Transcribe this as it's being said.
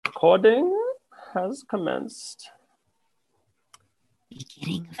Recording has commenced.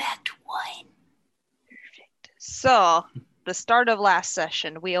 Beginning of Act 1. So, the start of last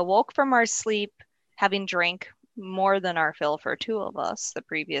session, we awoke from our sleep, having drank more than our fill for two of us the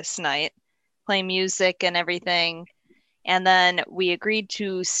previous night, playing music and everything. And then we agreed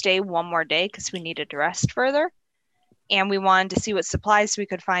to stay one more day because we needed to rest further. And we wanted to see what supplies we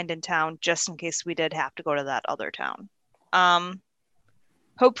could find in town just in case we did have to go to that other town.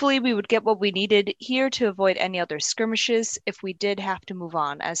 Hopefully we would get what we needed here to avoid any other skirmishes if we did have to move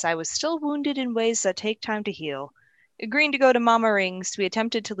on, as I was still wounded in ways that take time to heal. Agreeing to go to Mama Ring's, we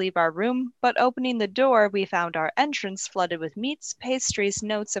attempted to leave our room, but opening the door, we found our entrance flooded with meats, pastries,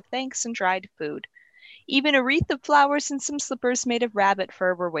 notes of thanks, and dried food. Even a wreath of flowers and some slippers made of rabbit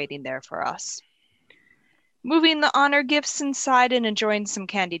fur were waiting there for us. Moving the honor gifts inside and enjoying some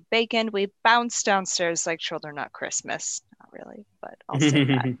candied bacon, we bounced downstairs like children at Christmas. Not really, but I'll say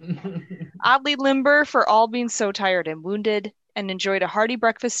that. Oddly limber for all being so tired and wounded, and enjoyed a hearty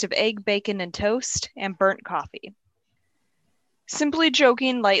breakfast of egg, bacon, and toast, and burnt coffee. Simply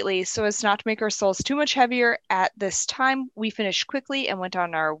joking lightly so as not to make our souls too much heavier at this time, we finished quickly and went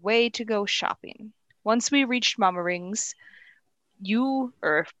on our way to go shopping. Once we reached Mama Ring's, you,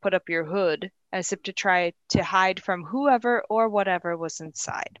 Earth, put up your hood as if to try to hide from whoever or whatever was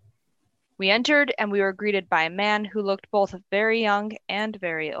inside. We entered and we were greeted by a man who looked both very young and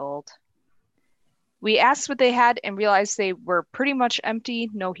very old. We asked what they had and realized they were pretty much empty,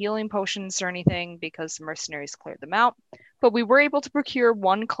 no healing potions or anything because the mercenaries cleared them out, but we were able to procure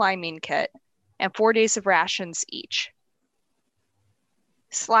one climbing kit and 4 days of rations each.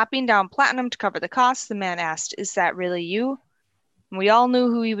 Slapping down platinum to cover the cost, the man asked, "Is that really you?" We all knew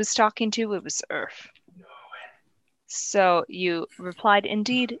who he was talking to. It was Earth. So you replied,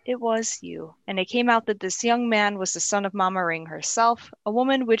 "Indeed, it was you." And it came out that this young man was the son of Mama Ring herself, a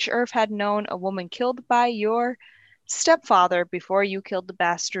woman which Earth had known, a woman killed by your stepfather before you killed the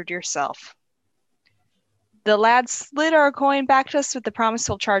bastard yourself. The lad slid our coin back to us with the promise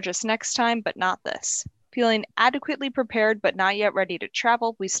he'll charge us next time, but not this. Feeling adequately prepared but not yet ready to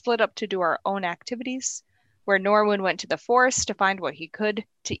travel, we split up to do our own activities, where Norwin went to the forest to find what he could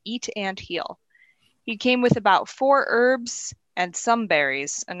to eat and heal. He came with about 4 herbs and some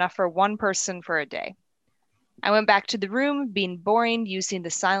berries, enough for one person for a day. I went back to the room, being boring, using the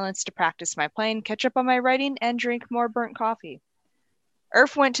silence to practice my playing, catch up on my writing, and drink more burnt coffee.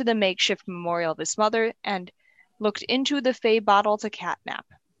 Earth went to the makeshift memorial of his mother and looked into the fey bottle to catnap.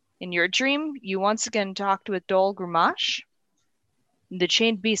 In your dream, you once again talked with Dol Grumash. The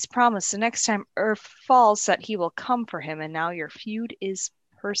chained beast promised the next time Earth falls that he will come for him, and now your feud is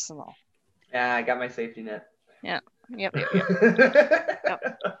personal. Yeah, I got my safety net. Yeah. Yep.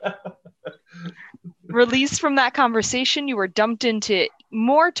 Released from that conversation, you were dumped into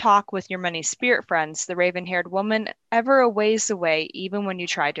more talk with your many spirit friends, the raven-haired woman ever a ways away, even when you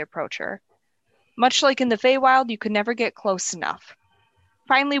tried to approach her. Much like in the Feywild, you could never get close enough.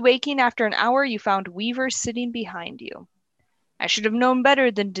 Finally waking after an hour, you found Weaver sitting behind you. You should have known better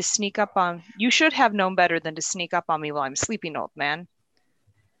than to sneak up on me while I'm sleeping, old man.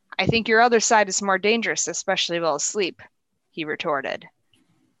 I think your other side is more dangerous, especially while asleep, he retorted.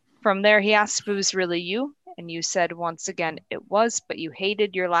 From there, he asked if it was really you, and you said once again it was, but you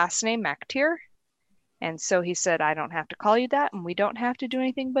hated your last name, Mactir. And so he said, I don't have to call you that, and we don't have to do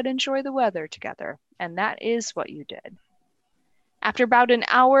anything but enjoy the weather together. And that is what you did. After about an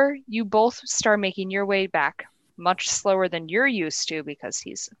hour, you both start making your way back, much slower than you're used to because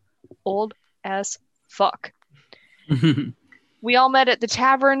he's old as fuck. We all met at the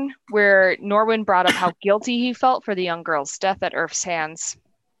tavern where Norwin brought up how guilty he felt for the young girl's death at Earth's hands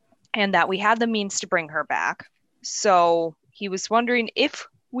and that we had the means to bring her back. So he was wondering if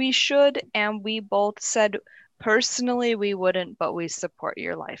we should, and we both said personally we wouldn't, but we support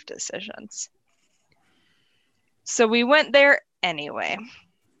your life decisions. So we went there anyway.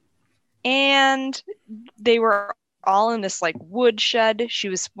 And they were all in this woodshed. She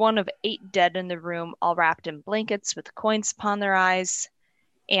was one of 8 dead in the room, all wrapped in blankets with coins upon their eyes.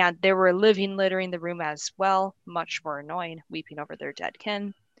 And there were living littering the room as well, much more annoying, weeping over their dead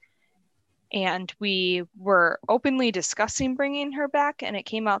kin. And we were openly discussing bringing her back, and it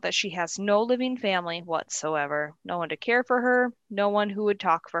came out that she has no living family whatsoever. No one to care for her, no one who would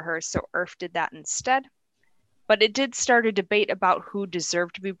talk for her, so Earth did that instead. But it did start a debate about who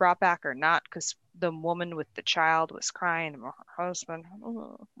deserved to be brought back or not, because the woman with the child was crying about her husband.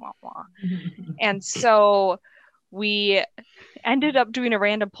 And so we ended up doing a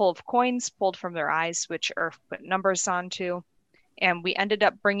random pull of coins pulled from their eyes, which Earth put numbers onto. And we ended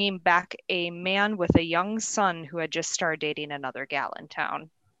up bringing back a man with a young son who had just started dating another gal in town.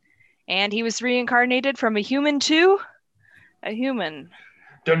 And he was reincarnated from a human to a human.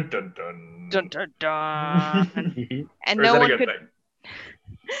 Dun dun dun. Dun, dun, dun. And Or is no that a one good could.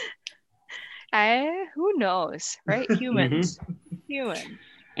 thing? Who knows, right? Humans. Humans.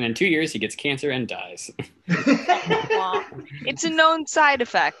 And in 2 years, he gets cancer and dies. It's a known side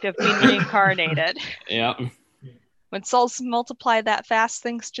effect of being reincarnated. Yeah. When souls multiply that fast,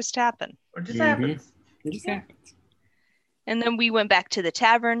 things just happen. It just happens. It just happens. And then we went back to the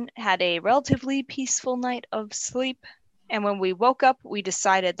tavern, had a relatively peaceful night of sleep. And when we woke up, we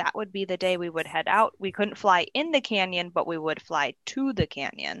decided that would be the day we would head out. We couldn't fly in the canyon, but we would fly to the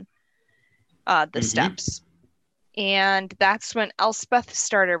canyon, the steps. And that's when Elspeth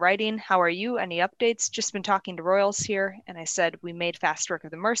started writing, "How are you? Any updates? Just been talking to Royals here." And I said, "We made fast work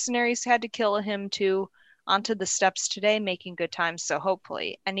of the mercenaries, had to kill him too. Onto the steps today, making good time, so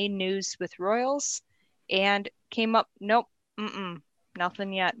hopefully. Any news with Royals?" And came up, nope,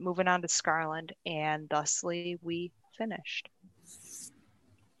 nothing yet. Moving on to Scarland. And thusly we finished.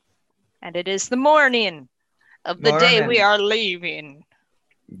 And it is the morning of the day we are leaving.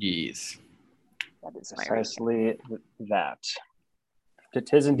 Yes. That is my Precisely that.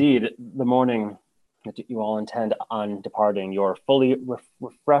 It is indeed the morning that you all intend on departing. You're fully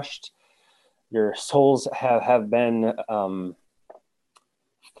refreshed. Your souls have been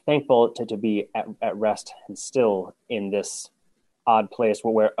thankful to be at rest and still in this odd place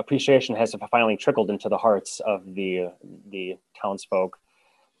where appreciation has finally trickled into the hearts of the townsfolk.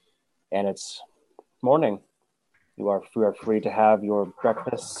 And it's morning. You are free to have your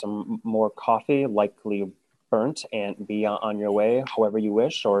breakfast, some more coffee, likely burnt, and be on your way however you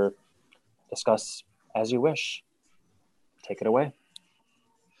wish, or discuss as you wish. Take it away.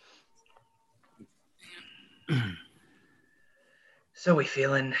 So we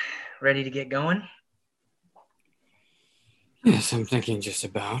feeling ready to get going? Yes, I'm thinking just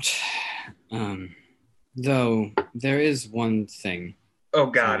about. Though there is one thing. Oh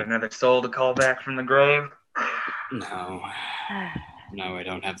God, another soul to call back from the grave? No, I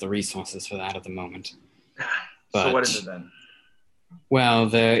don't have the resources for that at the moment. So what is it then? Well,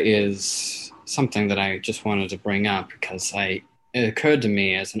 there is something that I just wanted to bring up because it occurred to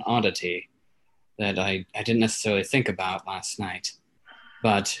me as an oddity that I didn't necessarily think about last night.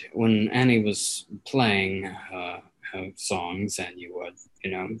 But when Annie was playing her songs and you were,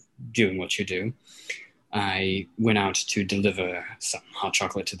 doing what you do, I went out to deliver some hot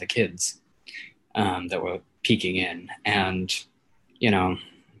chocolate to the kids that were peeking in. And,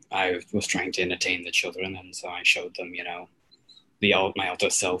 I was trying to entertain the children. And so I showed them, my alter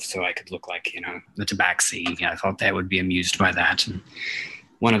self so I could look like, the tabaxi. I thought they would be amused by that. And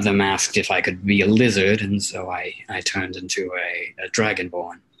one of them asked if I could be a lizard. And so I turned into a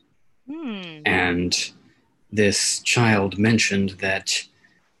dragonborn. And this child mentioned that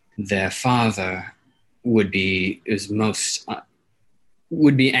their father would be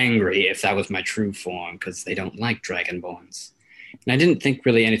angry if that was my true form because they don't like dragonborns. And I didn't think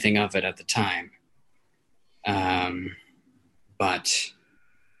really anything of it at the time. But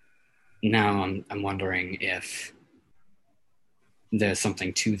now I'm wondering if there's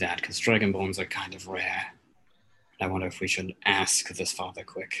something to that because dragonborns are kind of rare. I wonder if we should ask this father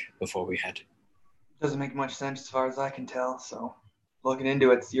quick before we head. Doesn't make much sense as far as I can tell, so looking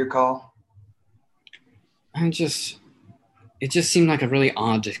into it's your call. It just seemed like a really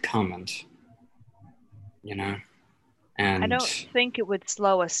odd comment, And I don't think it would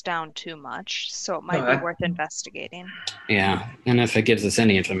slow us down too much, so it might be worth investigating. Yeah, and if it gives us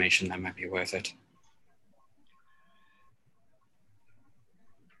any information, that might be worth it.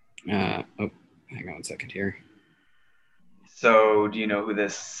 Hang on 1 second here. So, do you know who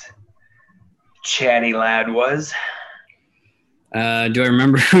this chatty lad was? Do I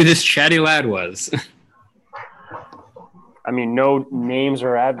remember who this chatty lad was? I mean, no names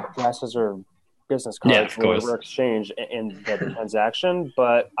or addresses or business cards were exchanged in the transaction,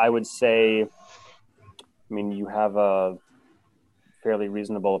 but I would say, you have a fairly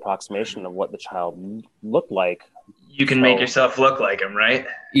reasonable approximation of what the child looked like. You can make yourself look like him, right?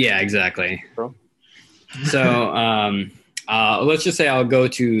 Yeah, exactly. True. So, let's just say I'll go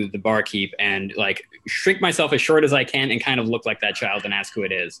to the barkeep and shrink myself as short as I can and kind of look like that child and ask who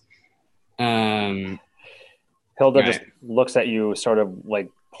it is. Hilda just looks at you, sort of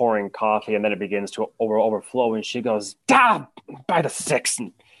pouring coffee, and then it begins to overflow, and she goes, "Ah, by the six,"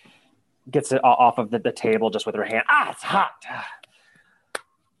 and gets it off of the table just with her hand. It's hot.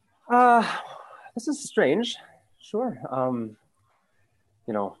 This is strange. Sure.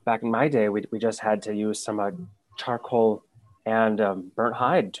 Back in my day, we just had to use some charcoal and burnt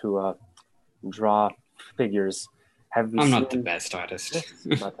hide to draw figures. Have you I'm seen not the best artist.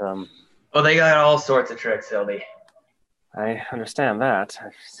 this? But, Oh, they got all sorts of tricks, Hildy. I understand that.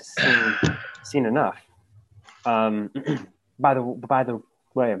 I've seen enough. By the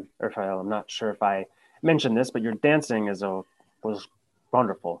way, Raphael, I'm not sure if I mentioned this, but your dancing was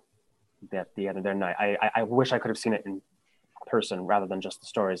wonderful at the other night. I wish I could have seen it in person rather than just the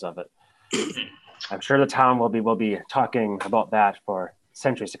stories of it. I'm sure the town will be talking about that for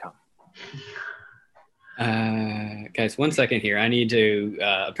centuries to come. Guys, 1 second here. I need to.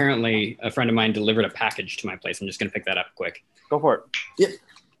 Apparently, a friend of mine delivered a package to my place. I'm just going to pick that up quick. Go for it. Yep.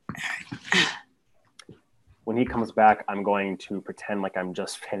 When he comes back, I'm going to pretend like I'm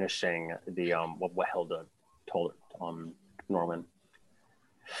just finishing the what Hilda told Norman.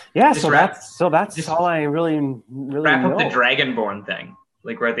 Yeah, Just that's all I really wrap know. up the Dragonborn thing.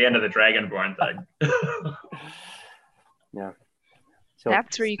 Like we're at the end of the Dragonborn thing. Yeah. So,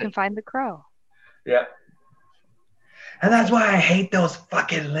 That's where you can find the crow. Yep. And that's why I hate those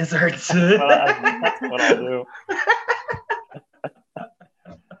fucking lizards. that's what I'll do.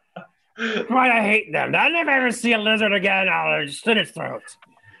 Why I hate them. I'll never ever see a lizard again. I'll slit its throat.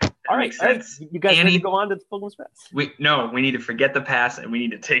 All right, makes sense. You guys Annie, ready to go on to the Pilgrim's Rest? we need to forget the past and we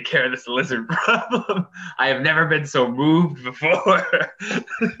need to take care of this lizard problem. I have never been so moved before.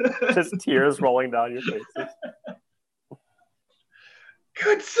 Just tears rolling down your faces.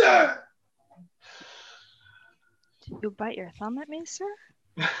 Good sir. Did you bite your thumb at me, sir?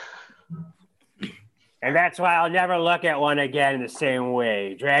 And that's why I'll never look at one again in the same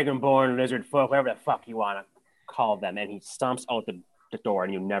way. Dragonborn, lizard folk, whatever the fuck you want to call them. And he stomps out the door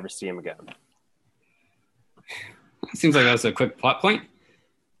and you never see him again. Seems like that was a quick plot point.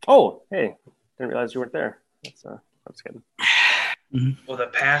 Oh, hey. Didn't realize you weren't there. That's good. Well, the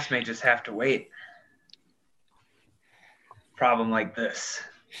past may just have to wait. Problem like this.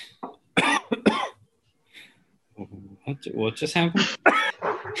 What just happened?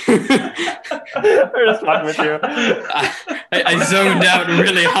 We're just talking with you. I zoned out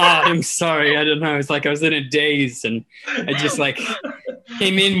really hard. I'm sorry. I don't know. It's like I was in a daze and I just like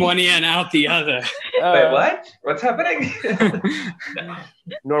came in one ear and out the other. Wait, what? What's happening?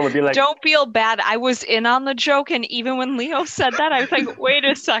 Norm would be like, Don't feel bad. I was in on the joke, and even when Leo said that, I was like, wait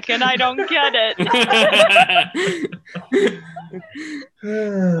a second, I don't get it.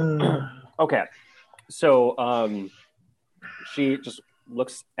 okay. So she just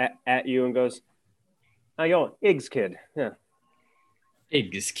looks at you and goes, how you going? Iggs kid. Yeah.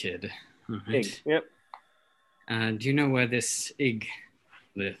 Iggs kid. All right. Iggs. Yep. Do you know where this Ig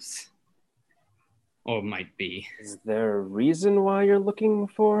lives? Or might be? Is there a reason why you're looking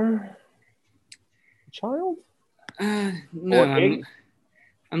for a child? No.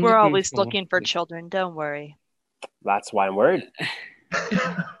 I'm We're always looking for children, don't worry. That's why I'm worried.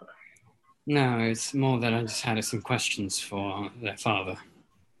 No, it's more that I just had some questions for their father.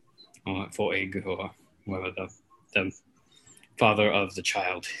 Or for Ig, or whoever the father of the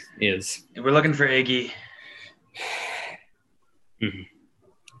child is. We're looking for Iggy. Mm-hmm.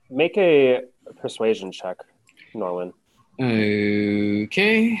 Make a persuasion check, Norman.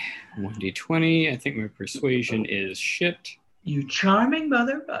 Okay. 1d20. I think my persuasion is shit. You charming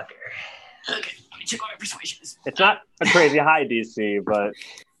motherfucker. Okay, let me check what my persuasion is. It's not a crazy high DC, but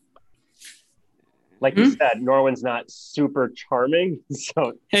like you said, Norman's not super charming.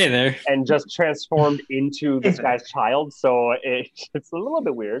 So hey there. And just transformed into this guy's child, so it's a little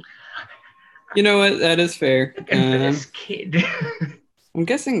bit weird. You know what? That is fair. This kid. I'm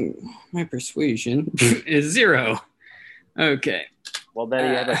guessing my persuasion is 0. Okay. Well,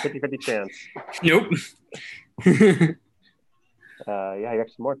 then you have a 50-50 chance. Nope. Yeah, you got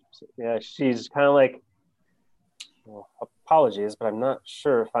some more. Yeah, she's kind of like, well, apologies, but I'm not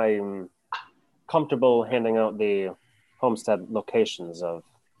sure if I'm comfortable handing out the homestead locations of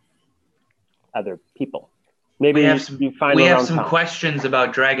other people. Maybe we have some town. questions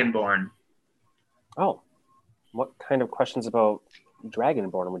about Dragonborn. Oh, what kind of questions about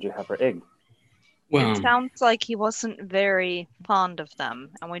Dragonborn would you have for Ig? Well, It sounds like he wasn't very fond of them,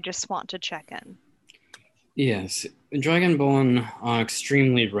 and we just want to check in. yes, Dragonborn are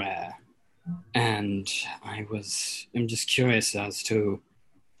extremely rare, and I'm just curious as to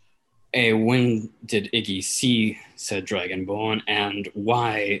when did Iggy see said Dragonborn and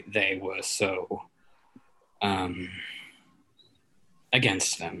why they were so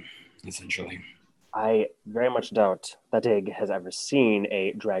against them, essentially. I very much doubt that Ig has ever seen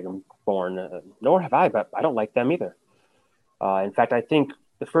a Dragonborn, nor have I, but I don't like them either. In fact, I think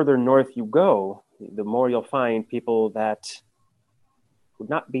the further north you go, the more you'll find people that would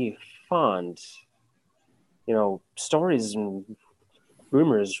not be fond. You know, stories and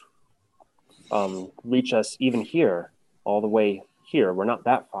rumors reach us even here, all the way here. We're not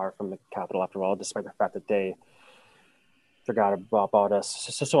that far from the capital after all, despite the fact that they forgot about us,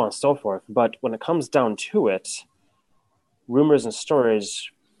 so on and so forth. But when it comes down to it, rumors and stories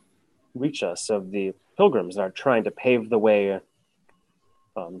reach us of the pilgrims that are trying to pave the way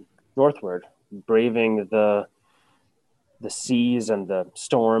northward, braving the seas and the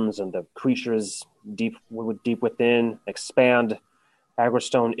storms and the creatures deep within, expand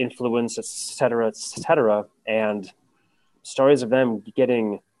Agrostone influence, etc., and stories of them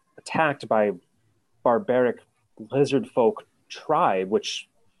getting attacked by barbaric lizard folk tribe, which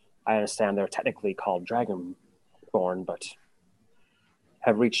I understand they're technically called Dragonborn, but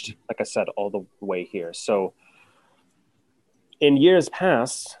have reached, like I said, all the way here. So in years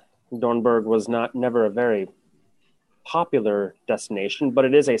past, Dornberg was never a very popular destination, but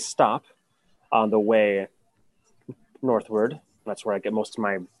it is a stop on the way northward. That's where I get most of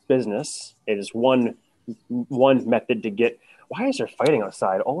my business. It is one method to get. Why is there fighting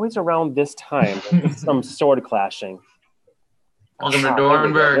outside? Always around this time, some sword clashing. Welcome to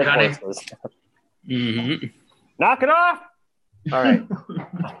Dornberg, honey. Mm-hmm. Knock it off! All right,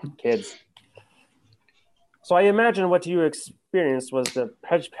 kids. So I imagine what you experienced was the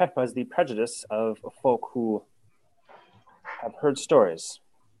prejudice of folk who have heard stories.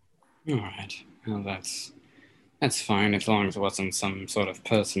 All right. Well, that's fine as long as it wasn't some sort of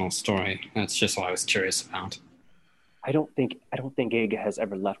personal story. That's just what I was curious about. I don't think Ig has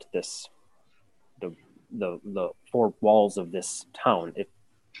ever left the four walls of this town. If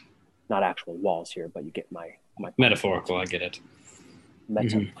not actual walls here, but you get my metaphorical. I get it.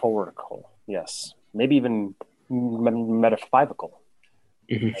 Metaphorical, yes. Maybe even metaphysical.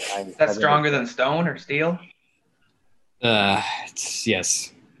 Mm-hmm. Is that stronger than stone or steel?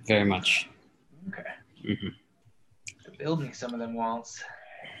 Yes, very much. Okay. Mm-hmm. Build me some of them walls.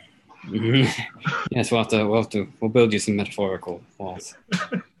 Mm-hmm. Yes, we'll build you some metaphorical walls.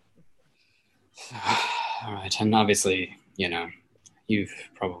 All right, and obviously, you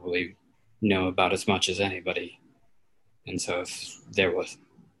probably know about as much as anybody, and so if there was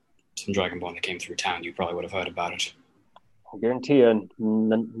some Dragonborn that came through town, you probably would have heard about it. I guarantee you,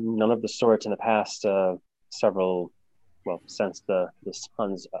 none of the sorts in the past since the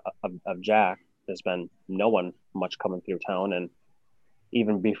sons of Jack, there's been no one much coming through town, and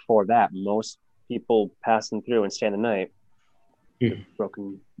even before that, most people passing through and staying the night, the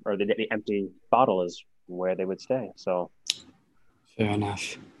broken or the empty bottle is where they would stay. So, fair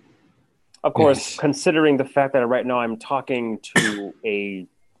enough. Of course, considering the fact that right now I'm talking to a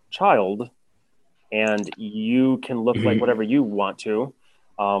child, and you can look like whatever you want to,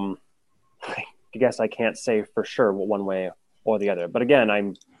 I guess I can't say for sure one way or the other. But again,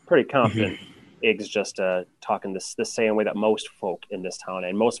 I'm pretty confident Ig's just talking the same way that most folk in this town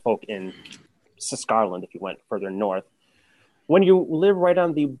and most folk in Scarland, if you went further north. When you live right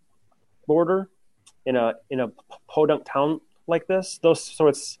on the border in a podunk town like this, those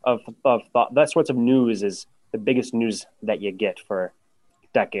sorts of thought, that sorts of news is the biggest news that you get for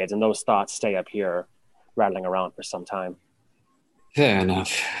decades, and those thoughts stay up here rattling around for some time. Fair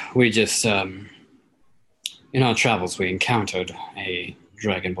enough. We just in our travels we encountered a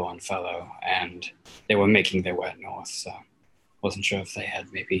Dragonborn fellow, and they were making their way north, so wasn't sure if they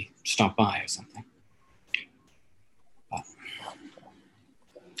had maybe stopped by or something. But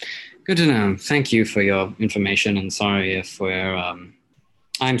good to know. Thank you for your information, and sorry if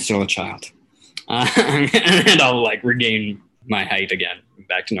I'm still a child. And I'll regain my height again,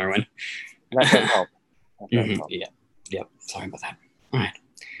 back to Norwin. That does help. Yeah. Yep. Sorry about that. All right.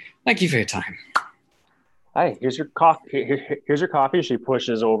 Thank you for your time. Hi, here's your coffee. Here's your coffee. She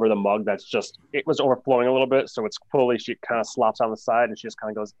pushes over the mug it was overflowing a little bit, so it's fully. She kind of slops on the side, and she just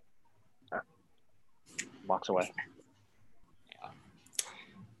kind of goes, walks away. Yeah.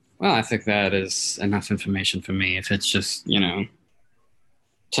 Well, I think that is enough information for me. If it's just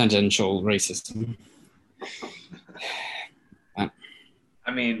tangential racism.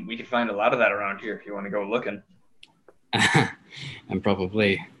 I mean, we could find a lot of that around here if you want to go looking. And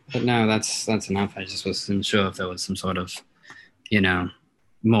probably, but no, that's enough. I just wasn't sure if there was some sort of,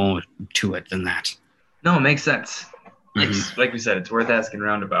 more to it than that. No, it makes sense. Like we said, it's worth asking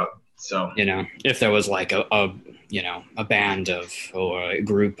roundabout. So if there was a band of or a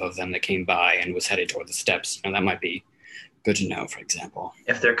group of them that came by and was headed toward the steps, that might be good to know. For example,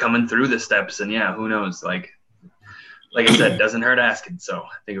 if they're coming through the steps, then yeah, who knows? Like I said, doesn't hurt asking. So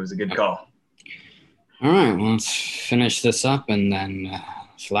I think it was a good call. All right, well, let's finish this up and then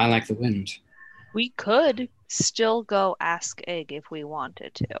fly like the wind. We could still go ask Egg if we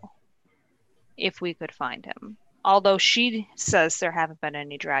wanted to. If we could find him. Although she says there haven't been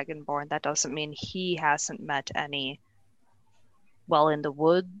any dragonborn, that doesn't mean he hasn't met any while in the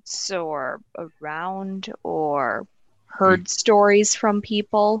woods or around or heard stories from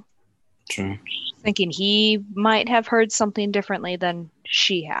people. True. Thinking he might have heard something differently than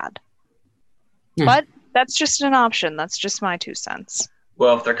she had. Hmm. But that's just an option. That's just my 2 cents.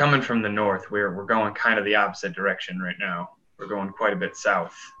 Well, if they're coming from the north, we're going kind of the opposite direction right now. We're going quite a bit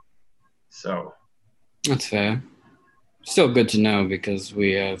south. So That's fair. Still good to know because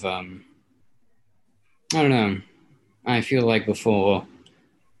we have, I don't know. I feel like before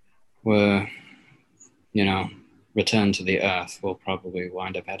we're, return to the earth, we'll probably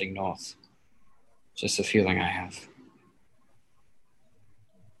wind up heading north. Just a feeling I have.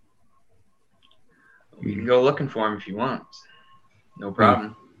 you can go looking for him if you want. No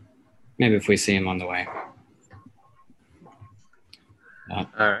problem. Maybe if we see him on the way. All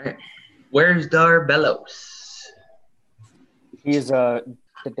right. Where's Darbelos? He's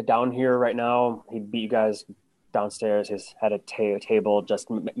down here right now. He beat you guys downstairs. He's had a table, just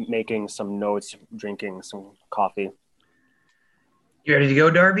making some notes, drinking some coffee. You ready to go,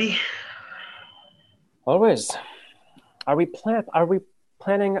 Darby? Always. Are we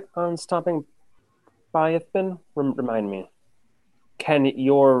planning on stopping by Ithbin? Remind me. Can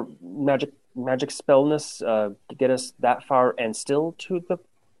your magic spellness get us that far and still to the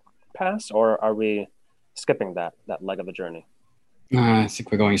pass, or are we skipping that leg of the journey? I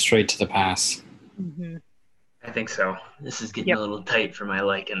think we're going straight to the pass. Mm-hmm. I think so. This is getting a little tight for my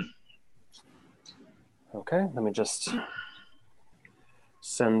liking. Okay, let me just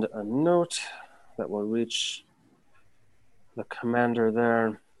send a note that will reach the commander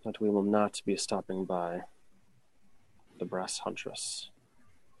there that we will not be stopping by the Brass Huntress.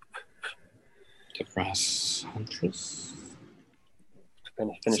 The Brass Huntress?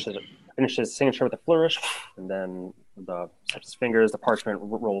 Finishes his signature with a flourish, and then snaps his fingers, the parchment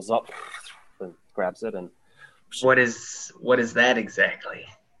rolls up and grabs it. And what is that exactly?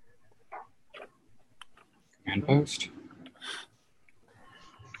 Command post?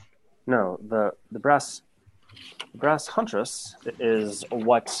 No, the brass huntress is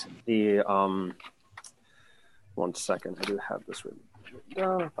what the 1 second, I do have this written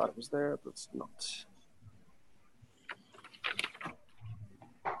down. I thought it was there, but it's not.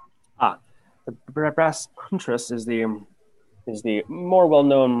 The brass huntress is the more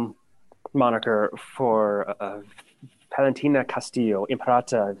well-known moniker for Palentina Castillo,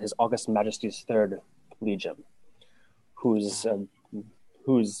 Imperata of His August Majesty's Third Legion, who's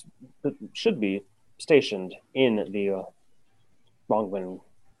should be stationed in the Longwind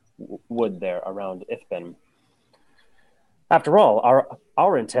Wood there around Ithbin. After all,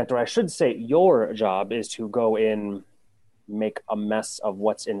 our intent, or I should say your job, is to go in, make a mess of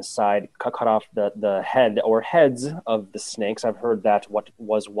what's inside, cut off the head or heads of the snakes. I've heard that what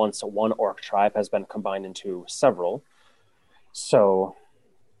was once one orc tribe has been combined into several. So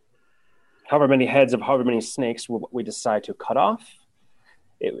however many heads of however many snakes we decide to cut off,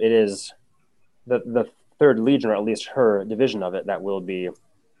 it is the Third Legion, or at least her division of it, that will be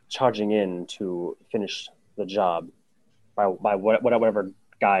charging in to finish the job by whatever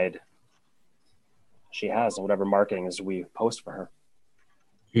guide she has and whatever markings we post for her.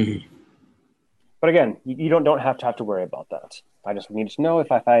 Mm-hmm. But again, you don't have to worry about that. I just needed to know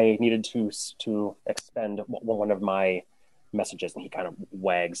if I needed to expend one of my messages, and he kind of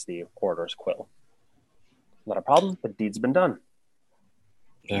wags the orator's quill. Not a problem. The deed's been done.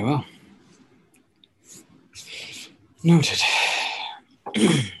 Very well. Noted.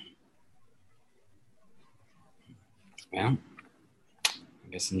 Well,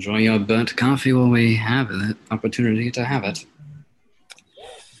 I guess enjoy your burnt coffee while we have the opportunity to have it.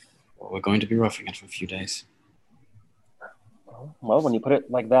 Well, we're going to be roughing it for a few days. Well, when you put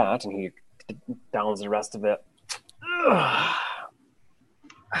it like that, and he downs the rest of it.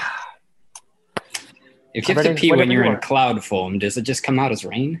 If you have to pee when you're in cloud form, does it just come out as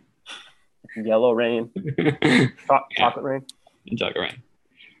rain? Yellow rain. Chocolate rain. Chocolate rain.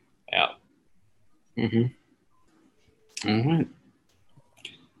 Yeah. Mm-hmm. All right.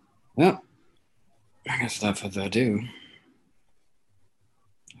 Well, I guess without further ado,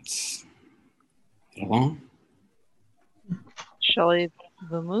 let's get along. Shall we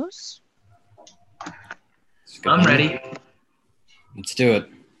vamoose? I'm ready. Let's do it.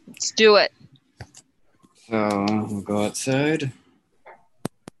 Let's do it. So we'll go outside.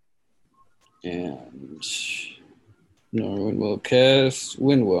 And Norwin will cast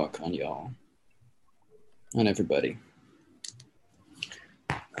Windwalk on y'all. On everybody.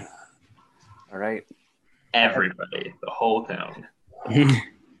 All right. Everybody. The whole town.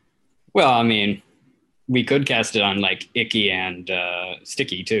 Well, I mean, we could cast it on like Icky and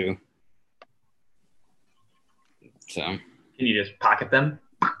Sticky too. So Can you just pocket them?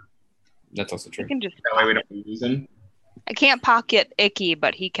 that's also I true. can just. That way we don't lose them. I can't pocket Icky,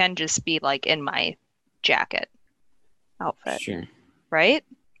 but he can just be like in my jacket outfit, Sure. right?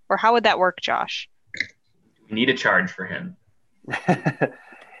 Or how would that work, Josh? We need a charge for him.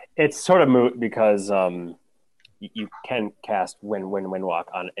 It's sort of moot because you can cast Windwalk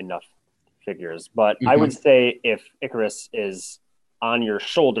on enough figures. But I would say if Icarus is on your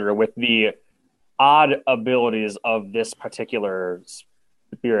shoulder with the odd abilities of this particular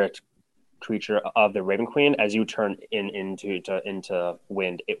spirit creature of the Raven Queen, as you turn into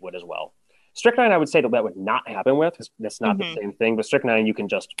wind, it would as well. Strychnine, I would say that would not happen with, because that's not the same thing. But Strychnine, you can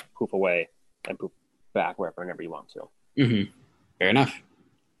just poof away and poof back whenever you want to. Mm-hmm. Fair enough.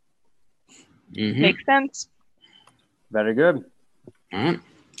 Mm-hmm. Makes sense. Very good. All right.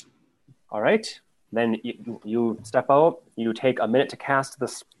 All right. Then you step out. You take a minute to cast the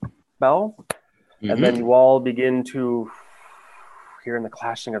spell, and then you all begin to hear the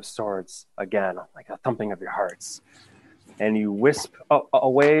clashing of swords again, like a thumping of your hearts. And you wisp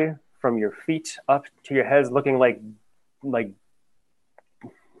away from your feet up to your heads, looking like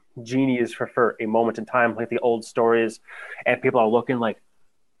genies for a moment in time, like the old stories. And people are looking like,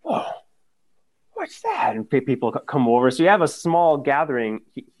 oh, what's that? And people come over. So you have a small gathering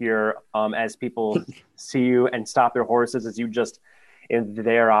here as people see you and stop their horses as you just, in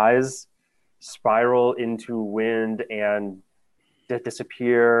their eyes, spiral into wind and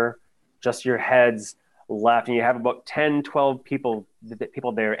disappear. Just your heads left. And you have about 10, 12 people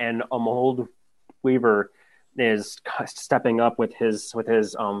there. And a mold weaver is stepping up with his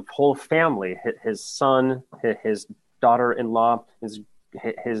whole family, his son, his daughter-in-law, his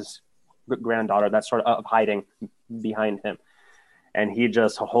granddaughter, that's sort of hiding behind him. And he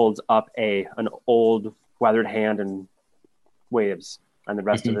just holds up an old weathered hand and waves. And the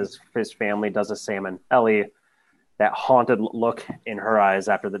rest of his family does the same. And Ellie, that haunted look in her eyes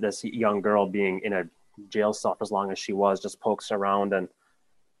after this young girl being in a jail cell for as long as she was, just pokes around and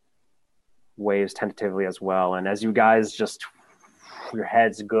waves tentatively as well. And as you guys just, your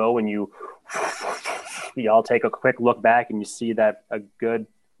heads go and you all take a quick look back and you see that a good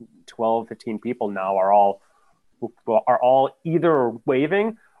 12, 15 people now are all either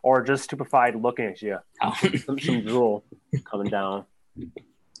waving or just stupefied looking at you. Some drool coming down.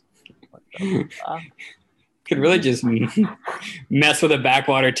 Could really just mess with a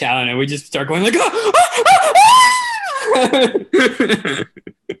backwater talent and we just start going like, We're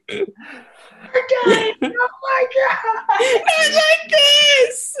dying! Oh my god! Not like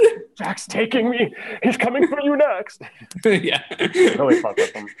this! Jack's taking me. He's coming for you next. Yeah. Really fuck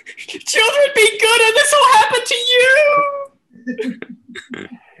with him. Children, be good and this will happen to you!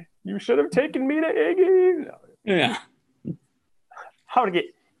 You should have taken me to Iggy. No. Yeah. How to get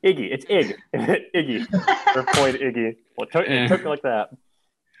Iggy? It's Ig. Iggy. Or point Iggy. Well, it took like that.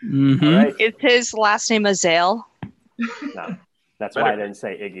 Mm-hmm. All right. Is his last name Azael? No. That's why I didn't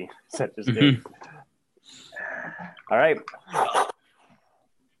say Iggy. I said just Ig. All right.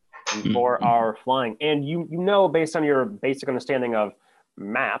 For our flying. And you know, based on your basic understanding of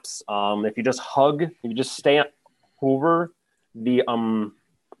maps, if you just stay over the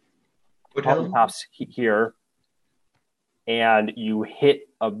tops here, and you hit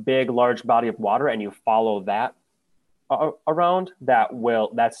a big, large body of water, and you follow that around,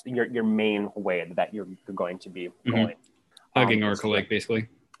 that's your main way that you're going to be going. Hugging Oracle Lake, basically.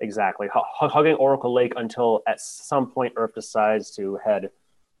 Exactly. Hugging Oracle Lake until at some point Earth decides to head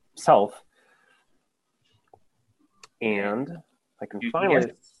south. And I can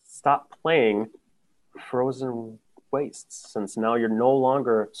finally stop playing Frozen Wastes, since now you're no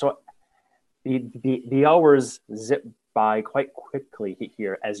longer... So the hours zip by quite quickly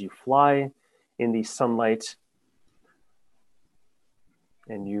here as you fly in the sunlight,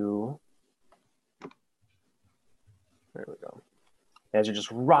 and there we go. As you're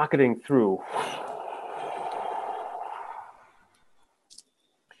just rocketing through,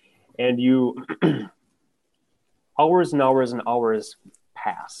 and hours and hours and hours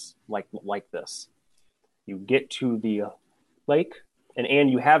pass like this. You get to the lake, and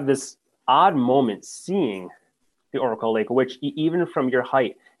you have this odd moment seeing the Oracle Lake, which even from your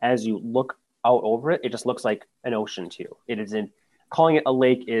height, as you look out over it, it just looks like an ocean to you. It is calling it a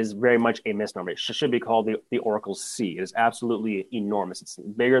lake is very much a misnomer. It should be called the Oracle Sea. It is absolutely enormous. It's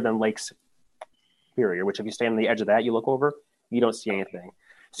bigger than Lake Superior, which if you stand on the edge of that, you look over, you don't see anything.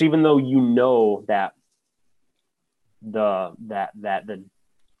 So even though you know that the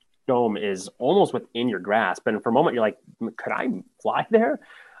dome is almost within your grasp, and for a moment you're like, could I fly there?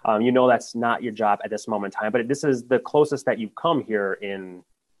 You know that's not your job at this moment in time, but this is the closest that you've come here in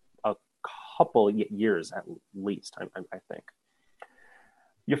a couple years at least, I think.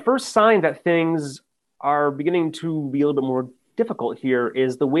 Your first sign that things are beginning to be a little bit more difficult here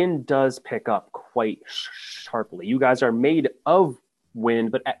is the wind does pick up quite sharply. You guys are made of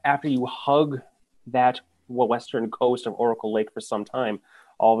wind, but after you hug that western coast of Oracle Lake for some time,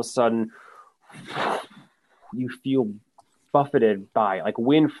 all of a sudden you feel buffeted by like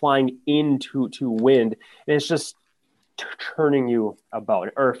wind flying into wind, and it's just turning you about.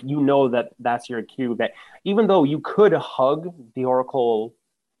 Or if you know that that's your cue, that even though you could hug the Oracle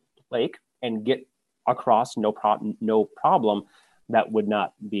Lake and get across no problem, that would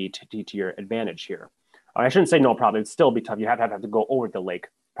not be to your advantage here. I shouldn't say no problem. It'd still be tough. You have to go over the lake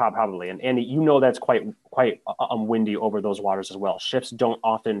probably, and you know that's quite windy over those waters as well. Ships don't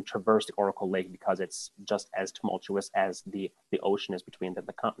often traverse the Oracle Lake because it's just as tumultuous as the ocean is between the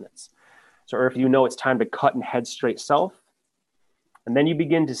continents. So if you know it's time to cut and head straight south, and then you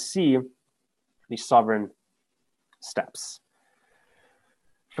begin to see the Sovereign Steps.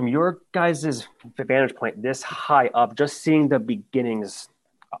 From your guys' vantage point, this high up, just seeing the beginnings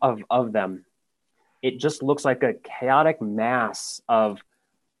of them, it just looks like a chaotic mass of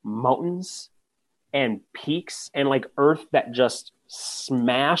mountains and peaks and like earth that just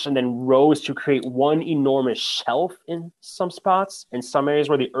smashed and then rose to create one enormous shelf in some spots, in some areas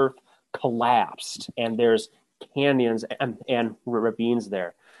where the earth collapsed, and there's canyons and ravines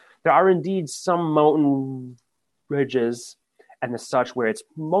there. There are indeed some mountain ridges and the such where it's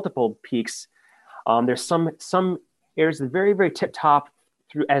multiple peaks. There's some areas at the very, very tip top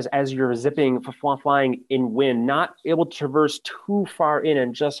through as you're zipping, flying in wind, not able to traverse too far in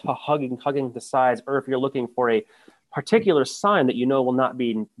and just hugging the sides, or if you're looking for a particular sign that you know will not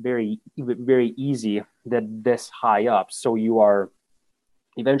be very, very easy that this high up. So you are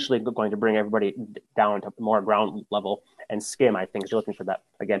eventually going to bring everybody down to more ground level and skim, I think, is you're looking for that,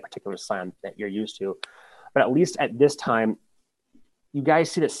 again, particular sign that you're used to. But at least at this time, you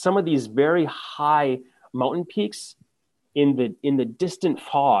guys see that some of these very high mountain peaks in the distant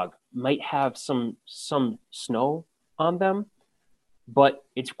fog might have some snow on them, but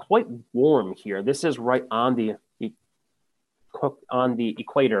it's quite warm here. This is right on the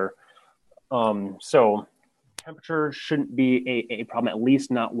equator, so temperature shouldn't be a problem, at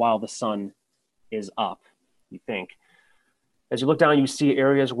least not while the sun is up, you think. As you look down, you see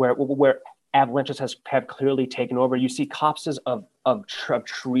areas where avalanches have clearly taken over. You see copses of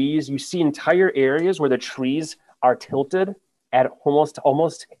trees. You see entire areas where the trees are tilted at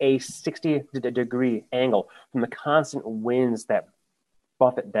almost a 60-degree angle from the constant winds that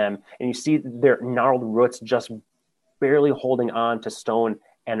buffet them. And you see their gnarled roots just barely holding on to stone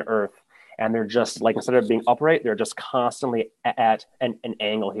and earth. And they're just like, instead of being upright, they're just constantly at an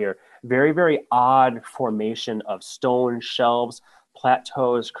angle here. Very, very odd formation of stone shelves,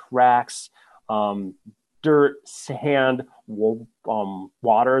 plateaus, cracks, dirt, sand, water.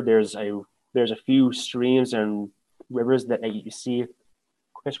 There's a few streams and rivers that you see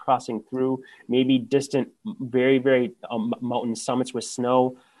crisscrossing through, maybe distant, very, very mountain summits with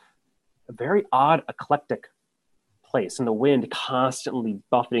snow. A very odd, eclectic place, and the wind constantly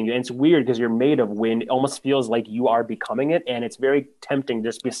buffeting you. And it's weird because you're made of wind. It almost feels like you are becoming it, and it's very tempting to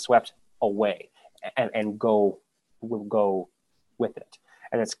just be swept away and go with it.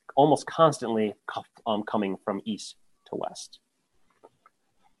 And it's almost constantly coming from east to west.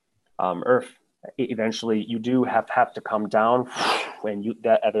 Earth, eventually, you do have to come down, and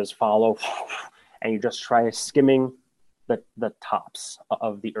that others follow, and you just try skimming the tops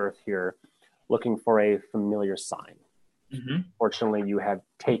of the earth here, looking for a familiar sign. Mm-hmm. Fortunately, you have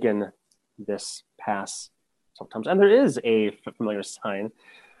taken this pass sometimes, and there is a familiar sign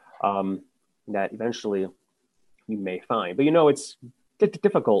that eventually you may find, but it's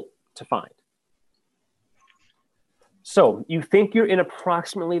difficult to find. So you think you're in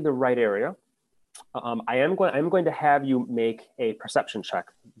approximately the right area. I'm going to have you make a perception check,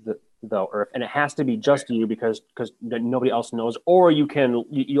 though, Earth, and it has to be just you because nobody else knows. Or you can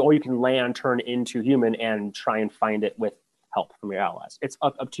land, turn into human, and try and find it with help from your allies. It's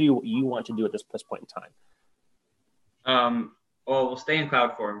up to you what you want to do at this point in time. Well, we'll stay in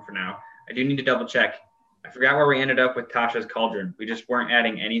cloud form for now. I do need to double check. I forgot where we ended up with Tasha's cauldron. We just weren't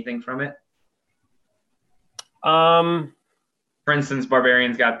adding anything from it. For instance,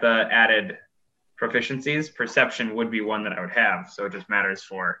 barbarians got the added proficiencies. Perception would be one that I would have, so it just matters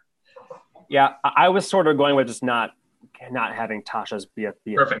for. Yeah, I was sort of going with just not having Tasha's be a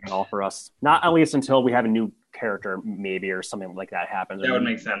all for us. Not at least until we have a new character, maybe, or something like that happens. That would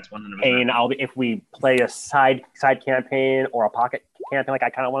make sense. 100%. If we play a side campaign or a pocket camping like I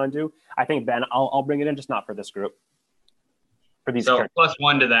kind of want to do, I think Ben, I'll bring it in, just not for this group. For these So characters.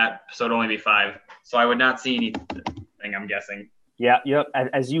 +1 to that, so it'd only be 5. So I would not see anything, I'm guessing. Yeah, yep.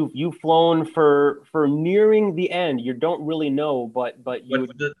 As you've flown for nearing the end, you don't really know, but you.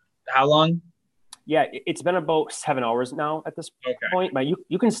 How long? Yeah, it's been about 7 hours now at this Okay. point, but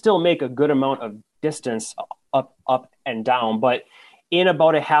you can still make a good amount of distance up and down. But in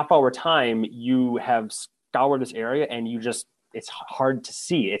about a half-hour time, you have scoured this area, and it's hard to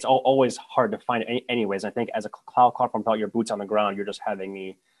see. It's always hard to find anyways. I think as a cloud platform without your boots on the ground, you're just having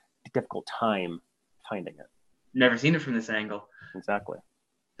a difficult time finding it. Never seen it from this angle. Exactly.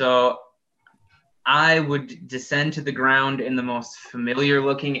 So I would descend to the ground in the most familiar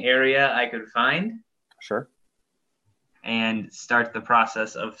looking area I could find. Sure. And start the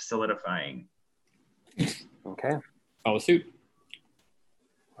process of solidifying. Okay. Follow suit.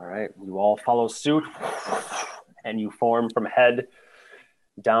 All right. You all follow suit, and you form from head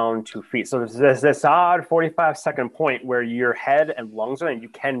down to feet. So there's this odd 45-second point where your head and lungs are, and you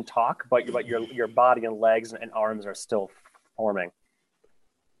can talk, but your body and legs and arms are still forming.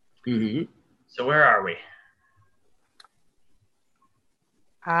 Mm-hmm. So where are we?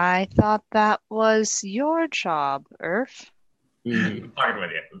 I thought that was your job, Irf. Mm-hmm. I'm talking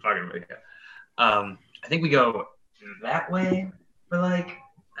with you. I think we go that way for I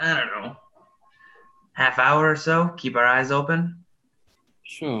don't know, half hour or so. Keep our eyes open.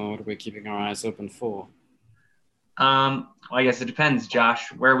 Sure. What are we keeping our eyes open for? Well, I guess it depends,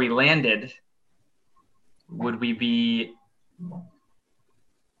 Josh. Where we landed, would we be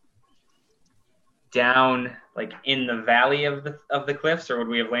down in the valley of the cliffs, or would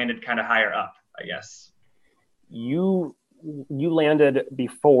we have landed kind of higher up? I guess You landed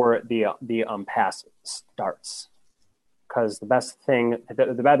before the pass starts, because the best thing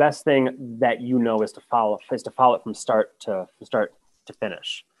that you know is to follow it from start to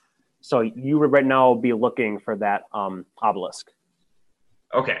finish. So you would right now be looking for that obelisk.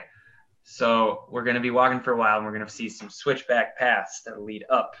 Okay. So we're going to be walking for a while, and we're going to see some switchback paths that lead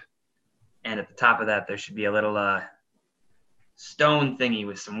up. And at the top of that, there should be a little stone thingy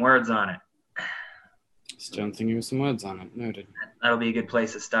with some words on it. Stone thingy with some words on it. Noted. That'll be a good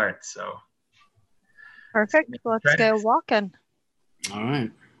place to start. So Perfect. Let's go walking. All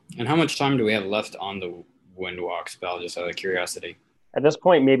right. And how much time do we have left on the Windwalk spell, just out of curiosity? At this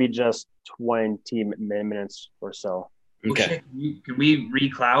point, maybe just 20 minutes or so. Okay. Can we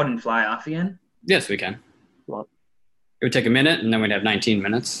re-cloud and fly off again? Yes, we can. Well, It would take a minute, and then we'd have 19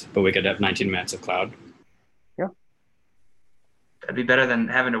 minutes, but we could have 19 minutes of cloud. yeah. That'd be better than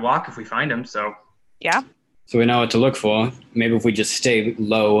having to walk if we find him. So Yeah. So we know what to look for. Maybe if we just stay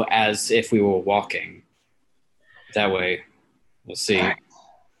low as if we were walking. That way, we'll see. All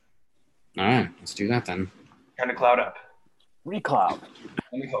right, let's do that then. kind of cloud up. Recloud.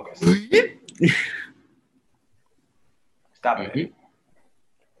 Let me focus. Stop it.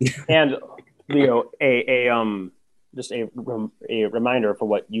 And Leo, just a reminder for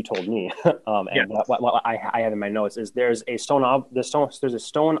what you told me, and Yeah. what I have in my notes is there's a stone obelisk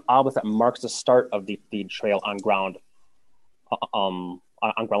that marks the start of the trail on ground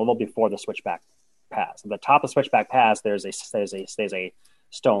level before the switchback pass. At the top of switchback pass, there's a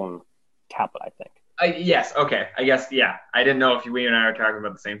stone tablet, I think. Yes. Okay. I guess. Yeah. I didn't know if we and I are talking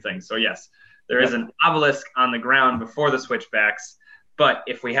about the same thing. So yes, there is an obelisk on the ground before the switchbacks. But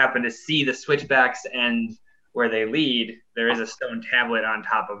if we happen to see the switchbacks and where they lead, there is a stone tablet on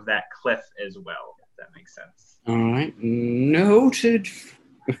top of that cliff as well. If that makes sense. All right, noted.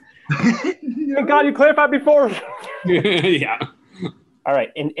 Thank God you clarified before. Yeah. All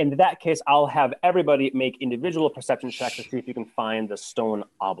right. In that case, I'll have everybody make individual perception checks to see if you can find the stone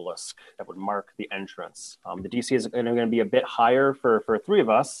obelisk that would mark the entrance. The DC is going to be a bit higher for three of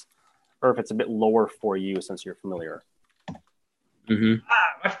us, or if it's a bit lower for you since you're familiar. Mm-hmm.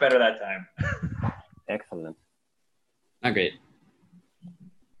 Much better that time. Excellent. Not great.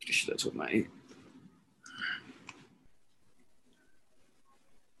 That's what my...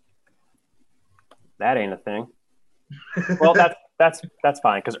 That ain't a thing. Well, that's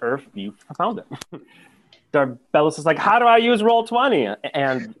fine because Irf, you found it. Darbellus is like, how do I use Roll20?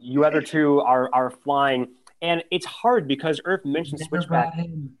 And you other two are flying, and it's hard because Irf mentioned switchback.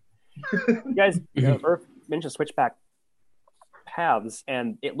 You guys, Irf mentioned switchback paths,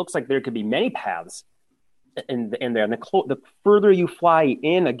 and it looks like there could be many paths in there. And the further you fly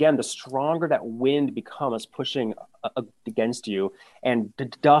in, again, the stronger that wind becomes pushing against you, and the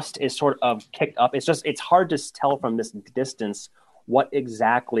dust is sort of kicked up. It's hard to tell from this distance what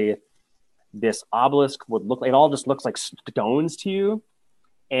exactly this obelisk would look like. It all just looks like stones to you,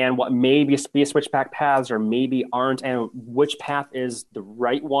 and what may be switchback paths or maybe aren't, and which path is the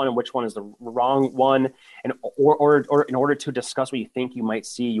right one and which one is the wrong one, and or in order to discuss what you think you might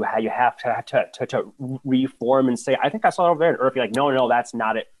see, you have to reform and say, I think I saw it over there, or if you're like, no, that's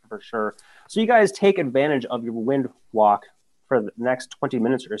not it for sure. So you guys take advantage of your wind walk for the next 20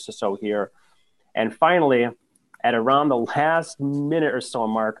 minutes or so here, and finally, at around the last minute or so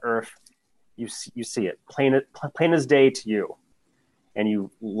mark, Earth, you see it plain as day to you. And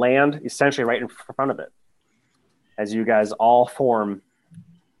you land essentially right in front of it as you guys all form.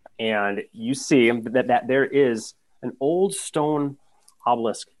 And you see that there is an old stone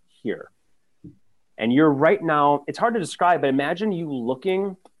obelisk here. And you're right now, it's hard to describe, but imagine you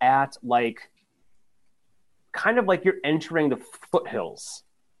looking at kind of like you're entering the foothills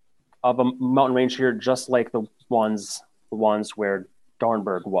of a mountain range here, just like the ones where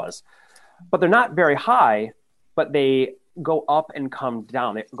Dornberg was. But they're not very high, but they go up and come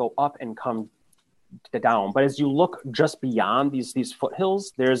down. They go up and come down. But as you look just beyond these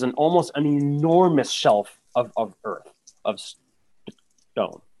foothills, there's almost an enormous shelf of earth, of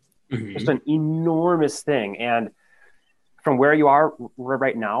stone. Mm-hmm. Just an enormous thing. And from where you are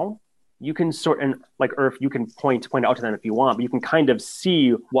right now, you can Earth, you can point out to them if you want, but you can kind of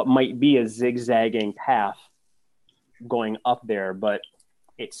see what might be a zigzagging path going up there, but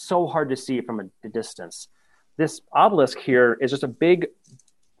it's so hard to see from a distance. This obelisk here is just a big,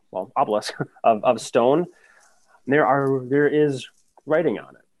 obelisk of stone. There is writing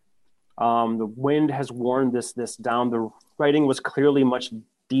on it. The wind has worn this down. The writing was clearly much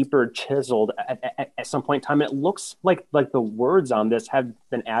deeper chiseled at some point in time. It looks like the words on this have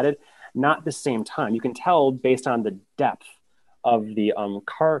been added, not the same time. You can tell based on the depth of the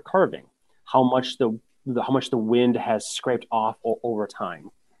carving how much the wind has scraped off over time.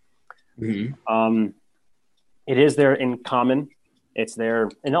 Mm-hmm. It is there in Common, it's there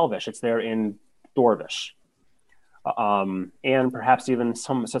in Elvish, it's there in Dwarvish, and perhaps even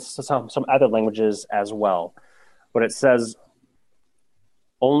some other languages as well. But it says,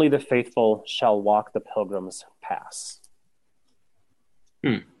 "Only the faithful shall walk the pilgrim's paths."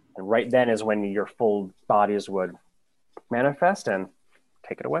 And right then is when your full bodies would manifest, and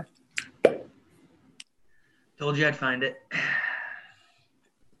take it away. Told you I'd find it.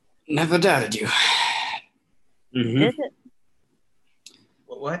 Never doubted you. Mm-hmm. Did it?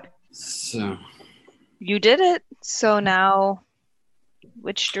 What? So. You did it. So now,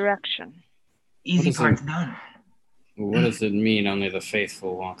 which direction? Easy part's done. What does it mean, only the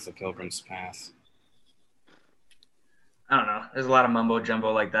faithful walk the pilgrim's path? I don't know. There's a lot of mumbo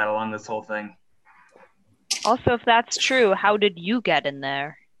jumbo like that along this whole thing. Also, if that's true, how did you get in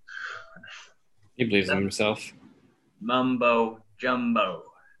there? He believes in himself. Mumbo jumbo.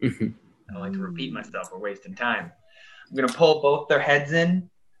 I don't like to repeat myself. We're wasting time. I'm going to pull both their heads in.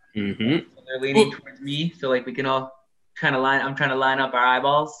 Mm-hmm. So they're leaning towards me. So like we can all I'm trying to line up our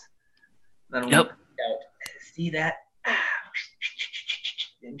eyeballs. Then we'll see that?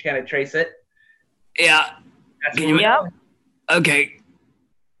 And kind of trace it. Yeah. That's can you? Okay.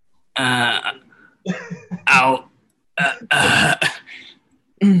 Ow.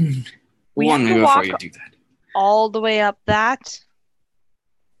 Warn me before you do that. All the way up that?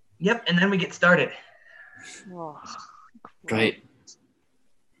 Yep, and then we get started. Oh, great.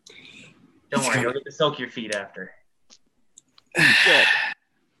 Don't worry, you'll get to soak your feet after.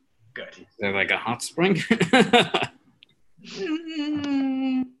 Good. Is there like a hot spring? I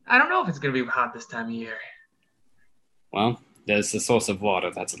don't know if it's going to be hot this time of year. Well, there's a source of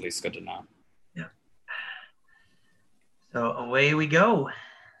water. That's at least good to know. Yeah. So away we go.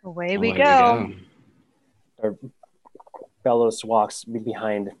 Away we go. Bellows walks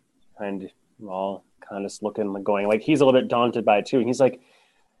behind all kind of looking, going like he's a little bit daunted by it too. And he's like,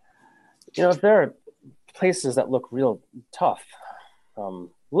 if there are places that look real tough,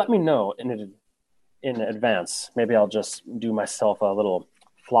 let me know in advance. Maybe I'll just do myself a little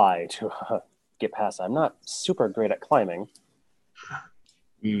fly to get past. I'm not super great at climbing.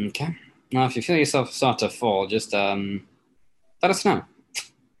 Okay. Well, if you feel yourself start to fall, just let us know.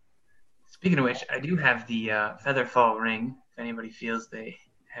 Speaking of which, I do have the Featherfall ring, if anybody feels they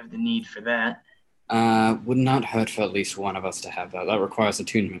have the need for that. Would not hurt for at least one of us to have that. That requires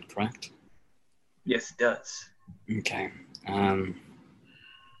attunement, correct? Yes, it does. Okay.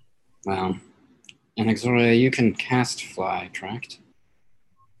 Well, Anexoria, you can cast fly, correct?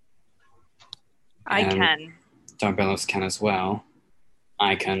 I can. Darbelos can as well.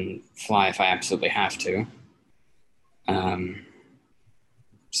 I can fly if I absolutely have to.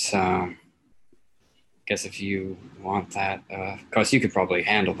 So, guess if you want that, of course you could probably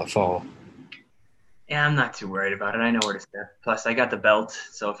handle the fall. Yeah, I'm not too worried about it. I know where to step. Plus, I got the belt,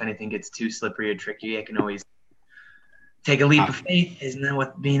 so if anything gets too slippery or tricky, I can always take a leap of faith. Isn't that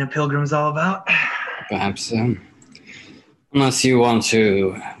what being a pilgrim's all about? Perhaps so. Unless you want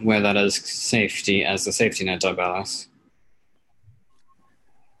to wear that as a safety net, Douglas.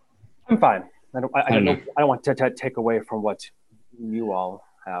 I'm fine. I don't know. want to take away from what you all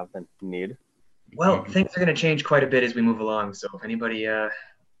have and need. Well, things are going to change quite a bit as we move along, so if anybody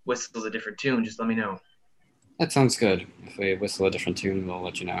whistles a different tune, just let me know. That sounds good. If we whistle a different tune, we'll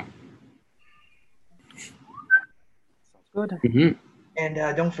let you know. Sounds good. Mm-hmm. And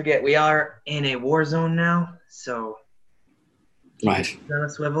don't forget, we are in a war zone now, so Right. keep on a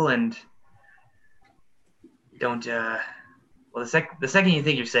swivel and don't. Well, the second you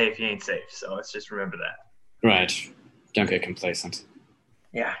think you're safe, you ain't safe. So let's just remember that. Right. Don't get complacent.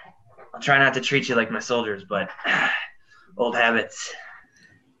 Yeah, I'll try not to treat you like my soldiers, but old habits.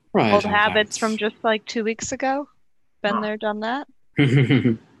 Right. Old habits from just like 2 weeks ago. Been there, done that.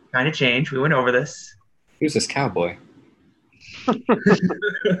 Who's Kind of change. We went over this. this cowboy?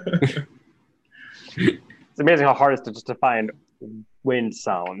 It's amazing how hard it is to find wind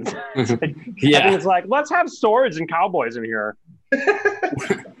sounds. Yeah. I think it's like, let's have swords and cowboys in here.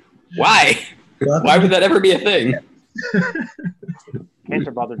 Why? Why would that ever be a thing? Can't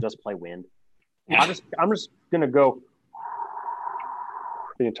your brother just play wind? Yeah. I'm just gonna go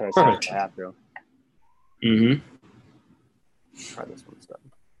the entire session if I have to. Mm-hmm. Try this one instead.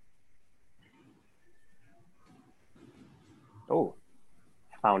 Oh,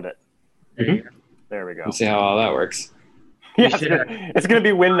 found it. Mm-hmm. There we go. Let's see how all that works. Yeah, it's gonna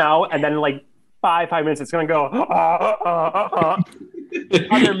be wind now, and then like 5 minutes, it's gonna go. Are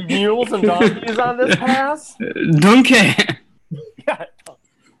there mules and donkeys on this pass? Donkey. Yeah.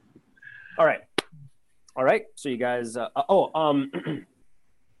 All right. So you guys.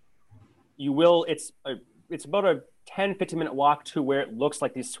 You will. It's about a 10-15 minute walk to where it looks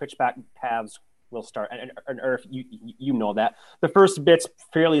like these switchback paths will start. And Earth, you know that the first bit's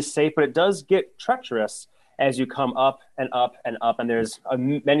fairly safe, but it does get treacherous as you come up and up and up. And there's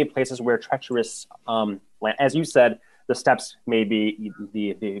many places where treacherous land. As you said, the steps may be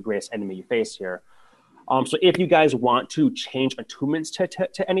the greatest enemy you face here. So if you guys want to change attunements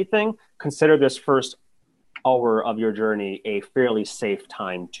to anything, consider this first hour of your journey a fairly safe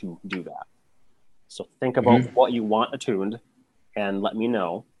time to do that. So think about what you want attuned and let me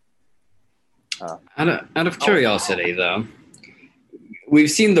know. Out of curiosity, though,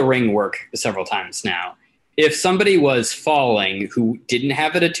 we've seen the ring work several times now. If somebody was falling who didn't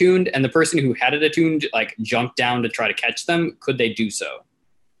have it attuned and the person who had it attuned like jumped down to try to catch them, could they do so?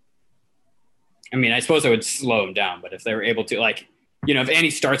 I mean, I suppose I would slow them down, but if they were able to, like, you know, if Annie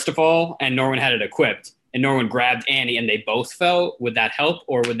starts to fall and Norman had it equipped and Norman grabbed Annie and they both fell, would that help?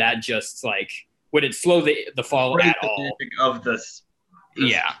 Or would that just, like, would it slow the fall Break at the all? magic of this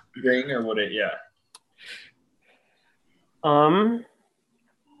Yeah. ring, or would it? Yeah.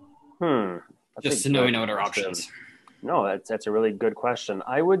 Just to know we know what our options. No, that's a really good question.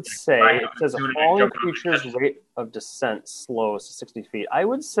 I would say it says a falling creature's rate of descent slows to 60 feet. I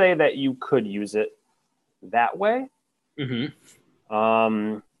would say that you could use it that way. Mm-hmm.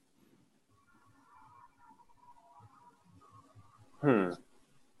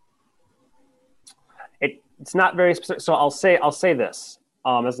 It's not very specific. So I'll say this.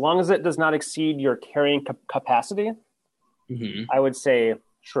 As long as it does not exceed your carrying capacity, I would say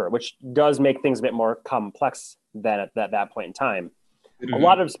sure, which does make things a bit more complex than at that point in time. A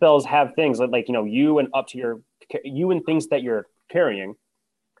lot of spells have things like you and up to you and things that you're carrying.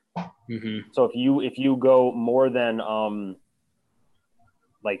 So if you go more than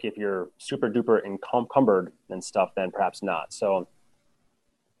like if you're super duper encumbered and stuff, then perhaps not. So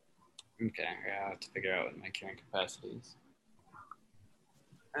okay, I have to figure out what my carrying capacity is.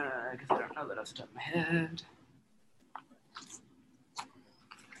 Because I don't know that off the top of my head.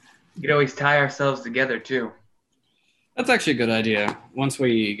 We could always tie ourselves together too. That's actually a good idea. Once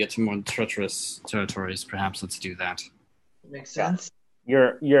we get to more treacherous territories, perhaps let's do that. Makes sense.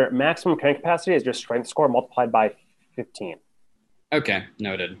 Your maximum carrying capacity is your strength score multiplied by 15. Okay,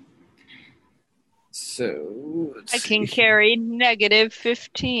 noted. So I can carry negative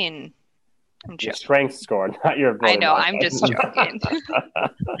 15. I'm Your joking. strength score, not your ability. I know, I'm just joking.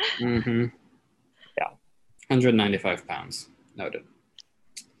 Yeah. 195 pounds. Noted.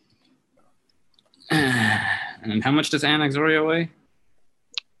 And how much does Anaxoria weigh?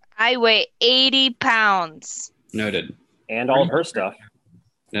 I weigh 80 pounds. Noted. And all of her stuff.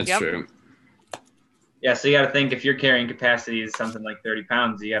 That's Yep. true. Yeah, so you got to think if your carrying capacity is something like 30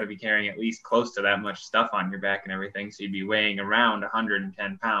 pounds, you got to be carrying at least close to that much stuff on your back and everything. So you'd be weighing around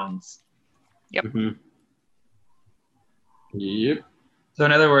 110 pounds. Yep. Mm-hmm. Yep. So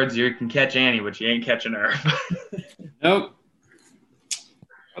in other words, you can catch Annie, but you ain't catching her. Nope.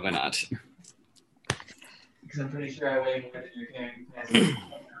 Probably not. Because I'm pretty sure I weigh more than you can.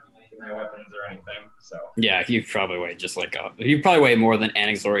 My weapons or anything. So Yeah, you probably weigh just like you probably weigh more than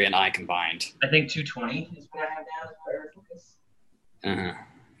Anaxori and I combined. I think 220 is what I have now as my air focus.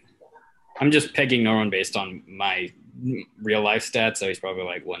 I'm just pegging Norman based on my real life stats, so he's probably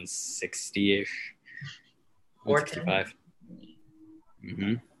like 160-ish. 165.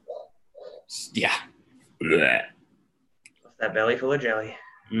 Mm-hmm. Yeah. Blech. What's that belly full of jelly?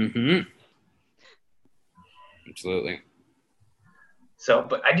 Mm-hmm. Absolutely. So,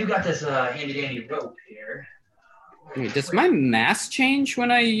 but I do got this handy-dandy rope here. Wait, does my mass change when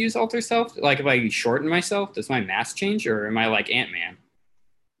I use Alter Self? Like if I shorten myself, does my mass change, or am I like Ant-Man?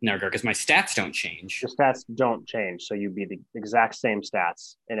 No, because my stats don't change. Your stats don't change, so you'd be the exact same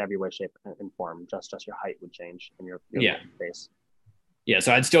stats in every way, shape, and form. Just your height would change and your face. Yeah,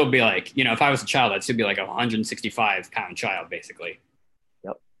 so I'd still be like, if I was a child, I'd still be like a 165-pound child, basically.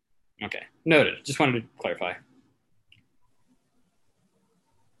 Yep. Okay, noted. Just wanted to clarify.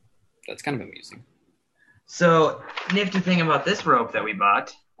 That's kind of amusing. So, nifty thing about this rope that we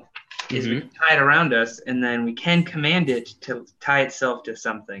bought is we can tie it around us, and then we can command it to tie itself to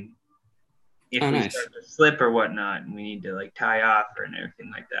something. If we start to slip or whatnot, and we need to like tie off or and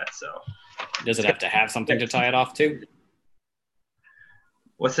everything like that. So, does it have to have something to tie it off to?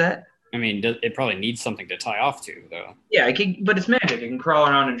 What's that? I mean, it probably needs something to tie off to, though. Yeah, it can, but it's magic. It can crawl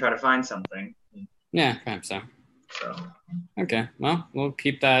around and try to find something. Yeah, perhaps so. Okay, well, we'll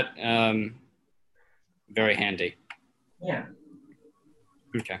keep that very handy. Yeah.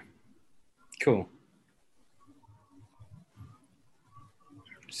 Okay. Cool.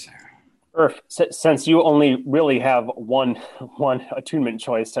 Earth, since you only really have one attunement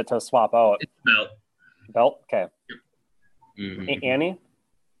choice to swap out. It's belt. Belt? Okay. Mm-hmm. Annie,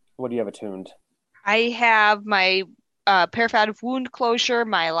 what do you have attuned? I have my Parafat of Wound Closure,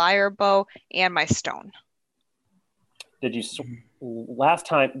 my Lyre Bow, and my Stone. Did you last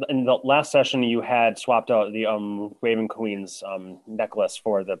time in the last session you had swapped out the Raven Queen's necklace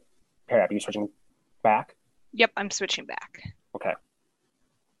for the Parafat? Are you switching back? Yep, I'm switching back. Okay.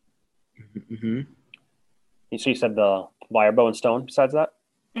 Mm-hmm. So you said the Lyre Bow and Stone besides that?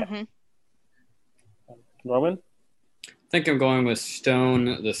 Okay. Mm-hmm. Norman? I think I'm going with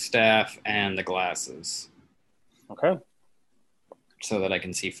Stone, the staff, and the glasses. Okay. So that I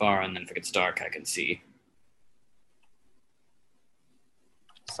can see far, and then if it gets dark, I can see.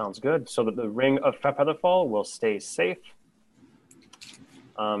 Sounds good. So that the Ring of Featherfall will stay safe.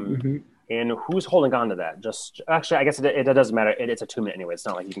 And who's holding on to that? Just actually, I guess it doesn't matter. It's attunement anyway. It's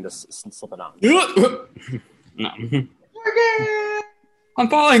not like you can just slip it on. No. I'm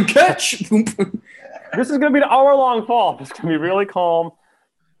falling. Catch. This is going to be an hour-long fall. It's going to be really calm.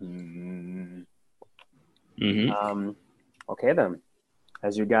 Okay, then.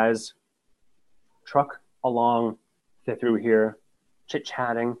 As you guys truck along through here,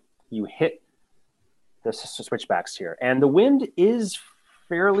 chit-chatting, you hit the switchbacks here. And the wind is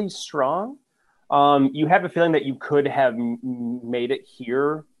fairly strong. You have a feeling that you could have made it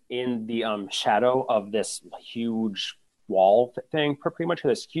here in the shadow of this huge wall thing, pretty much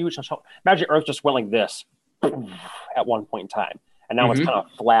this huge. Imagine Earth just went like this at one point in time, and now it's kind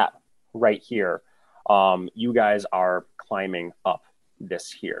of flat right here. You guys are climbing up this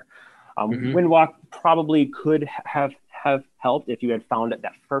here. Windwalk probably could have helped if you had found it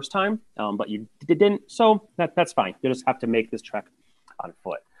that first time, but you didn't, so that's fine. You just have to make this trek on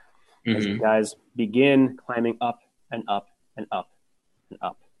foot. As you guys begin climbing up and up and up and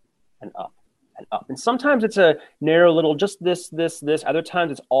up and up and up. And sometimes it's a narrow little, just this. Other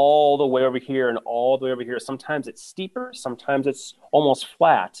times it's all the way over here and all the way over here. Sometimes it's steeper. Sometimes it's almost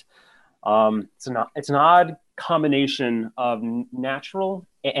flat. It's an odd combination of natural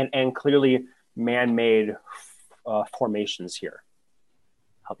and clearly man-made formations here.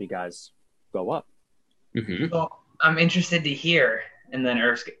 Help you guys go up. So I'm interested to hear, and then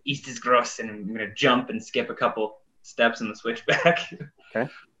Earth's East is gross, and I'm going to jump and skip a couple steps in the switchback.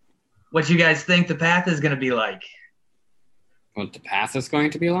 Okay. What you guys think the path is going to be like? What the path is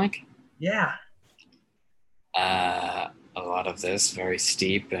going to be like? Yeah. A lot of this very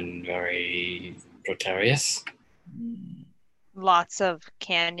steep and very precarious. Lots of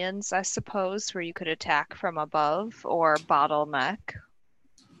canyons, I suppose, where you could attack from above, or bottleneck.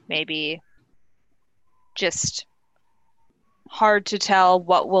 Maybe just hard to tell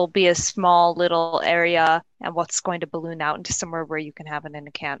what will be a small little area and what's going to balloon out into somewhere where you can have an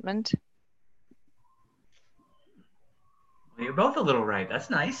encampment. Well, you're both a little right. That's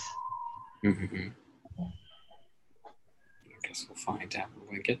nice. Mm-hmm. I guess we'll find out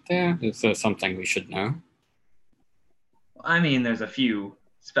when we get there. Is there something we should know? I mean, there's a few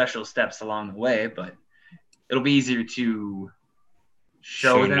special steps along the way, but it'll be easier to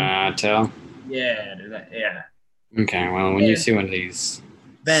show them. Not tell. Yeah, yeah. Okay, well, when you see one of these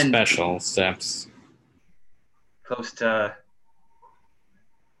Ben, special steps. close to.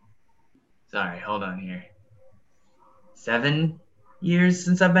 Sorry, hold on here. 7 years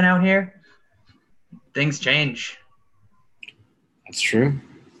since I've been out here. Things change. That's true.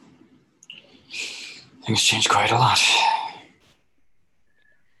 Things change quite a lot.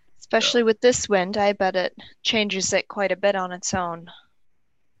 Especially with this wind, I bet it changes it quite a bit on its own.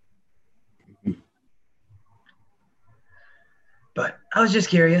 But I was just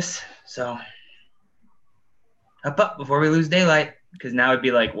curious, so up before we lose daylight, because now it'd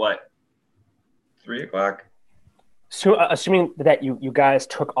be like what, 3 o'clock? So, assuming that you guys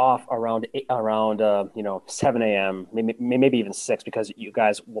took off around 7 a.m., maybe even 6, because you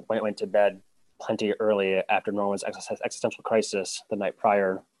guys went to bed plenty early after Norman's existential crisis the night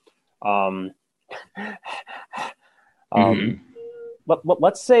prior.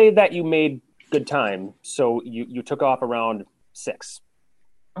 Let's say that you made good time, so you took off around 6.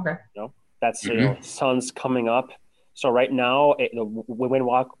 Okay. That's sun's coming up. So right now, the wind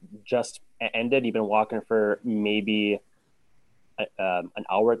walk just ended. You've been walking for maybe an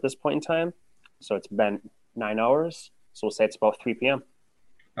hour at this point in time. So it's been 9 hours. So we'll say it's about 3 p.m.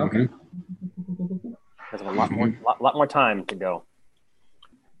 Okay. There's a lot more time to go.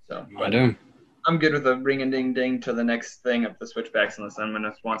 So I do. I'm good with a ring and ding ding to the next thing up the switchbacks unless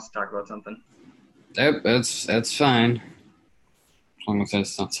someone wants to talk about something. Yep, that's fine. As long as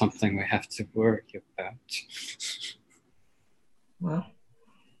it's not something we have to worry about. Well,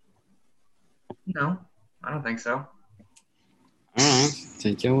 no, I don't think so. All right,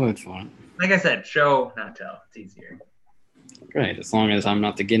 take your word for it. Like I said, show, not tell. It's easier. Great, as long as I'm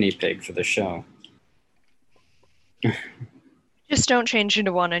not the guinea pig for the show. Just don't change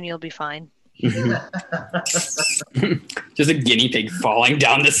into one and you'll be fine. Just a guinea pig falling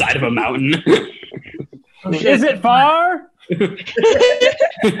down the side of a mountain. Is it far?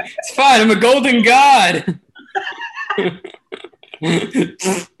 It's fine, I'm a golden god.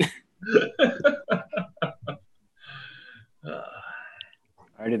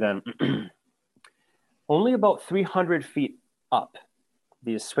 Alrighty then. Only about 300 feet up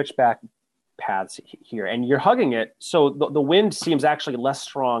these switchback paths here, and you're hugging it. So the wind seems actually less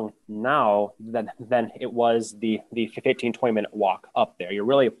strong now than it was the 15-20 minute walk up there. You're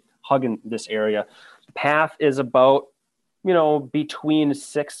really hugging this area. The path is about between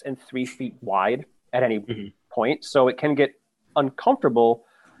 6 and 3 feet wide at any point, so it can get uncomfortable.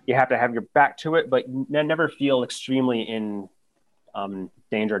 You have to have your back to it, but you never feel extremely in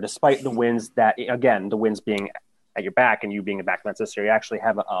danger, despite the winds the winds being at your back and you being back in that area. You actually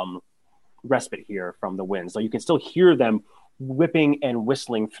have respite here from the wind, so you can still hear them whipping and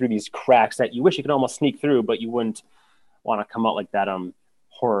whistling through these cracks that you wish you could almost sneak through, but you wouldn't want to come out like that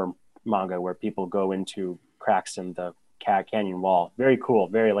horror manga where people go into cracks in the canyon wall. Very cool,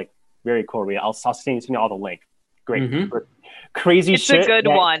 very cool read. I'll send you all the link. Great. Crazy it's shit. It's a good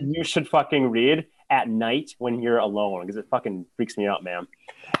one. You should fucking read at night when you're alone, because it fucking freaks me out, man.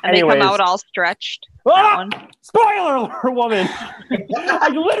 And they come out all stretched. Spoiler alert, woman! I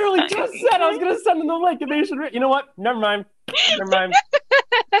literally just said I was going to send them the link, and they should read. You know what? Never mind.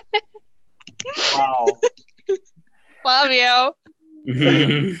 Wow. Love you.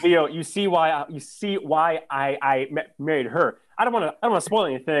 Leo, you see why I married her. I don't want to spoil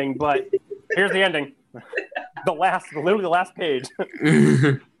anything, but here's the ending. Literally the last page.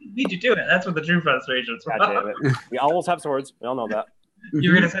 Beat you to it. That's what the true frustration is. God damn it. We always have swords. We all know that.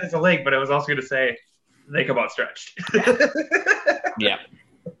 You were going to say it's a lake, but it was also going to say they come out stretched. Yeah.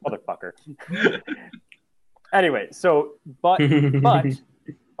 Motherfucker. Anyway, so, but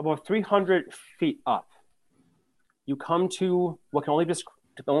about 300 feet up, you come to what can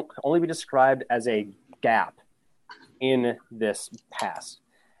only be described as a gap in this pass.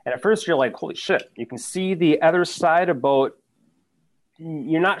 And at first you're like, holy shit. You can see the other side about,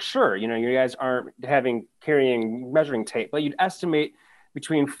 you're not sure. You guys aren't carrying measuring tape, but you'd estimate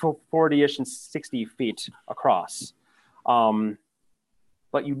between 40-ish and 60 feet across.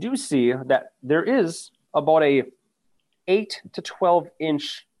 But you do see that there is about a 8 to 12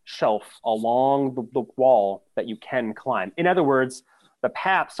 inch shelf along the wall that you can climb. In other words, the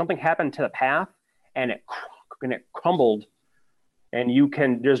path, something happened to the path and it crumbled, and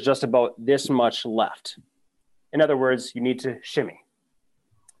there's just about this much left. In other words, you need to shimmy.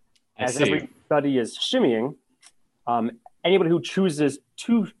 As everybody is shimmying, anybody who chooses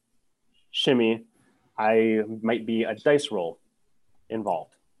to shimmy, I might be a dice roll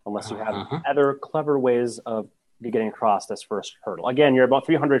involved, unless you have other clever ways of getting across this first hurdle. Again, you're about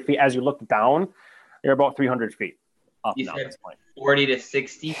 300 feet. As you look down, you're about 300 feet up now at this point. 40 to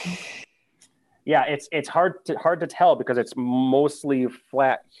 60 feet? Yeah, it's hard to tell because it's mostly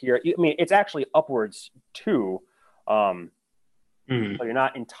flat here. I mean, it's actually upwards too. So you're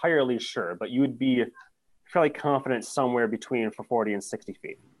not entirely sure, but you would be fairly confident somewhere between 40 and 60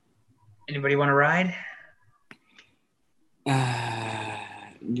 feet. Anybody want to ride? Why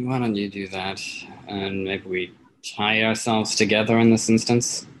don't you do that? And maybe we tie ourselves together in this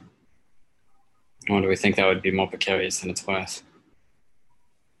instance? Or do we think that would be more precarious than it's worth?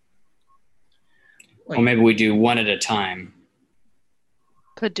 Wait. Or maybe we do one at a time.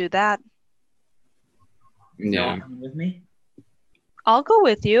 Could do that. Yeah. Coming with me? I'll go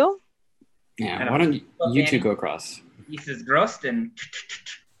with you. Yeah, why don't you two go across? Pieces Grust and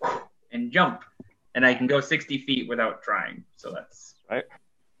jump. And I can go 60 feet without trying. So that's... Right.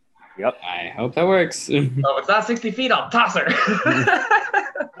 Yep. I hope that works. Oh, if it's not 60 feet, I'll toss her.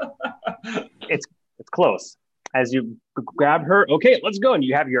 It's close. As you grab her, okay, let's go. And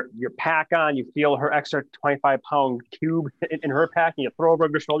you have your pack on. You feel her extra 25-pound cube in her pack, and you throw over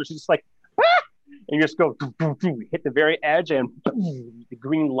your shoulder. She's just like, ah! And you just go, hit the very edge, and the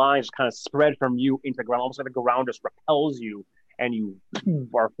green lines kind of spread from you into the ground, almost like the ground just repels you, and you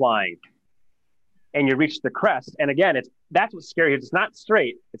are flying. And you reach the crest. And again, that's what's scary. It's not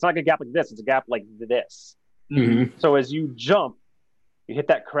straight. It's not like a gap like this. It's a gap like this. Mm-hmm. So as you jump, you hit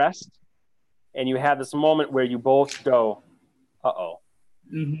that crest, and you have this moment where you both go, uh-oh.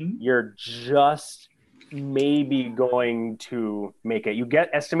 Mm-hmm. You're just maybe going to make it. You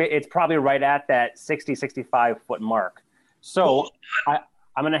estimate it's probably right at that 60, 65-foot mark. So I'm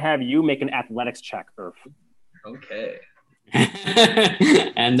going to have you make an athletics check, Irv. Okay.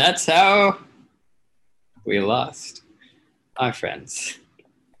 And that's how we lost our friends.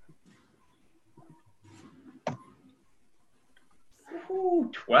 Ooh,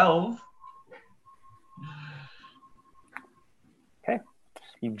 12. Okay.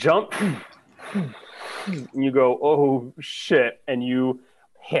 You jump, and you go, oh, shit, and you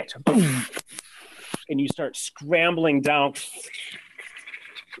hit. And you start scrambling down,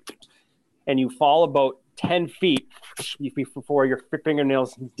 and you fall about 10 feet before your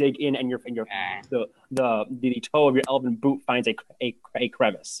fingernails dig in and the toe of your elven boot finds a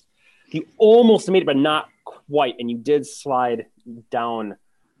crevice. You almost made it, but not quite, and you did slide down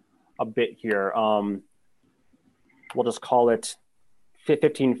a bit here. We'll just call it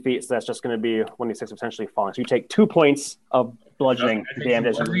 15 feet, so that's just going to be 1d6 potentially falling. So you take 2 points of bludgeoning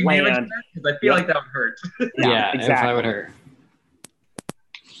damage as you land. Because I feel like that would hurt. Yeah, exactly. if I would hurt.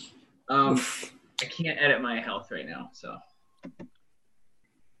 I can't edit my health right now, so.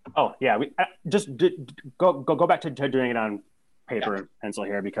 Oh yeah, we go back to doing it on paper and pencil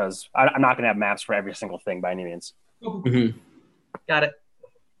here because I'm not going to have maps for every single thing by any means. Mm-hmm. Got it.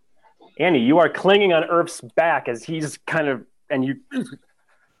 Andy, you are clinging on Earth's back as he's kind of and you.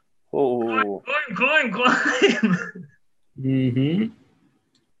 Oh. Climb. Mm-hmm.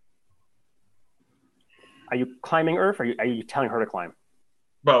 Are you climbing Earth, or are you telling her to climb?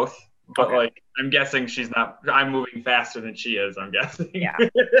 Both. But, Okay. I'm guessing she's not... I'm moving faster than she is, I'm guessing. Yeah.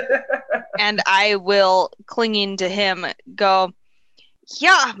 And I will, clinging to him, go,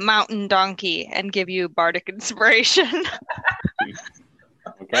 yeah, mountain donkey, and give you bardic inspiration.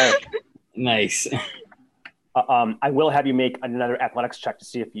 Okay. Nice. I will have you make another athletics check to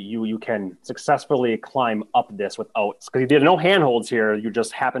see if you can successfully climb up this without... Because you did no handholds here. You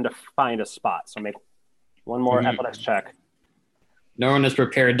just happened to find a spot. So make one more athletics check. No one is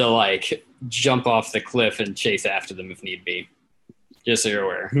prepared to, jump off the cliff and chase after them if need be. Just so you're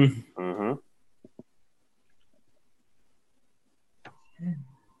aware. Mm-hmm.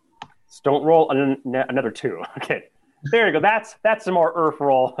 So don't roll another 2. Okay. There you go. That's some more Earth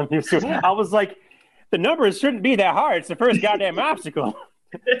roll. I was like, the numbers shouldn't be that hard. It's the first goddamn obstacle.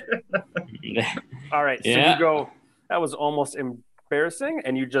 All right. So Yeah. you go, that was almost embarrassing.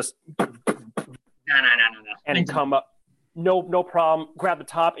 And you just... No. And come up. No problem. Grab the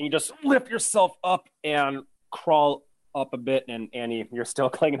top and you just lift yourself up and crawl up a bit. And Annie, you're still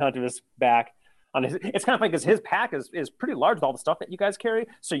clinging onto his back. It's kind of funny because his pack is pretty large with all the stuff that you guys carry.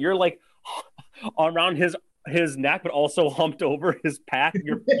 So you're around his neck, but also humped over his pack.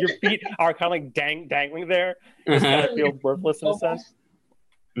 Your feet are kind of dangling there. You just kind of feel worthless in a sense.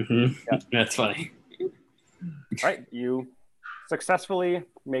 Mm-hmm. Yeah. That's funny. All right, you successfully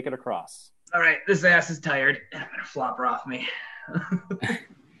make it across. All right, this ass is tired. I'm going to flop her off me.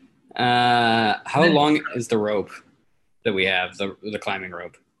 How long is the rope that we have, the climbing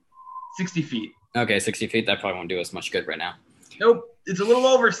rope? 60 feet. Okay, 60 feet. That probably won't do us much good right now. Nope, it's a little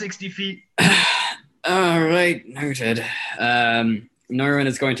over 60 feet. All right, noted. Norman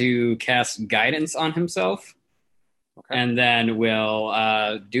is going to cast guidance on himself, and then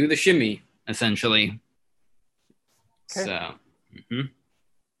we'll do the shimmy, essentially. Okay. So,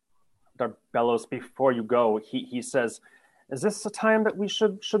 Bellows, before you go, he says, "Is this a time that we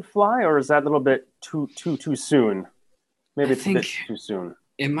should fly, or is that a little bit too soon? Maybe it's a bit too soon."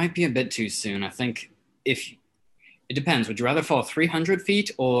 It might be a bit too soon. I think it depends. Would you rather fall 300 feet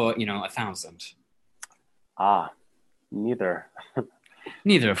or 1,000? Neither.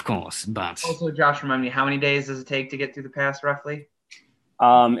 Neither, of course. But Also, Josh, remind me, how many days does it take to get through the pass, roughly?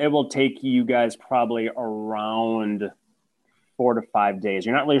 It will take you guys probably around 4 to 5 days.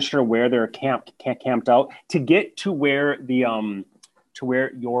 You're not really sure where they're camped out to get to where the to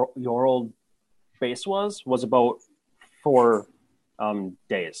where your old base was about 4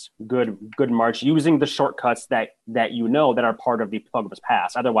 days. Good march using the shortcuts that that are part of the Pilgrim's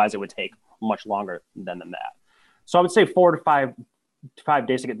Pass. Otherwise, it would take much longer than that. So I would say 4 to 5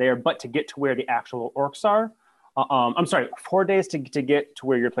 days to get there, but to get to where the actual orcs are. I'm sorry, 4 days to get to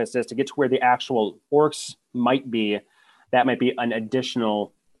where your place is. To get to where the actual orcs might be, that might be an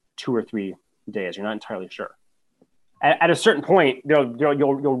additional 2 or 3 days. You're not entirely sure. At a certain point,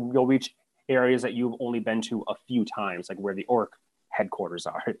 you'll reach areas that you've only been to a few times, like where the orc headquarters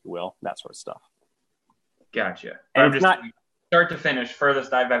are, if you will, that sort of stuff. Gotcha. And I'm it's just not start to finish,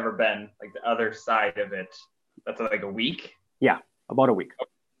 furthest I've ever been, like the other side of it. That's like a week. Yeah, about a week.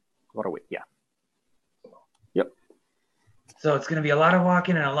 Yeah. Yep. So it's gonna be a lot of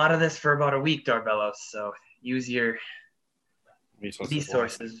walking and a lot of this for about a week, Darbellos. So use your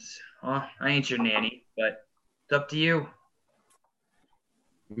resources. Well, I ain't your nanny, but it's up to you.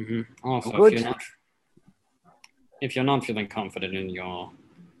 Mm-hmm. Also, if you're not feeling confident in your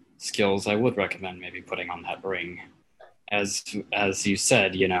skills, I would recommend maybe putting on that ring. As you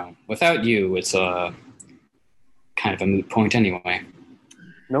said, without you, it's a kind of a moot point anyway.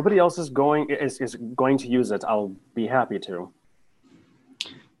 Nobody else is going to use it. I'll be happy to.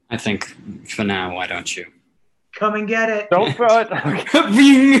 I think for now, why don't you? Come and get it. Don't throw it.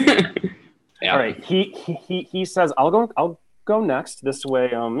 Yeah. All right. He says, I'll go next. This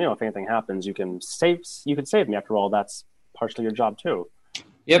way, if anything happens, you can save me. After all, that's partially your job too.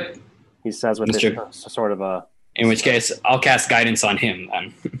 Yep. He says with this sort of a. In which case, I'll cast guidance on him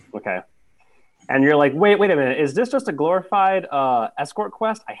then. Okay. And you're like, wait a minute. Is this just a glorified escort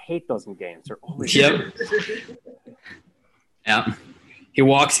quest? I hate those in games. They're only Yeah. He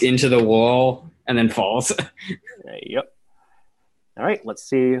walks into the wall and then falls. Yep. All right. Let's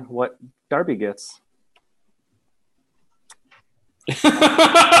see what Darby gets. Same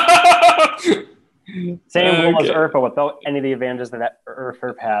rule as Urfa without any of the advantages that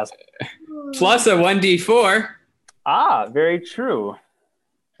Urfa has. Plus a 1d4. Very true.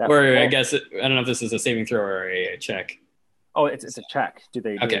 I guess I don't know if this is a saving throw or a check. Oh, it's a check. Do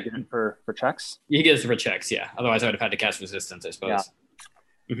they get it for checks? He gets it for checks, yeah. Otherwise, I would have had to cast resistance, I suppose.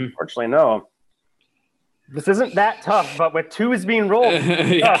 Yeah. Mm-hmm. Fortunately, no. This isn't that tough, but with 2s being rolled,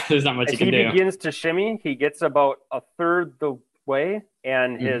 there's not much you can do. He begins to shimmy. He gets about a third the way,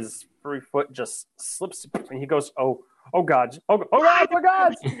 and his free foot just slips, and he goes, "Oh God! Oh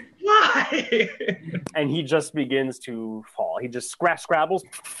God! Why?" And he just begins to fall. He just scrabbles,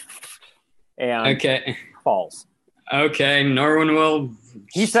 and falls. Okay, Norwin will.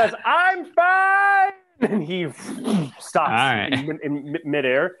 He says, "I'm fine," and he stops in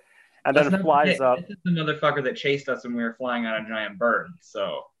midair. And then flies up. This is the motherfucker that chased us when we were flying on a giant bird.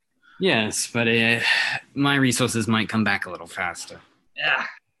 So. Yes, but my resources might come back a little faster. Yeah,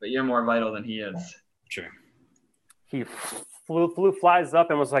 but you're more vital than he is. True. He flies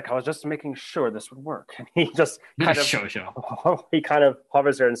up and was like, "I was just making sure this would work." And he just kind of he kind of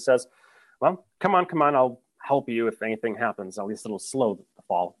hovers there and says, "Well, come on, I'll help you if anything happens. At least it'll slow the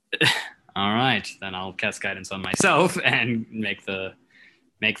fall." All right, then I'll cast guidance on myself and make the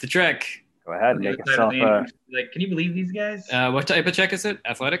trick. Go ahead, make yourself. Can you believe these guys? What type of check is it?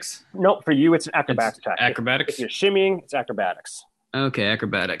 Athletics? Nope, for you it's an acrobatics check. Acrobatics? If you're shimmying, it's acrobatics. Okay,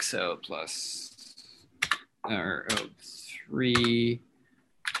 acrobatics. So plus 3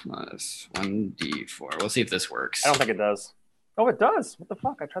 plus 1d4. We'll see if this works. I don't think it does. Oh, it does. What the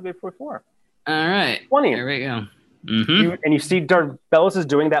fuck? I tried before. All right. 20. There we go. Mm-hmm. You see Darbellos is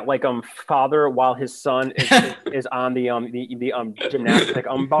doing that like father while his son is on the gymnastic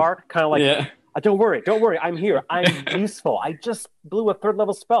bar, kind of like don't worry, I'm here, I'm useful, I just blew a 3rd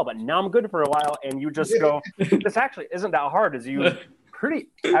level spell, but now I'm good for a while. And you just go, this actually isn't that hard, as you pretty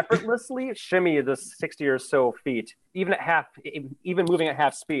effortlessly shimmy the 60 or so feet, even moving at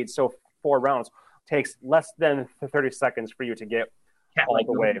half speed, so 4 rounds. Takes less than 30 seconds for you to get all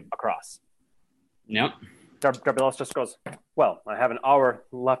the way across. Yep. Darbelos just goes, well, I have an hour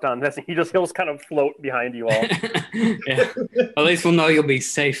left on this. And he'll just kind of float behind you all. Yeah. At least we'll know you'll be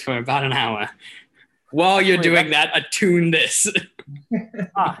safe for about an hour. While you're doing that, attune this.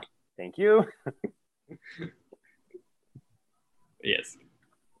 Thank you. Yes.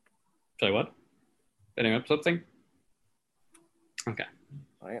 Sorry, what? Setting up something? Okay.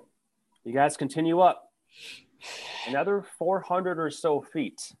 All right. You guys continue up. Another 400 or so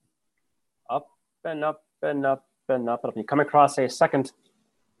feet. Up and up and up and up and up. You come across a second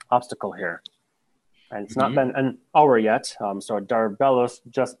obstacle here. And it's not been an hour yet. So Darbelos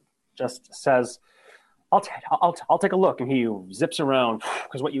just says, I'll take a look. And he zips around.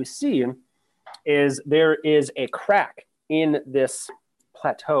 Because what you see is there is a crack in this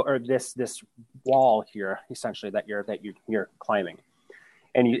plateau, or this wall here, essentially, that you're climbing.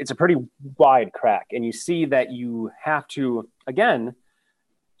 And it's a pretty wide crack. And you see that you have to, again,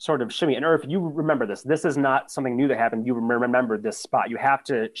 sort of shimmy. And Irv, you remember this. This is not something new that happened. You remember this spot. You have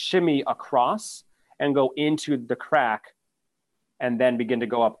to shimmy across and go into the crack and then begin to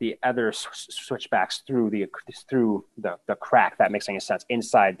go up the other switchbacks through the crack. That makes any sense.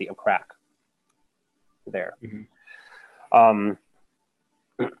 Inside the crack there.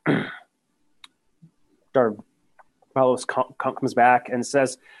 Darbelos comes back and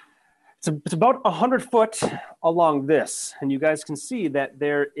says, it's about 100 foot along this. And you guys can see that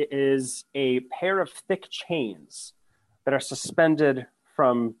there is a pair of thick chains that are suspended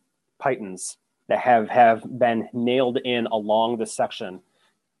from pythons that have been nailed in along this section.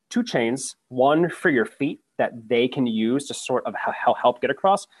 2 chains, one for your feet that they can use to sort of help get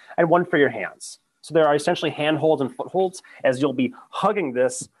across, and one for your hands. So there are essentially handholds and footholds as you'll be hugging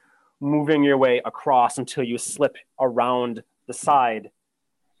this, moving your way across until you slip around the side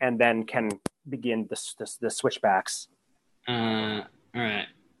and then can begin the switchbacks. All right.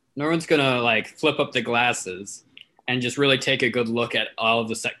 Norman's gonna flip up the glasses and just really take a good look at all of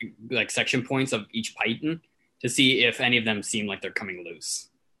the section points of each python to see if any of them seem like they're coming loose.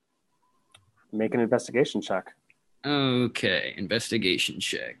 Make an investigation check. Okay, investigation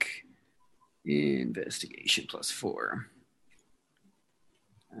check. Investigation +4.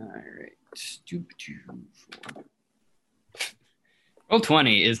 All right. 2, 4. Roll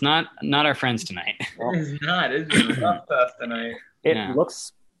 20 is not our friends tonight. It is not. It's a rough test tonight. It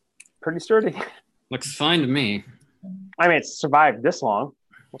looks pretty sturdy. Looks fine to me. I mean, it's survived this long.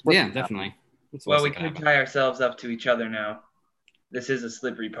 Yeah, definitely. Well, we could tie ourselves up to each other now. This is a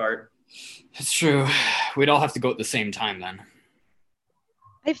slippery part. That's true. We'd all have to go at the same time then.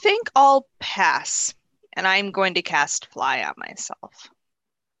 I think I'll pass, and I'm going to cast Fly on myself.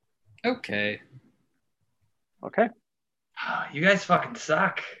 Okay. Okay. You guys fucking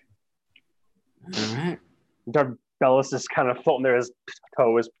suck. All right. Darbelos is kind of floating there. His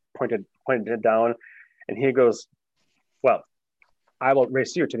toe is pointed down, and he goes, well, I will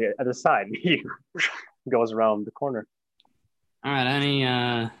race you to the other side. He goes around the corner. All right.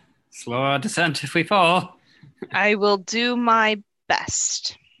 Any slower descent if we fall? I will do my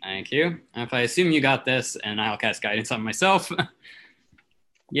best. Thank you. If I assume you got this, and I'll cast guidance on myself.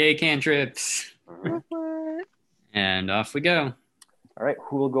 Yay, cantrips. And off we go. All right,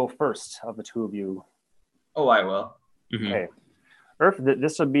 who will go first of the two of you? Oh, I will. Okay. Irf,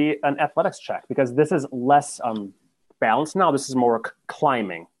 this would be an athletics check because this is less balanced now. This is more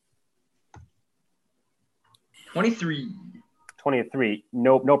climbing. 23. 23.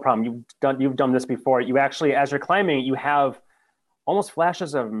 No problem. You've done this before. You actually, as you're climbing, you have almost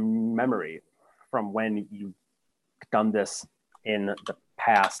flashes of memory from when you've done this in the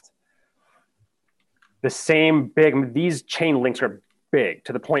past. These chain links are big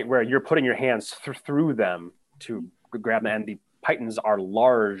to the point where you're putting your hands through them to grab them, and the pythons are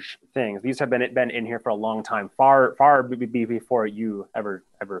large things. These have been in here for a long time, far before you ever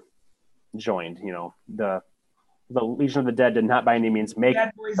joined. You know, the Legion of the Dead did not by any means make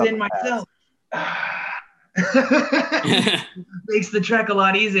bad boys in myself. Makes the trek a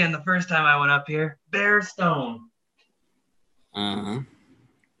lot easier than the first time I went up here. Bare stone. I'm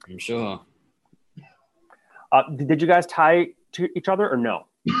sure. Did you guys tie to each other or no?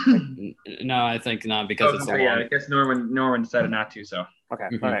 No, I think not because it's so long. Yeah, I guess Norman decided not to. So okay,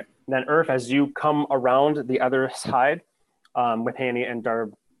 all right. Then Irf, as you come around the other side, with Hanny and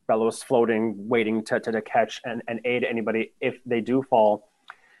Darbelos floating, waiting to catch and aid anybody if they do fall.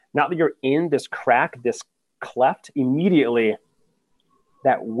 Now that you're in this crack, this cleft, immediately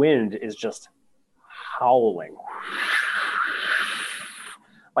that wind is just howling,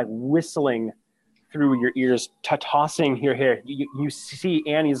 like whistling through your ears, tossing your hair. You see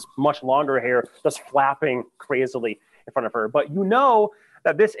Annie's much longer hair just flapping crazily in front of her. But you know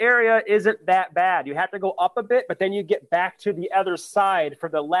that this area isn't that bad. You have to go up a bit, but then you get back to the other side for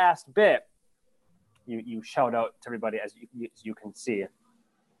the last bit. You shout out to everybody as you can see.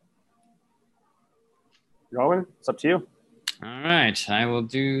 Rowan, it's up to you. All right, I will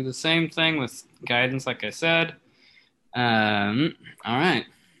do the same thing with guidance, like I said. All right.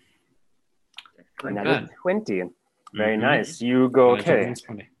 Another 20. Very nice. You go, okay.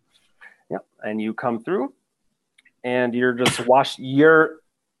 Yep, and you come through, and you're just your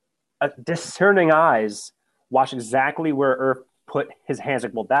discerning eyes watch exactly where Earth put his hands.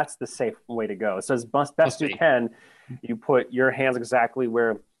 Well, that's the safe way to go. So as best you can, you put your hands exactly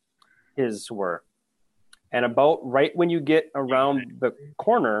where his were. And about right when you get around the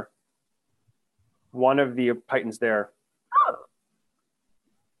corner, one of the Titans there,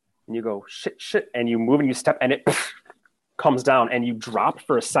 and you go, shit, and you move and you step, and it comes down, and you drop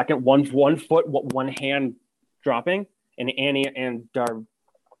for a second, one foot, one hand dropping, and Annie and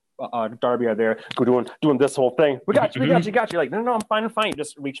Darby are there doing this whole thing. We got you. You're like, no, I'm fine. You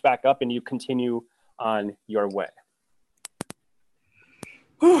just reach back up, and you continue on your way.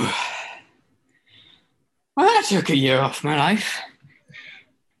 Well, that took a year off my life.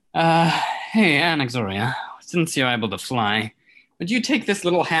 Hey, Anaxoria, since you're able to fly, would you take this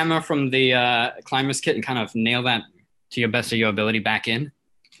little hammer from the climber's kit and kind of nail that to your best of your ability back in?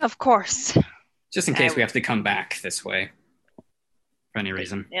 Of course. Just in case we have to come back this way. For any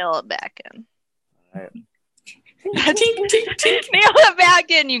reason. Nail it back in. All right. Nail it back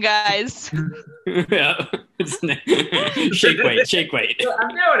in, you guys. Yeah. Shake weight. I'm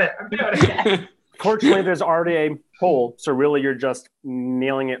doing it. Fortunately, there's already a hole, so really you're just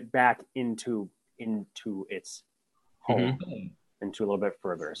nailing it back into its hole, into a little bit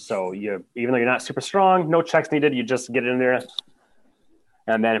further. So even though you're not super strong, no checks needed. You just get in there,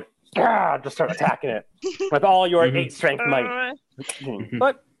 and then just start attacking it with all your 8 strength might.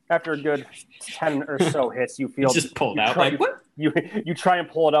 But after a good 10 or so hits, you feel just pulled out. What? You try and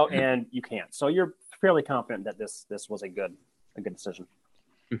pull it out, and you can't. So you're fairly confident that this was a good decision.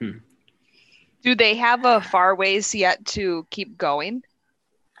 Mm-hmm. Do they have a far ways yet to keep going?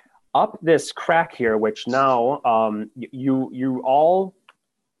 Up this crack here, which now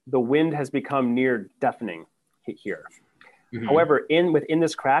the wind has become near deafening here. Mm-hmm. However, within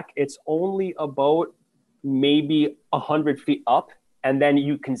this crack, it's only about maybe 100 feet up, and then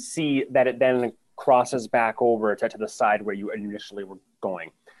you can see that it then crosses back over to the side where you initially were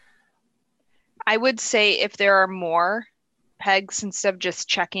going. I would say if there are more pegs, instead of just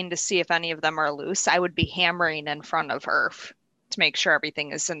checking to see if any of them are loose, I would be hammering in front of Earth to make sure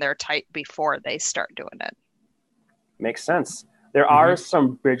everything is in there tight before they start doing it. Makes sense. There are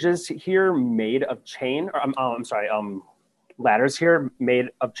some bridges here made of chain. Ladders here made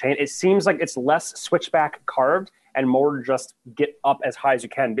of chain. It seems like it's less switchback carved and more just get up as high as you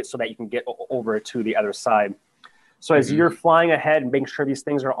can so that you can get over to the other side. So as you're flying ahead and making sure these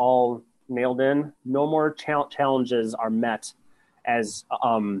things are all nailed in, no more challenges are met as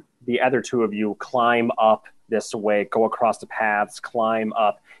the other two of you climb up this way, go across the paths, climb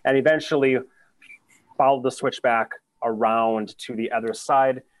up, and eventually follow the switchback around to the other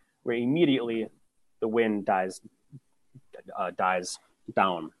side, where immediately the wind dies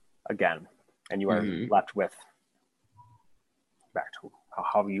down again, and you are left with back to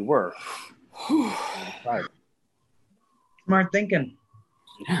how you were. Right. Smart thinking.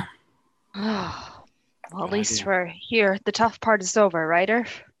 Yeah. Well, at least we're here. The tough part is over, right,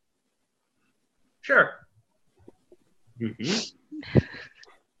 Earth? Sure.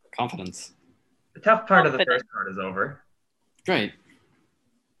 Confidence. The tough part of the first part is over. Great.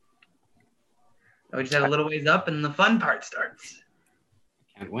 We just have a little ways up and the fun part starts.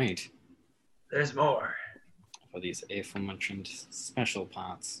 Can't wait. There's more. For these aforementioned special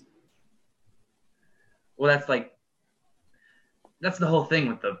parts. Well, that's the whole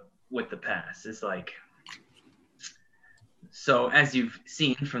thing with the pass. It's like, so as you've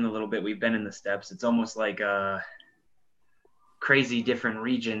seen from the little bit we've been in the steppes, it's almost like crazy different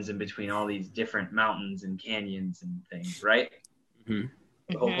regions in between all these different mountains and canyons and things, right? Mm-hmm.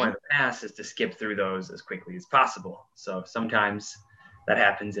 The whole point of the pass is to skip through those as quickly as possible. So sometimes that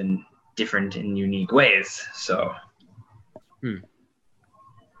happens in different and unique ways. So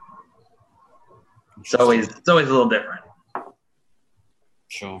it's always a little different.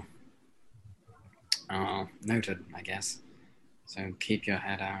 Sure. Noted, I guess. So keep your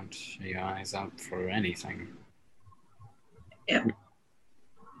head out, your eyes out for anything. Yeah.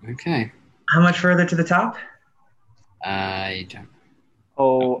 Okay. How much further to the top? I don't.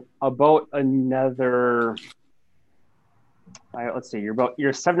 Oh, about another. Let's see.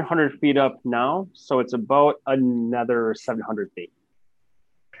 You're 700 feet up now, so it's about another 700 feet.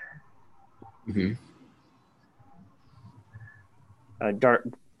 Mm-hmm. Dark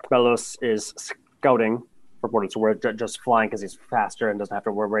Belos is scouting for what it's worth, just flying because he's faster and doesn't have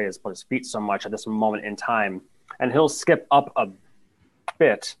to worry his feet so much at this moment in time. And he'll skip up a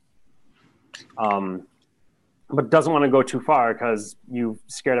bit, but doesn't want to go too far because you've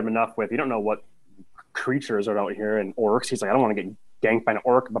scared him enough with, you don't know what creatures are out here and orcs. He's like, I don't want to get ganked by an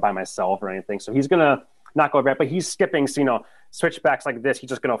orc by myself or anything. So he's going to not go back, but he's skipping, so, switchbacks like this. He's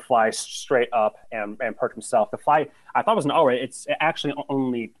just going to fly straight up and perch himself. The fly, I thought it was an hour. It's actually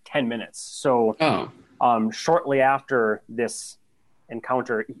only 10 minutes. So shortly after this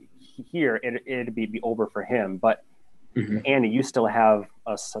encounter here, it'd be over for him. But Andy, you still have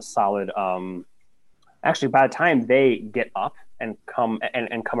a solid, actually, by the time they get up and come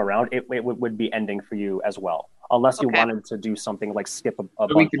around, it would be ending for you as well, unless you wanted to do something like skip a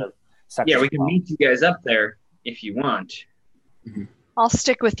bunch of sections. Yeah, we can meet you guys up there if you want. I'll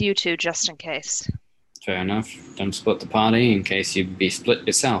stick with you two just in case. Fair enough. Don't split the party in case you'd be split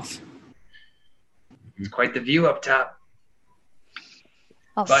yourself. It's quite the view up top.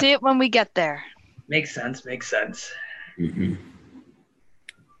 I'll see it when we get there. Makes sense. Mm-hmm.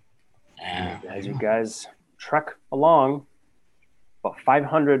 As you guys trek along, about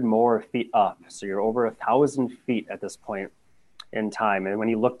 500 more feet up, so you're over 1,000 feet at this point in time. And when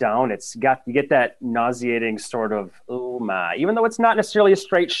you look down, you get that nauseating sort of, oh my, even though it's not necessarily a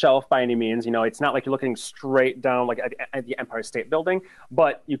straight shelf by any means, it's not like you're looking straight down like at the Empire State Building,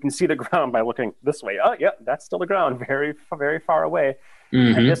 but you can see the ground by looking this way. Oh yeah, that's still the ground, very, very far away.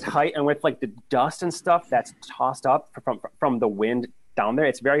 At this height, and with like the dust and stuff that's tossed up from the wind down there,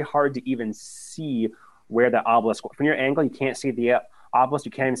 it's very hard to even see where the obelisk, from your angle, you can't see the obelisk,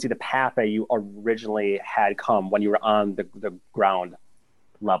 you can't even see the path that you originally had come when you were on the ground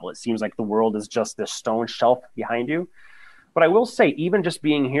level. It seems like the world is just this stone shelf behind you. But I will say, even just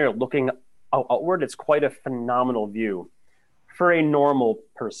being here looking outward, it's quite a phenomenal view for a normal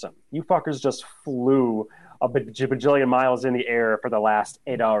person. You fuckers just flew a bajillion miles in the air for the last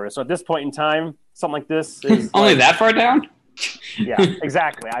 8 hours. So at this point in time, something like this is only that far down? Yeah,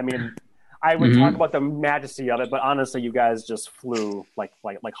 exactly. I mean, I would talk about the majesty of it, but honestly, you guys just flew like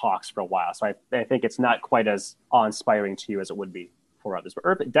hawks for a while. So I think it's not quite as awe-inspiring to you as it would be for others. But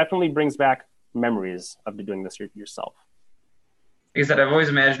Earth, it definitely brings back memories of doing this yourself. Like I said, I've always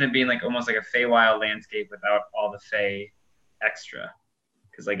imagined it being like almost like a Feywild landscape without all the Fey extra.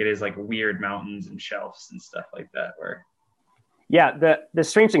 Because like it is like weird mountains and shelves and stuff like that. Yeah, the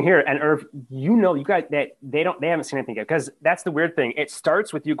strange thing here, and Irv, you guys that they haven't seen anything yet, because that's the weird thing. It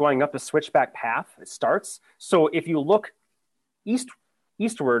starts with you going up the switchback path. It starts. So if you look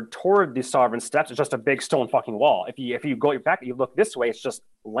eastward toward the Sovereign Steps, it's just a big stone fucking wall. If you go back, you look this way, it's just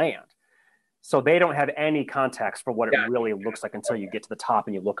land. So they don't have any context for what it really looks like until you get to the top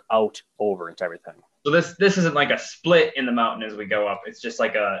and you look out over into everything. So this isn't like a split in the mountain as we go up. It's just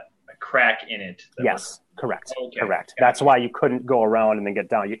like a crack in it. Yes, correct. Okay. Correct. That's why you couldn't go around and then get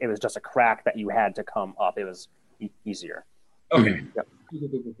down. It was just a crack that you had to come up. It was easier. Okay. Yep.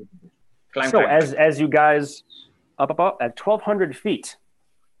 Climb. As you guys up at 1,200 feet,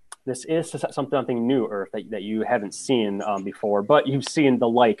 this is something new, Earth, that you haven't seen before, but you've seen the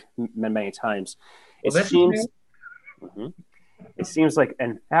like many times. It seems like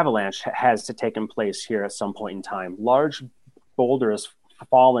an avalanche has taken place here at some point in time. Large boulders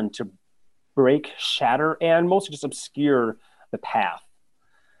fallen to break, shatter, and mostly just obscure the path.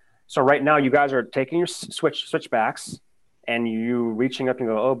 So right now, you guys are taking your switchbacks, and you reaching up and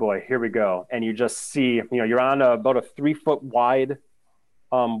go, oh boy, here we go. And you just see, you're on about a 3-foot wide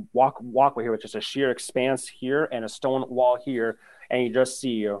walkway here, which is a sheer expanse here and a stone wall here, and you just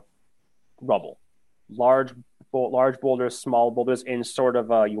see rubble, large boulders, small boulders in sort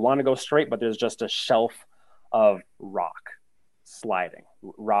of you want to go straight, but there's just a shelf of rock sliding,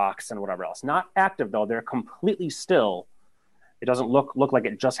 rocks and whatever else. Not active though; they're completely still. It doesn't look like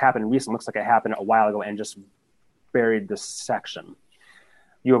it just happened recently. It looks like it happened a while ago and just buried this section.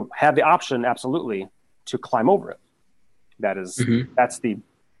 You have the option, absolutely, to climb over it. That's the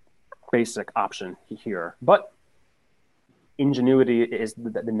basic option here. But ingenuity is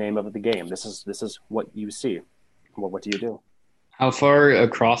the name of the game. This is what you see. What do you do? How far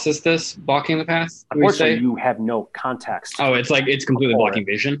across is this blocking the path? Unfortunately, you have no context. Oh, it's completely blocking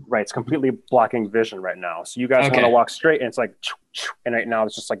vision? Right, it's completely blocking vision right now. So you guys want to walk straight, and it's like, and right now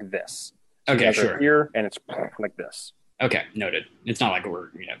it's just like this. So okay, sure. Here, and it's like this. Okay, noted. It's not like we're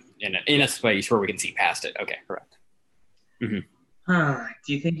in a space where we can see past it. Okay, correct. Mm-hmm.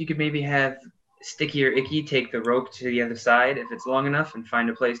 Do you think you could maybe have Sticky or Icky take the rope to the other side if it's long enough and find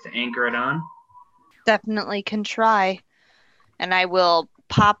a place to anchor it on? Definitely can try. And I will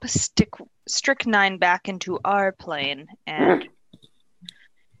pop Strychnine back into our plane. And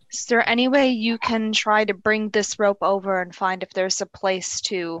is there any way you can try to bring this rope over and find if there's a place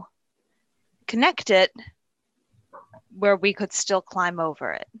to connect it where we could still climb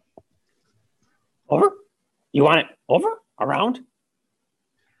over it? Over? You want it over? Around?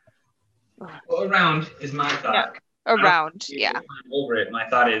 Well, around is my thought. Around, yeah. Over it, my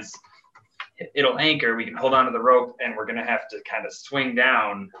thought is it'll anchor. We can hold onto the rope, and we're gonna have to kind of swing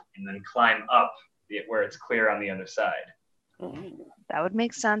down and then climb up where it's clear on the other side. That would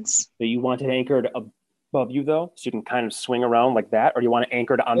make sense. Do you want it anchored above you, though, so you can kind of swing around like that? Or do you want it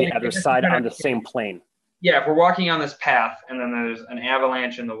anchored on the other side on the same plane? Yeah, if we're walking on this path, and then there's an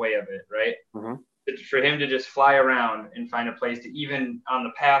avalanche in the way of it, right? Mm-hmm. For him to just fly around and find a place to even on the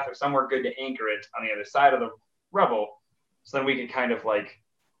path or somewhere good to anchor it on the other side of the rubble, so then we could kind of like,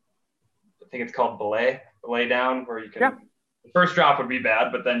 I think it's called belay down, where you can. Yeah. The first drop would be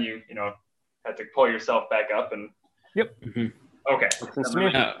bad, but then you have to pull yourself back up and. Yep. Mm-hmm. Okay.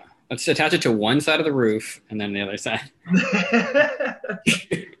 Let's attach it to one side of the roof and then the other side.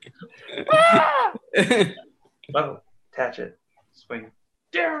 Well, attach it, swing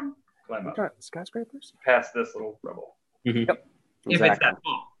down, climb up. Skyscrapers? Past this little rubble. Mm-hmm. Yep. If it's that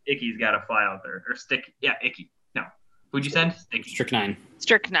full, Icky's got to fly out there. Or Stick. Yeah, Icky. No. Who'd you send? Sticky. Strychnine.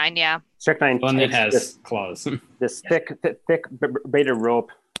 Strychnine, yeah. Strychnine. One that has claws. This thick braided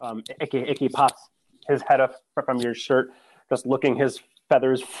rope. Icky pops his head up from your shirt, just looking his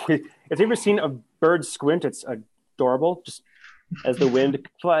feathers. Have you ever seen a bird squint? It's adorable. Just as the wind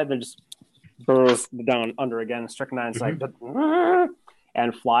flies, then just burrows down under again. Strychnine's like,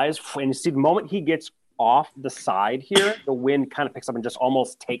 and flies. And you see, the moment he gets off the side here, the wind kind of picks up and just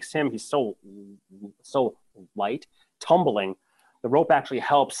almost takes him. He's so light, tumbling. The rope actually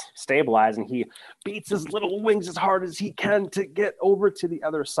helps stabilize, and he beats his little wings as hard as he can to get over to the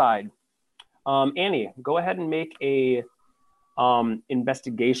other side. Annie, go ahead and make a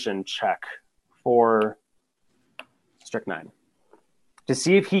investigation check for Strychnine to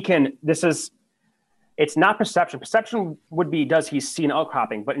see if he can. It's not perception. Perception would be, does he see an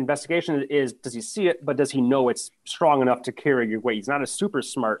outcropping? But investigation is, does he see it, but does he know it's strong enough to carry your weight? He's not a super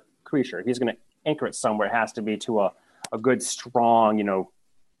smart creature. If he's going to anchor it somewhere, it has to be to a good, strong,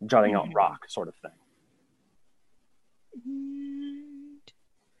 jutting out rock sort of thing.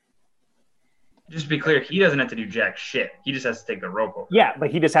 Just to be clear, he doesn't have to do jack shit. He just has to take the rope over. Yeah, but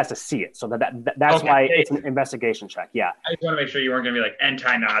he just has to see it. So that's why it's an investigation check. Yeah. I just want to make sure you weren't going to be like, and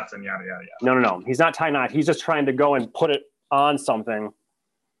tie knots and yada, yada, yada. No. He's not tying knots. He's just trying to go and put it on something.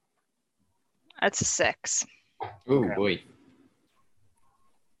 That's a 6. Oh, boy.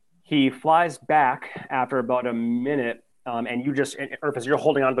 He flies back after about a minute, and you just, as you're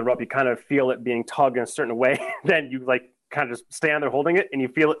holding onto the rope, you kind of feel it being tugged in a certain way. Then you kind of just stand there holding it, and you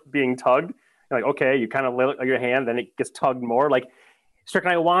feel it being tugged. You're like, okay, you kind of let it your hand, then it gets tugged more. Like,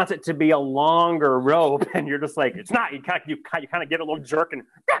 Strychnine wants it to be a longer rope, and you're just like, it's not. You kind of get a little jerk, and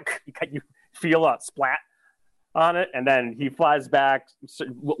you feel a splat on it, and then he flies back,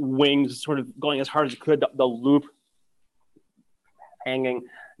 wings sort of going as hard as he could, the loop hanging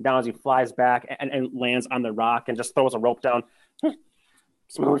down as he flies back and lands on the rock and just throws a rope down.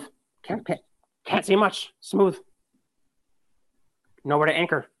 Smooth. Can't see much. Smooth. Nowhere to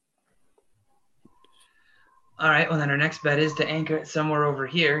anchor. All right, well, then our next bet is to anchor it somewhere over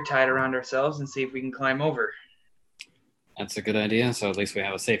here, tie it around ourselves, and see if we can climb over. That's a good idea, so at least we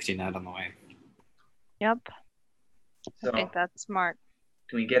have a safety net on the way. Yep. So, I think that's smart.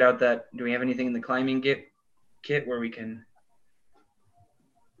 Can we get out do we have anything in the climbing kit where we can...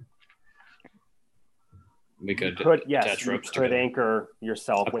 We could attach ropes to anchor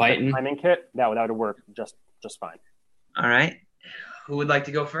yourself with the climbing kit. That would work just fine. All right. Who would like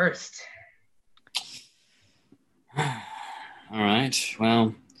to go first? All right.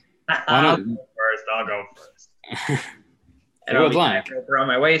 Well, I'll go first. And I'll throw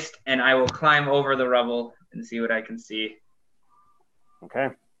my waist, and I will climb over the rubble and see what I can see. Okay.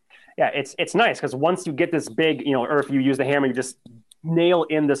 Yeah, it's nice because once you get this big, or if you use the hammer, you just nail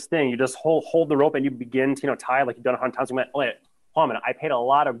in this thing. You just hold the rope and you begin to tie like you've done 100 times. You went, wait, hold on a minute. I paid a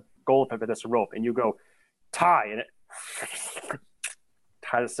lot of gold for this rope, and you go tie, and it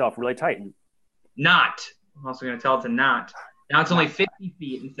ties itself really tight. Knot. I'm also going to tell it to knot. Now it's only 50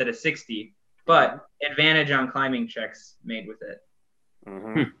 feet instead of 60, but advantage on climbing checks made with it.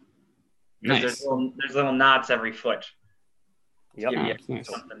 Mm-hmm. Nice. There's little knots every foot. Yep. Give you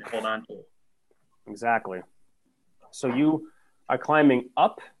something to hold on to. Exactly. So you are climbing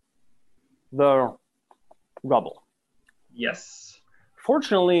up the rubble. Yes.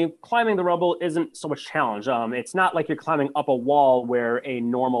 Fortunately, climbing the rubble isn't so much challenge. It's not like you're climbing up a wall where a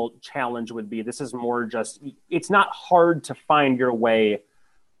normal challenge would be. This is more just, it's not hard to find your way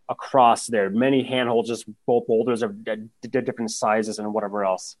across there. Many handholds, just both boulders of different sizes and whatever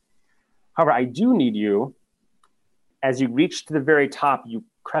else. However, I do need you, as you reach to the very top, you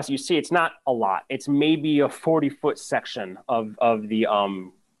see it's not a lot. It's maybe a 40-foot section of the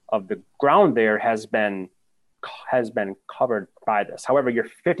ground there has been covered by this. However, your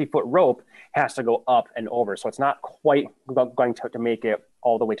 50-foot rope has to go up and over. So it's not quite going to make it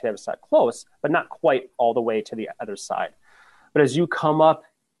all the way to the other side. Close, but not quite all the way to the other side. But as you come up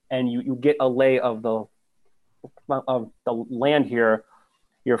and you get a lay of the land here,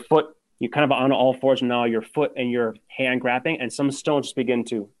 your foot, you're kind of on all fours now, your foot and your hand grabbing, and some stones just begin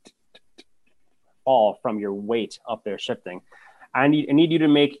to fall from your weight up there shifting. I need you to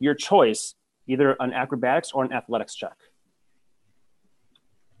make your choice, either an acrobatics or an athletics check.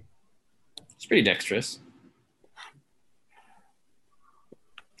 It's pretty dexterous.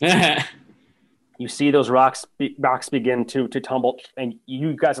 You see those rocks begin to tumble, and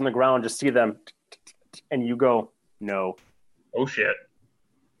you guys on the ground just see them, and you go, no. Oh, shit.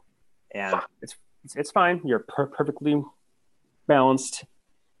 And it's fine. You're perfectly balanced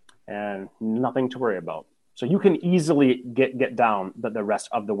and nothing to worry about. So you can easily get down the rest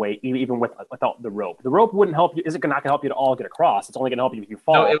of the way, even without the rope. The rope wouldn't help you. Isn't not going to help you to all get across. It's only going to help you if you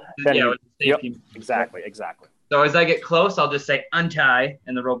fall. Exactly. So as I get close, I'll just say untie,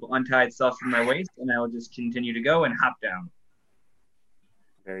 and the rope will untie itself from my waist, and I will just continue to go and hop down.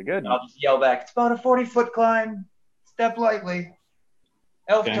 Very good. And I'll just yell back, it's about a 40-foot climb. Step lightly.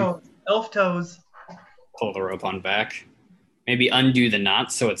 Elf toes. Pull the rope on back. Maybe undo the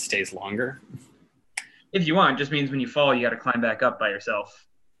knot so it stays longer. If you want, it just means when you fall, you got to climb back up by yourself.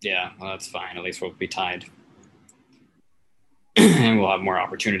 Yeah, well, that's fine. At least we'll be tied. And we'll have more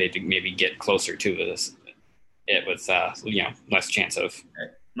opportunity to maybe get closer to it with less chance of...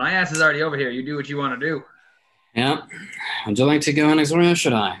 My ass is already over here. You do what you want to do. Yeah. Would you like to go next, or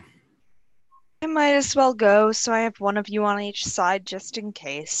should I? I might as well go, so I have one of you on each side just in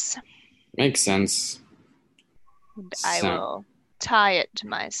case. Makes sense. I will tie it to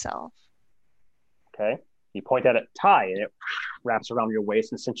myself. Okay. You point at it, tie, and it wraps around your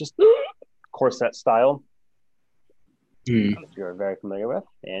waist and cinches corset style. You're very familiar with,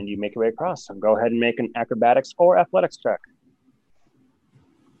 and you make your way across. So go ahead and make an acrobatics or athletics check.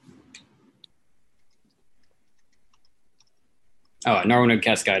 Oh, Norman would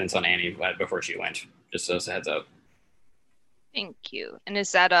cast guidance on Annie before she went, just as a heads up. Thank you. And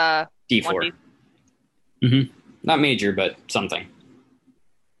is that a D4? Mm-hmm. Not major, but something.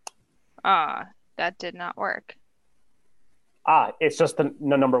 That did not work. It's just the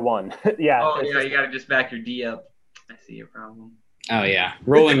number one. Yeah. Oh, yeah, you got to just back your D up. I see your problem. Oh, yeah.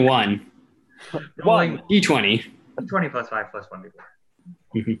 Rolling 1. Rolling D20. 20 plus 5 plus 1 before.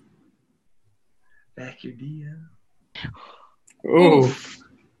 Mm-hmm. Back your D up. Oof.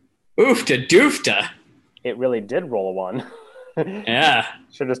 Oofta doofta. It really did roll a 1. Yeah.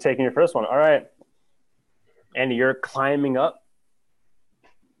 Should have just taken your first one. All right. And you're climbing up.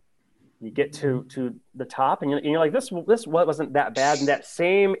 You get to the top, and you're like, this wasn't that bad. In that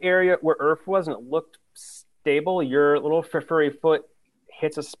same area where Earth was, and it looked stable, your little furry foot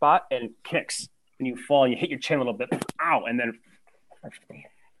hits a spot and kicks, and you fall, and you hit your chin a little bit. Ow! And then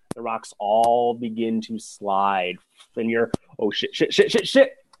the rocks all begin to slide, and you're, oh,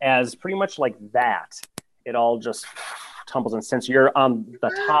 shit, as pretty much like that, it all just tumbles. And since you're on the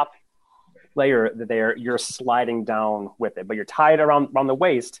top layer there, you're sliding down with it, but you're tied around the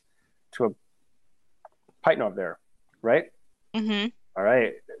waist to a python over there, right? Mm-hmm. All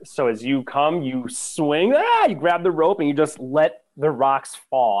right. So as you come, you swing, you grab the rope, and you just let the rocks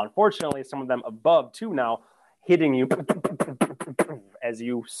fall. Unfortunately, some of them above too now hitting you as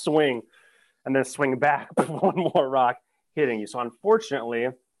you swing, and then swing back, one more rock hitting you. So unfortunately,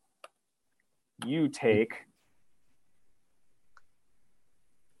 you take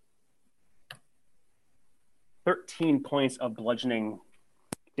 13 points of bludgeoning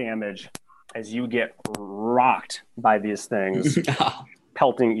damage as you get rocked by these things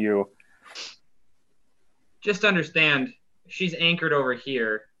pelting you. Just understand, she's anchored over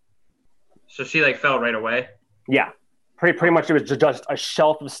here, so she like fell right away. Yeah, pretty much it was just a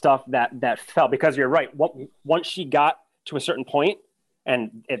shelf of stuff that fell, because you're right. Once she got to a certain point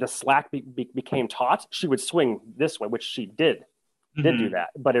and the slack became taut, she would swing this way, which she did. did do that,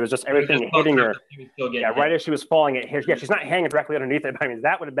 but it was just everything hitting her. Right as she was falling, it hit. Yeah, she's not hanging directly underneath it. But I mean,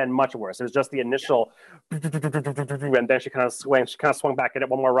 that would have been much worse. It was just the initial, and then she kind of swung back at it.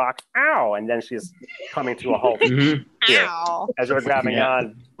 One more rock, ow, and then she's coming to a halt. Ow! As you're grabbing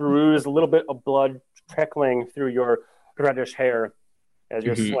on, bruised, a little bit of blood trickling through your reddish hair as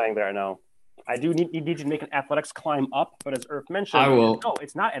you're swaying there. Now, I do need you to make an athletics climb up, but as Earth mentioned, no,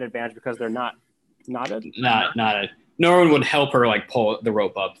 it's not at advantage because they're not knotted. Not. No one would help her like pull the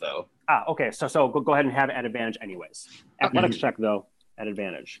rope up though. Okay. So go ahead and have it at advantage anyways. Athletics check though at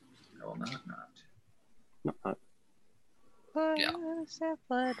advantage. No, not. No, not. Yeah.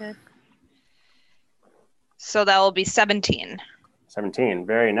 So that will be 17. 17.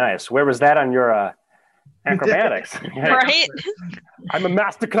 Very nice. Where was that on your acrobatics? Right? I'm a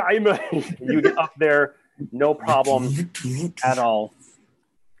master climber. You get up there, no problem at all.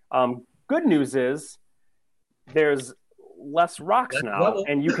 Good news is there's less rocks now,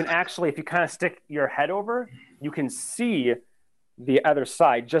 and you can actually, if you kind of stick your head over, you can see the other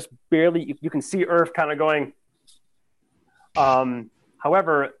side, just barely. You can see Earth kind of going.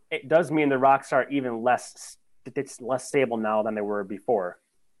 However, it does mean the rocks are even less. It's less stable now than they were before.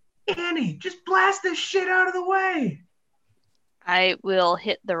 Annie, just blast this shit out of the way. I will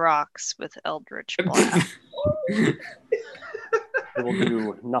hit the rocks with Eldritch Blast. It will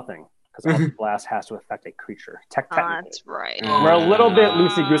do nothing. Because Eldritch Blast has to affect a creature. Technically, that's right. We're a little bit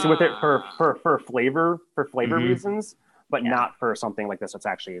loosey-goosey with it for flavor reasons, but not for something like this. It's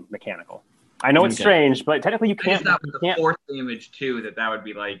actually mechanical. I know it's strange, but technically you can't. That was the fourth damage too. That would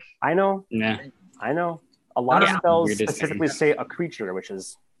be like. I know. Yeah. I know. A lot of spells specifically say a creature, which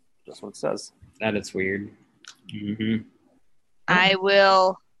is just what it says. That is weird. Mm-hmm. I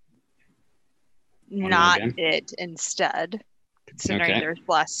will not it instead. Considering there's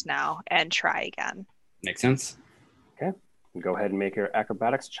bless now, and try again. Makes sense. Okay. Go ahead and make your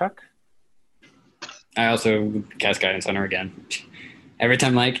acrobatics check. I also cast guidance on her again. Every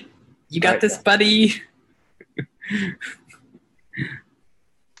time, like, you got this, buddy.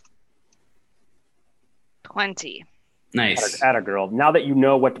 20. Nice. Atta girl. Now that you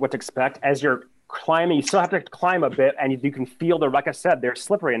know what to expect, as you're climbing, you still have to climb a bit, and you can feel like I said, they're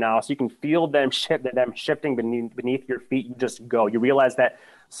slippery now, so you can feel them shifting beneath your feet. You just go. You realize that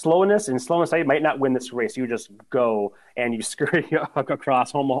slowness might not win this race. You just go, and you scurry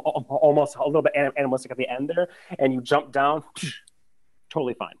across almost a little bit animalistic at the end there, and you jump down.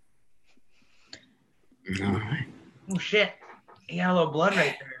 Totally fine. All right. Oh, shit. You got a little blood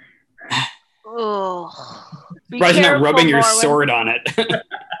right there. Oh. Surprised you're not rubbing your sword on it.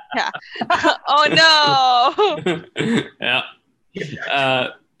 Yeah. Oh no. Yeah.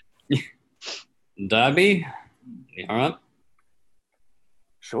 Darby, you all right?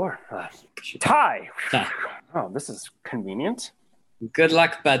 Sure. Ty. Oh, this is convenient. Good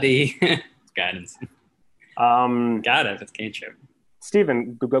luck, buddy. Guidance. Got it. It's cantrip.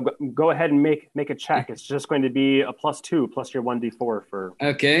 Stephen, go ahead and make a check. It's just going to be a +2 plus your 1d4 for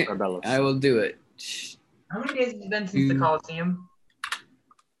Arbellos. I will do it. How many days has it been since the Coliseum?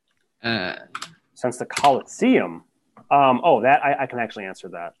 Since the Coliseum. That I can actually answer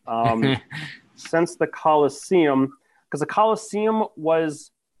that. Since the Coliseum, because the Coliseum was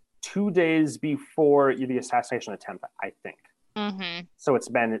 2 days before the assassination attempt, I think. Mm-hmm. So it's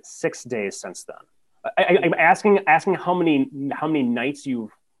been 6 days since then. I'm asking how many nights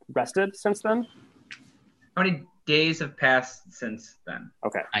you've rested since then. How many days have passed since then?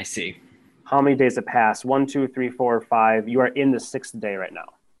 Okay, I see. How many days have passed? 1, 2, 3, 4, 5. You are in the 6th day right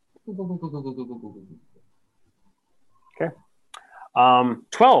now. Okay.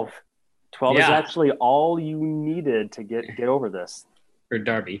 12. 12 is actually all you needed to get over this. For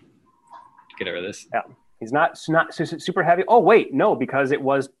Darby to get over this. Yeah, he's not super heavy. Oh wait, no, because it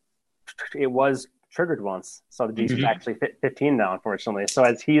was triggered once, so the DC is actually 15 now, unfortunately. So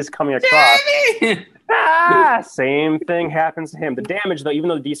as he's coming across, same thing happens to him. The damage, though, even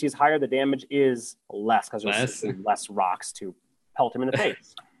though the DC is higher, the damage is less because there's less rocks to pelt him in the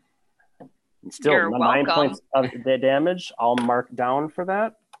face. And still, 9 points of the damage, I'll mark down for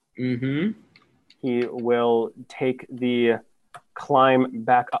that. Mm-hmm. He will take the climb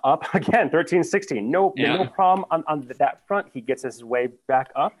back up again. 13, 16. No problem on that front. He gets his way back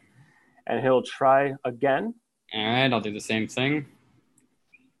up. And he'll try again. All right, I'll do the same thing.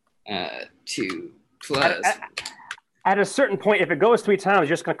 2 plus. At a certain point, if it goes 3 times,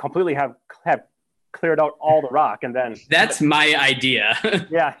 you're just going to completely have cleared out all the rock, and then That's my idea.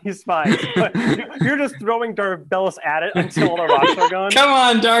 yeah, he's fine. But you're just throwing Darbellus at it until the rocks are gone. Come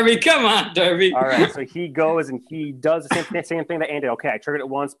on, Darby. Come on, Darby. All right, so he goes and he does the same thing that Andy did. Okay, I triggered it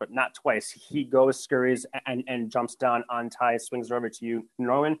once, but not twice. He goes, scurries, and jumps down, unties, swings over to you,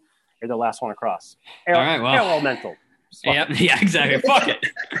 Norman. You're the last one across. All right, well. Elemental. Yep, yeah, exactly. Fuck it.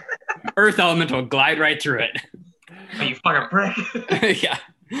 Earth Elemental, glide right through it. Oh, you fucking prick. Yeah.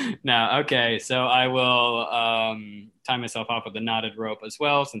 No, okay. So I will tie myself off with a knotted rope as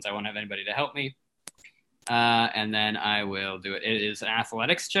well, since I won't have anybody to help me. And then I will do it. It is an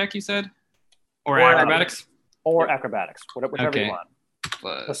athletics check, you said? Or acrobatics? Or acrobatics, whichever Okay. you want.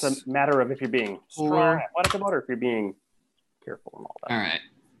 Plus... It's a matter of if you're being strong, athletic about it, or if you're being careful and all that. All right.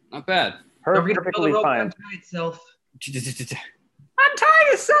 Not bad. Don't forget to pull Perfectly the rope fine. untie itself.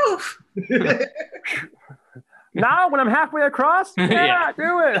 Untie yourself! Now, when I'm halfway across, Yeah.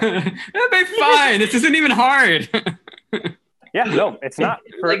 do it. It'll be fine. This isn't even hard. Yeah, no, it's not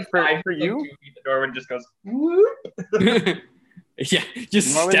for you. The Norman just goes, whoop. Yeah,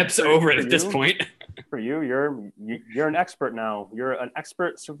 just Norman, steps for over it at this you? point. For you, you're an expert now. You're an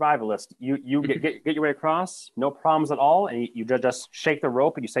expert survivalist. You get your way across, no problems at all, and you just shake the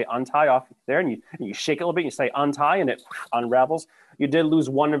rope and you say untie off there, and you shake it a little bit. And you say untie, and it unravels. You did lose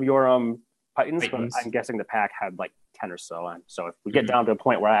one of your Titans, but I'm guessing the pack had like 10 or so. And so if we get down to a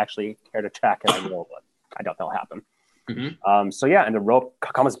point where I actually care to check, and I will, but I doubt that'll happen. Mm-hmm. So yeah, and the rope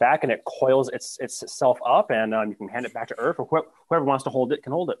comes back and it coils itself up, and you can hand it back to Earth, or whoever wants to hold it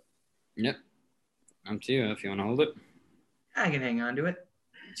can hold it. Yep. Up to you if you want to hold it. I can hang on to it.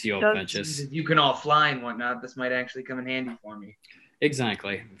 It's your purchase. You can all fly and whatnot. This might actually come in handy for me.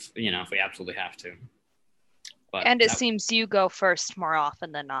 Exactly. If we absolutely have to. But And it seems you go first more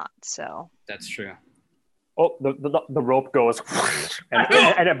often than not, so. That's true. Oh, the rope goes,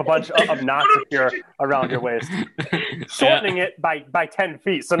 and a bunch of knots appear around your waist, shortening it by 10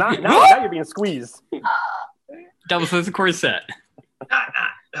 feet. So now you're being squeezed. Double sense of corset.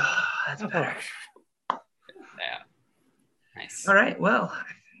 That's better. Yeah. Nice. All right, well,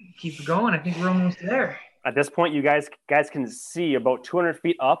 keep going. I think we're almost there. At this point, you guys can see about 200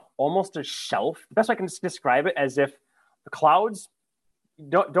 feet up, almost a shelf. The best way I can describe it as if the clouds.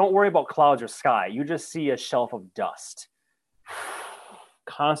 Don't worry about clouds or sky. You just see a shelf of dust.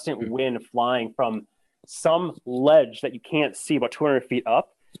 Constant wind flying from some ledge that you can't see about 200 feet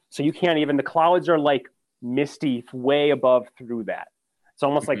up. So you can't even, the clouds are like misty way above through that. It's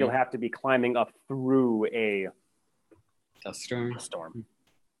almost like you'll have to be climbing up through a dust storm. I'll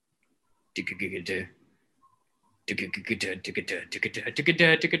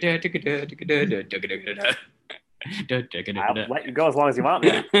let you go as long as you want,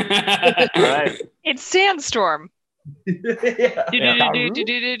 man. All right. It's Sandstorm. Yeah.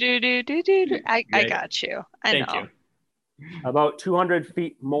 I got you. I know. Thank you. About 200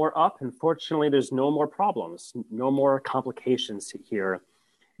 feet more up, unfortunately, there's no more problems, no more complications here.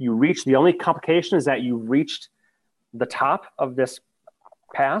 The only complication is that you reached the top of this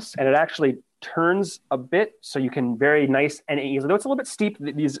pass, and it actually turns a bit, so you can very nice and easily, though it's a little bit steep,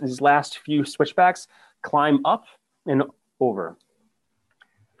 these last few switchbacks, climb up and over.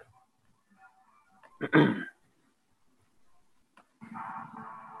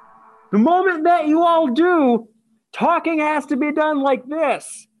 The moment that you all do, talking has to be done like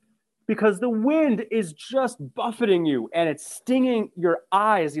this, because the wind is just buffeting you and it's stinging your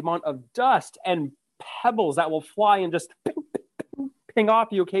eyes, the amount of dust and pebbles that will fly and just ping off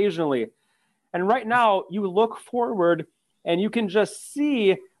you occasionally. And right now you look forward and you can just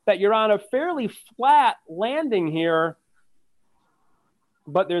see that you're on a fairly flat landing here,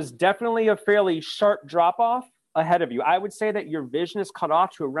 but there's definitely a fairly sharp drop off ahead of you. I would say that your vision is cut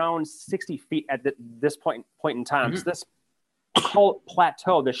off to around 60 feet at this point in time. So this whole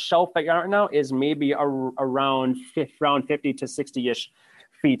plateau, the shelf that you're on right now, is maybe around 50 to 60-ish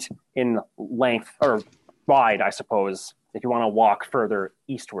feet in length, or wide, I suppose, if you want to walk further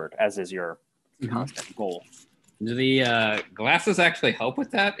eastward, as is your constant goal. Do the glasses actually help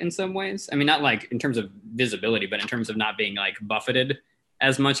with that in some ways? I mean, not like in terms of visibility, but in terms of not being like buffeted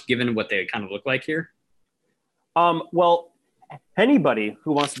as much, given what they kind of look like here? Well, anybody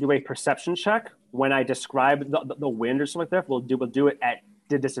who wants to do a perception check, when I describe the wind or something like that, will do it at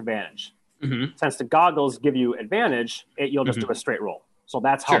disadvantage. Since the goggles give you advantage, you'll just do a straight roll. So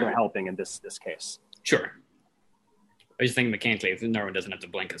that's how they're helping in this case. Sure. I just think mechanically, Norman doesn't have to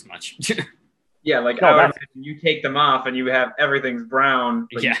blink as much. Yeah, like I would imagine you take them off and you have everything's brown,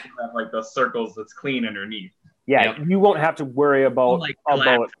 but you still have like the circles that's clean underneath. Yeah, you won't have to worry about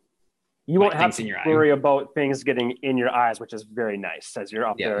You won't have things to in your eye. worry about things getting in your eyes, which is very nice as you're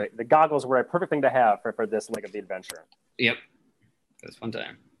up there. The goggles were a perfect thing to have for this leg of the adventure. Yep. That's one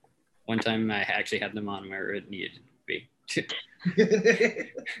time. One time I actually had them on where it needed to be.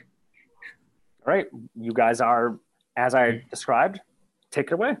 All right. You guys are, as I described, take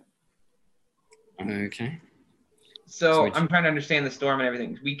it away. Okay. So I'm trying to understand the storm and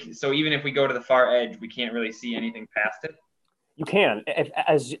everything. So even if we go to the far edge, we can't really see anything past it? You can.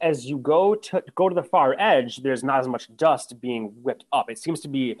 As you go to the far edge, there's not as much dust being whipped up. It seems to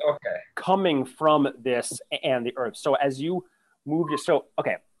be coming from this and the earth. So as you move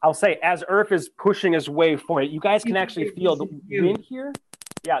I'll say as Earth is pushing his way forward, you guys can actually feel the wind here.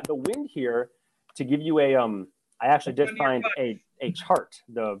 Yeah, the wind here. To give you I actually did find a chart,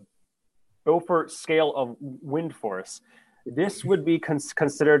 the Beaufort scale of wind force. This would be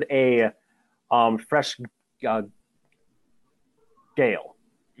considered a fresh gale,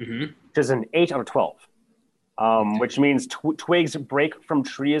 which is an 8 out of 12, which means twigs break from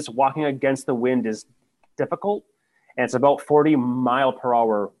trees. Walking against the wind is difficult, and it's about 40 mile per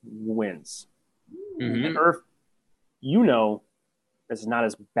hour winds. And Earth, this is not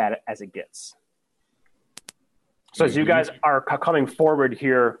as bad as it gets. So as you guys are coming forward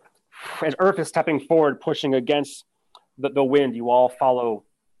here, as Earth is stepping forward, pushing against the wind, you all follow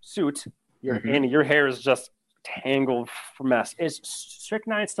suit. Your hair is just tangled for mess. Is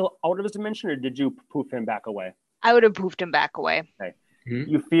Strychnine still out of his dimension, or did you poof him back away? I would have poofed him back away. Okay.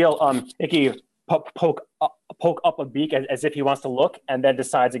 You feel Icky poke up a beak as if he wants to look, and then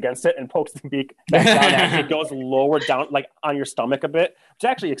decides against it and pokes the beak back down as it goes lower down, like on your stomach a bit. It's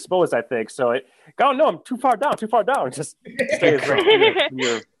actually exposed, I think. So no, I'm too far down. Just stays right in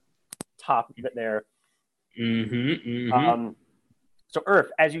your top bit there. So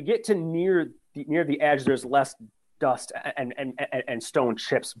Earth, as you get to near the edge, there's less dust and stone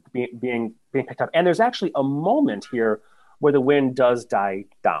chips being picked up, and there's actually a moment here where the wind does die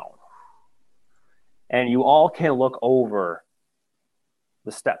down. And you all can look over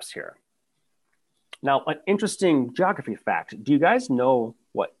the steps here. Now, an interesting geography fact. Do you guys know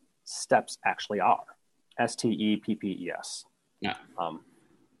what steps actually are? STEPPES. No.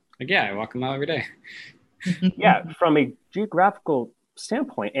 I walk them out every day. Yeah, from a geographical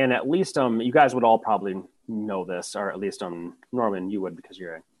standpoint, and at least you guys would all probably know this, or at least Norman, you would because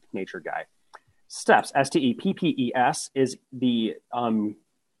you're a nature guy. Steps, STEPPES, is the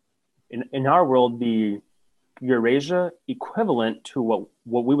in our world, the Eurasia equivalent to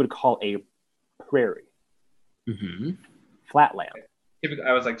what we would call a prairie, flatland.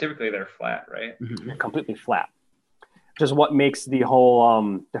 I was like, typically they're flat, right? Completely flat, which is what makes the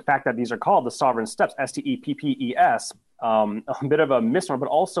whole the fact that these are called the sovereign steppes, STEPPES, a bit of a misnomer, but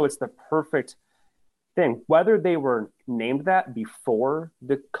also it's the perfect thing. Whether they were named that before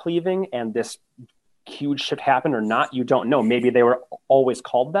the cleaving and this huge shift happened or not, you don't know. Maybe they were always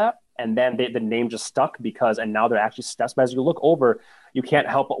called that, and then the name just stuck and now they're actually steps. But as you look over, you can't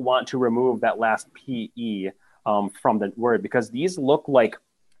help but want to remove that last PE from the word, because these look like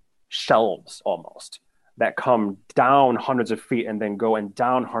shelves almost that come down hundreds of feet and then go and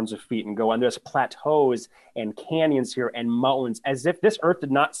down hundreds of feet and go. And there's plateaus and canyons here and mountains, as if this earth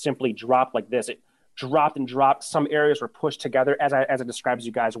did not simply drop like this. It dropped and dropped. Some areas were pushed together. As it describes,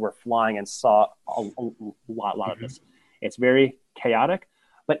 you guys were flying and saw a lot of this. It's very chaotic.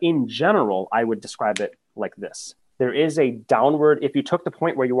 But in general, I would describe it like this. There is a downward, if you took the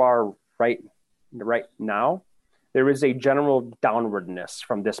point where you are right now, there is a general downwardness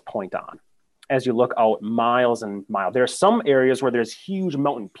from this point on. As you look out miles and miles, there are some areas where there's huge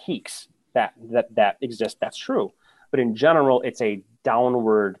mountain peaks that exist. That's true. But in general, it's a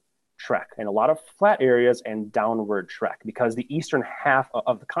downward trek, and a lot of flat areas and downward trek, because the eastern half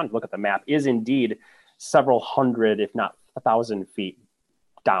of the continent, look at the map, is indeed several hundred, if not 1,000 feet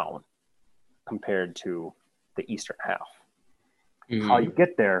down compared to the eastern half. How you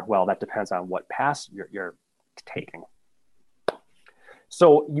get there, well, that depends on what pass you're taking.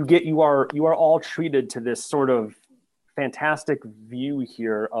 So you are all treated to this sort of fantastic view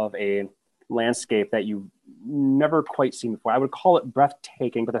here of a landscape that you've never quite seen before. I would call it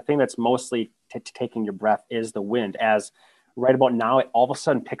breathtaking, but the thing that's mostly taking your breath is the wind, as right about now it all of a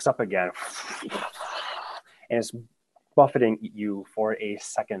sudden picks up again and it's buffeting you for a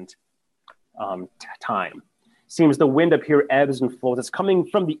second time. Seems the wind up here ebbs and flows. It's coming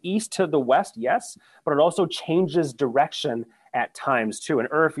from the east to the west, yes, but it also changes direction at times too. And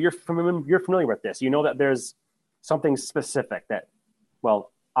Earth, you're familiar with this. You know that there's something specific that,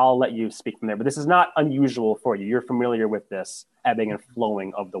 well, I'll let you speak from there, but this is not unusual for you. You're familiar with this ebbing and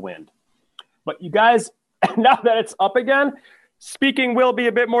flowing of the wind. But you guys, now that it's up again, Speaking will be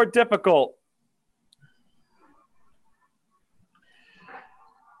a bit more difficult.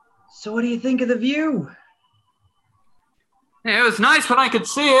 So what do you think of the view? It was nice when I could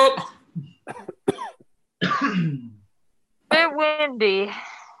see it. Bit windy.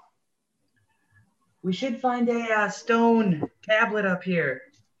 We should find a stone tablet up here.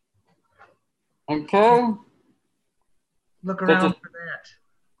 Okay. Look around for that.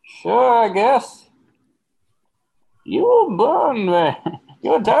 Sure, I guess. You were born there.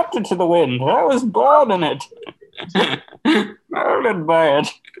 You adapted to the wind. I was born in it. Molded by it.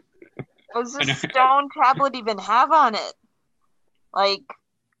 Does this stone tablet even have on it? Like,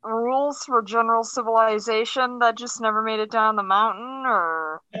 rules for general civilization that just never made it down the mountain,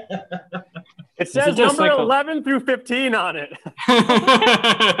 or... It says number 11 through 15 on it.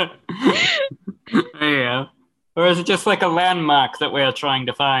 Yeah. Or is it just like a landmark that we're trying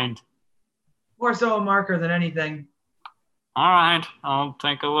to find? More so a marker than anything. All right, I'll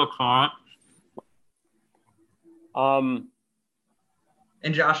take a look for it.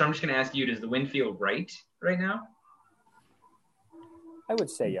 And Josh, I'm just going to ask you, does the wind feel right now? I would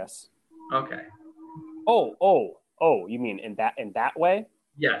say yes. Okay. Oh, you mean in that way?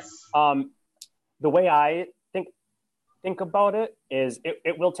 Yes. The way I think about it is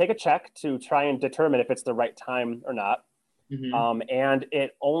it will take a check to try and determine if it's the right time or not. Mm-hmm. And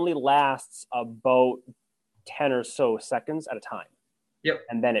it only lasts about 10 or so seconds at a time. Yep.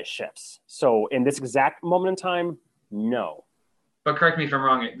 And then it shifts. So in this exact moment in time, no. But correct me if I'm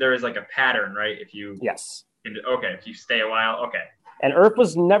wrong, there is like a pattern, right? Yes. Okay, if you stay a while, okay. And Earth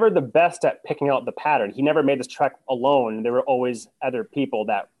was never the best at picking out the pattern. He never made this trek alone. There were always other people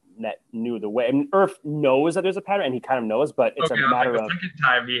that knew the way. I mean, Earth knows that there's a pattern, and he kind of knows, but it's a matter of... The second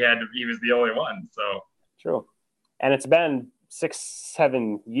time he was the only one, so... True. And it's been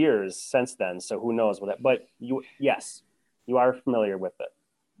 6-7 years since then, so who knows what that... But yes, you are familiar with it.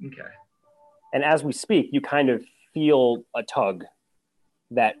 Okay. And as we speak, you kind of feel a tug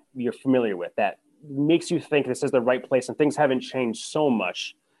that you're familiar with, that makes you think this is the right place, and things haven't changed so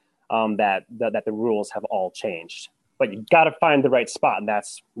much that the rules have all changed. But you got to find the right spot, and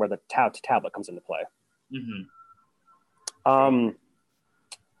that's where the tablet comes into play. Mm-hmm.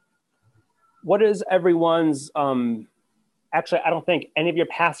 What is everyone's... actually, I don't think any of your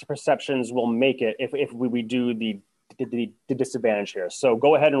passive perceptions will make it if we do the disadvantage here. So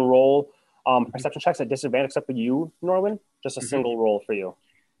go ahead and roll perception checks at disadvantage, except for you, Norwin. Just a single roll for you.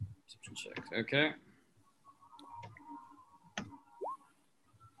 Perception check. Okay.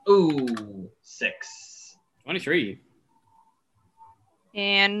 Ooh, 6. 23.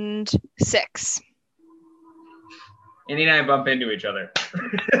 And 6. Andy and I bump into each other.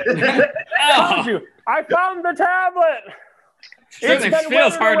 I found the tablet. It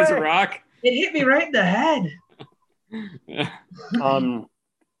feels hard as a rock. It hit me right in the head.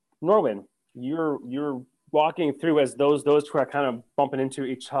 Norwin, you're walking through as those two are kind of bumping into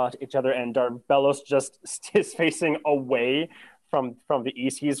each other, and Darbelos just is facing away from the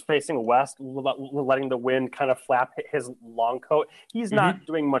east. He's facing west, letting the wind kind of flap his long coat. He's not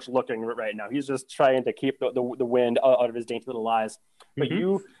doing much looking right now. He's just trying to keep the wind out of his dainty little eyes. But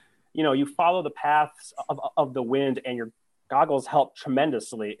you follow the paths of the wind, and your goggles help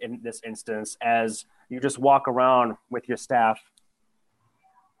tremendously in this instance as you just walk around with your staff,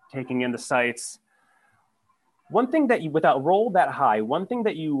 taking in the sights. One thing that you, without roll that high, one thing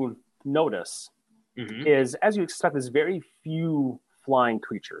that you notice is, as you expect, there's very few flying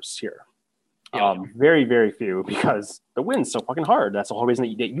creatures here. Very, very few, because the wind's so fucking hard. That's the whole reason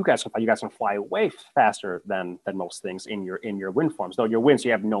that you guys can fly. You guys can fly way faster than most things in your wind forms. Though your winds,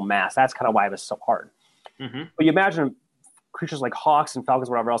 you have no mass. That's kind of why it was so hard. But you imagine creatures like hawks and falcons,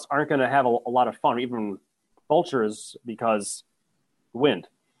 whatever else, aren't going to have a lot of fun, or even vultures, because wind.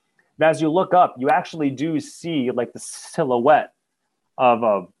 But as you look up, you actually do see like the silhouette of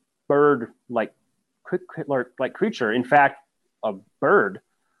a bird-like creature. In fact, a bird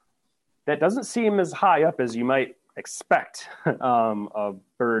that doesn't seem as high up as you might expect a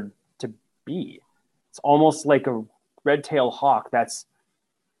bird to be. It's almost like a red-tailed hawk that's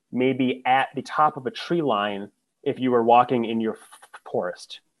maybe at the top of a tree line if you were walking in your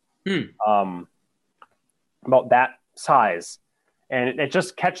forest. About that size. And it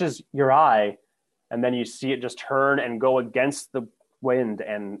just catches your eye, and then you see it just turn and go against the wind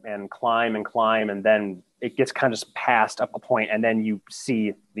and climb, and then it gets kind of just past a point, and then you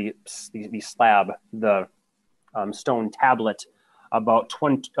see the slab, the stone tablet, about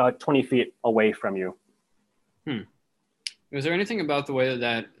 20 feet away from you. Was there anything about the way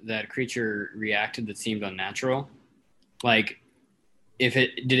that creature reacted that seemed unnatural? Like,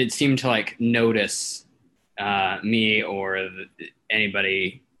 did it seem to like notice me or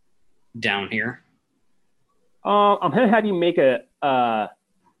anybody down here? I'm gonna have you make a.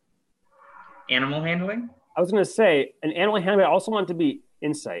 Animal handling? I was gonna say an animal handling. I also want it to be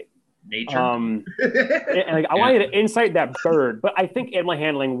insight. Nature? And I want you to insight that bird, but I think animal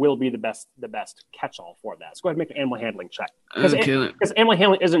handling will be the best catch-all for that. So go ahead and make an animal handling check. Because animal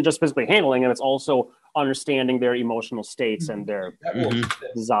handling isn't just physically handling, and it's also understanding their emotional states and their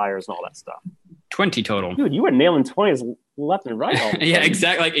desires and all that stuff. 20 total. Dude, you were nailing 20s left and right. Yeah,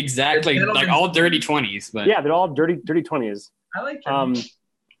 exactly. Like all dirty 20s. But yeah, they're all dirty 20s. I like it.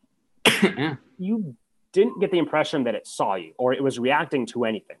 Yeah. You didn't get the impression that it saw you or it was reacting to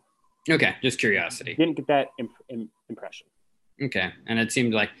anything. Okay, just curiosity. Didn't get that impression. Okay, and it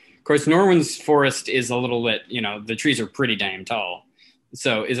seemed like, of course, Norwin's forest is a little bit, the trees are pretty damn tall.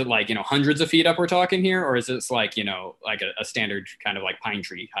 So is it like, hundreds of feet up we're talking here? Or is this like, like a standard kind of like pine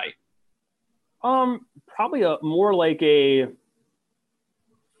tree height? Probably more like a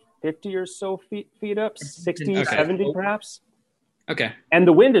 50 or so feet up, 60, okay. 70 perhaps. Okay. And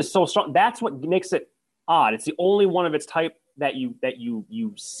the wind is so strong. That's what makes it odd. It's the only one of its type that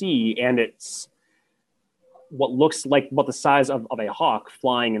you see, and it's what looks like about the size of a hawk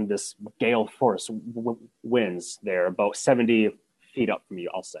flying in this gale force winds. There, about 70 feet up from you,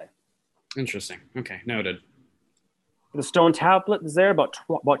 I'll say. Interesting. Okay, noted. The stone tablet is there about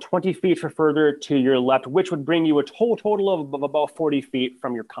 20 feet further to your left, which would bring you a total of about 40 feet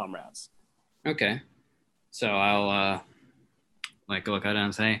from your comrades. Okay. So I'll look at it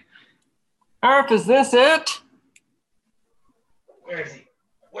and say, Earth, is this it?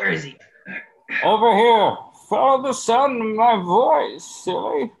 Where is he? Over here. Follow the sound of my voice,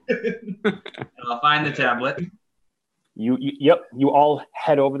 silly. I'll find the tablet. Yep. You all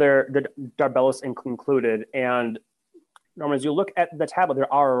head over there, Darbellus included, and Norman, as you look at the tablet,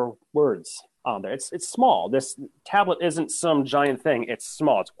 there are words on there. It's small. This tablet isn't some giant thing. It's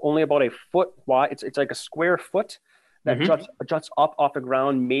small. It's only about a foot wide. It's like a square foot that juts up off the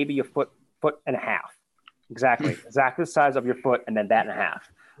ground, maybe a foot and a half. Exactly the size of your foot, and then that and a half.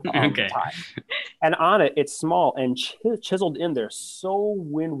 Okay. And on it, it's small and chiseled in there, so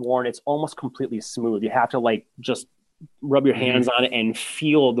wind-worn, it's almost completely smooth. You have to just rub your hands on it and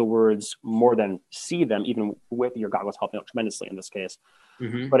feel the words more than see them, even with your goggles helping out tremendously in this case.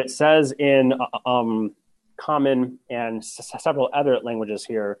 But it says in Common and several other languages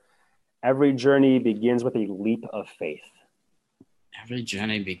here, every journey begins with a leap of faith. Every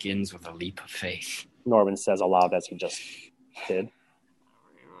journey begins with a leap of faith. Norman says aloud as he just did.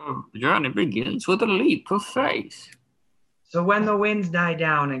 The journey begins with a leap of faith. So when the winds die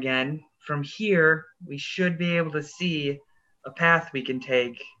down again, from here, we should be able to see a path we can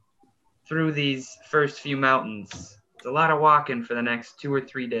take through these first few mountains. It's a lot of walking for the next 2 or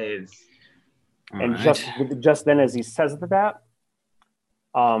 3 days. And just then, as he says that,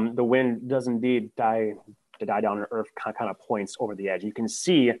 the wind does indeed die down, and Earth kind of points over the edge. You can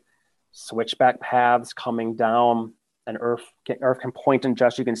see switchback paths coming down, and Earth can point and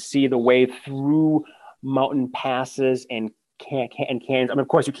gesture. You can see the way through mountain passes and canyons. I mean, of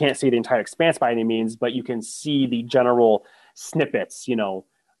course, you can't see the entire expanse by any means, but you can see the general snippets,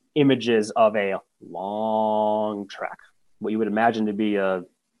 images of a long trek. What you would imagine to be a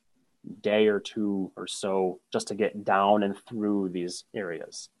day or two or so just to get down and through these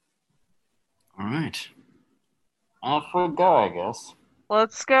areas. All right. Off we go, I guess.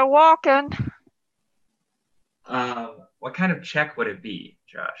 Let's go walking. What kind of check would it be,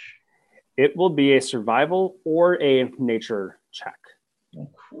 Josh? It will be a survival or a nature check. Oh,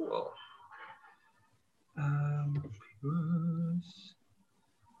 cool.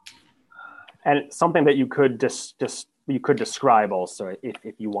 And it's something that you could you could describe also if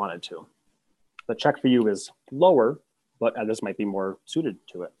you wanted to. The check for you is lower, but this might be more suited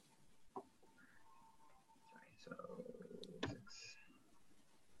to it. So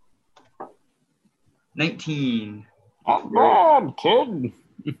 19. Not bad, kid.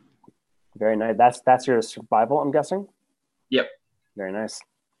 Very nice. That's your survival, I'm guessing? Yep. Very nice.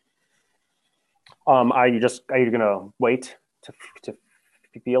 Are you gonna wait to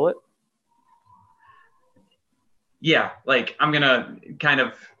feel it? Yeah, I'm gonna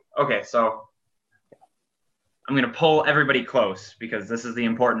so I'm gonna pull everybody close because this is the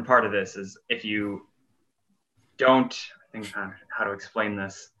important part of this. Is if you don't, I think how to explain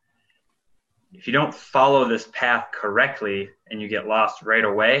this. If you don't follow this path correctly and you get lost right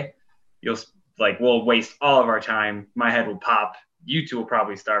away, we'll waste all of our time. My head will pop. You two will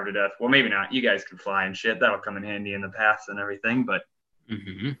probably starve to death. Well, maybe not. You guys can fly and shit. That'll come in handy in the paths and everything. But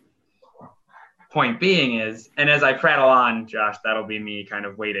point being is, and as I prattle on, Josh, that'll be me kind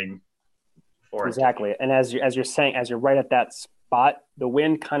of waiting for it. Exactly. And as you're saying, as you're right at that spot, the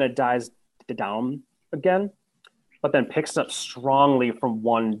wind kind of dies down again, but then picks up strongly from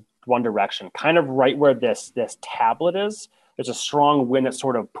one direction, kind of right where this tablet is. There's a strong wind that's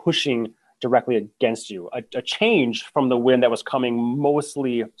sort of pushing directly against you. A change from the wind that was coming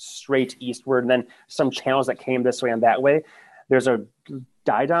mostly straight eastward, and then some channels that came this way and that way. There's a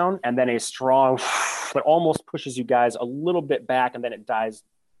die down, and then a strong that almost pushes you guys a little bit back, and then it dies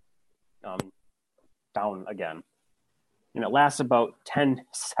down again. And it lasts about 10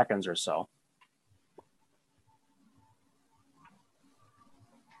 seconds or so.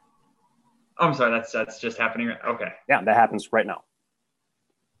 Oh, I'm sorry, that's just happening. Okay. Yeah, that happens right now.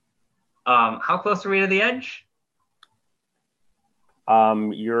 How close are we to the edge?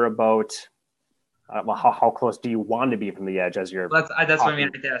 You're about how close do you want to be from the edge as you're? That's what I mean.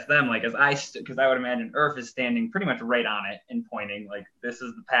 I have to ask them, like, because I would imagine Earth is standing pretty much right on it and pointing, like, this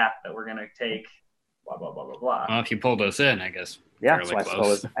is the path that we're gonna take. Blah blah blah blah blah. Well, if you pulled us in, I guess. Yeah, so I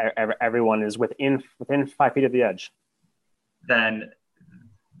suppose everyone is within 5 feet of the edge. Then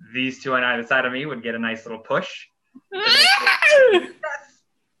these two on either side of me would get a nice little push.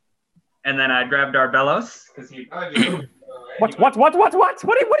 And then I'd grab Darbelos because he'd probably What? What are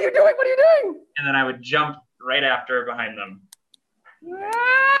you doing? What are you doing? And then I would jump right after behind them.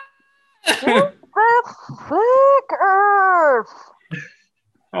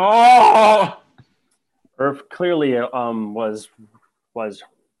 Oh! Irv clearly was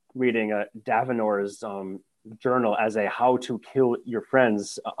reading Davenor's journal as a how to kill your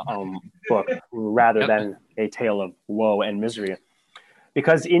friends book rather than a tale of woe and misery.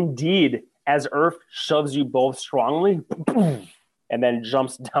 Because indeed, as Earth shoves you both strongly and then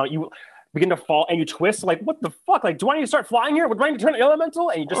jumps down, you begin to fall and you twist like, what the fuck? Like, do I need to start flying here? Do I need to turn elemental?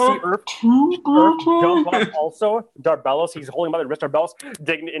 And you just see Earth jump off also. Darbelos, he's holding by the wrist. Darbelos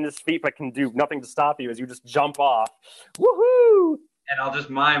digging in his feet but can do nothing to stop you as you just jump off. Woohoo! And I'll just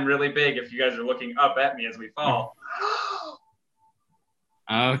mime really big if you guys are looking up at me as we fall.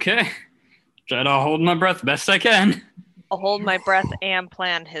 Okay. Try to hold my breath best I can. I'll hold my breath and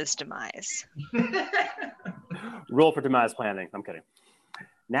plan his demise. Roll for demise planning. I'm kidding.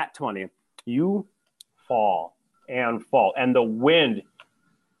 Nat 20. You fall, and the wind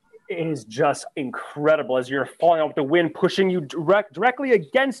is just incredible as you're falling out with the wind pushing you directly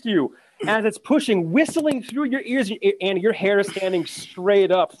against you. As it's pushing, whistling through your ears, and your hair is standing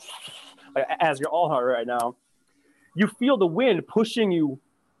straight up, as you're all hard right now. You feel the wind pushing you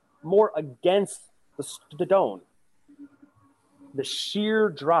more against the dome. The sheer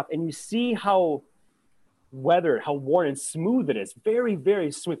drop, and you see how weathered, how worn and smooth it is. Very, very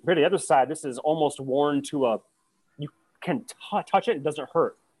smooth. Compared to the other side, this is almost worn to you can touch it, it doesn't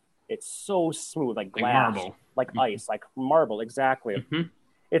hurt. It's so smooth, like glass, marble. like ice, like marble, exactly. Mm-hmm.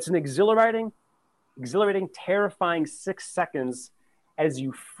 It's an exhilarating, terrifying 6 seconds as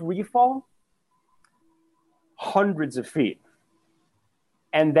you free fall hundreds of feet.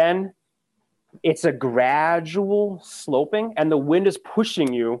 And then it's a gradual sloping, and the wind is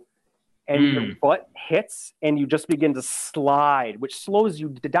pushing you, and your butt hits, and you just begin to slide, which slows you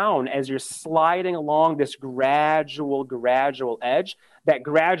down as you're sliding along this gradual edge that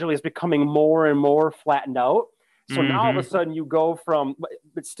gradually is becoming more and more flattened out. So now all of a sudden you go from,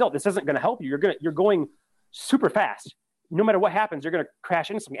 but still, this isn't going to help you. You're going super fast. No matter what happens, you're going to crash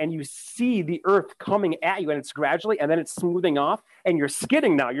into something, and you see the earth coming at you, and it's gradually, and then it's smoothing off, and you're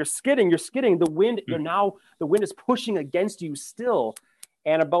skidding now. You're skidding. The wind, the wind is pushing against you still.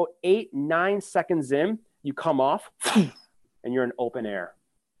 And about 8-9 seconds in, you come off, and you're in open air.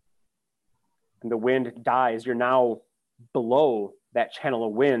 And the wind dies. You're now below that channel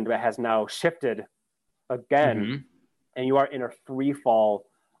of wind that has now shifted again, and you are in a free fall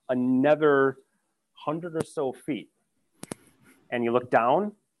another 100 or so feet. And you look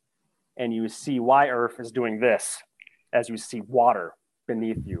down, and you see why Earth is doing this, as you see water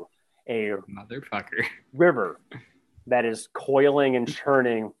beneath you, a motherfucker river that is coiling and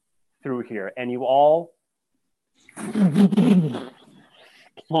churning through here, and you all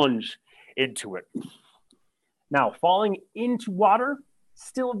plunge into it. Now, falling into water,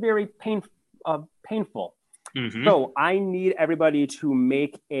 still very painful. So I need everybody to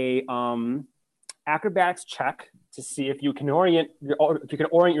make a acrobatics check to see if you can orient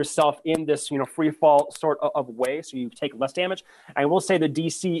yourself in this free fall sort of way, so you take less damage. I will say the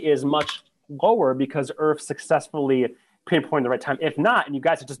DC is much lower because Earth successfully pinpointed the right time. If not, and you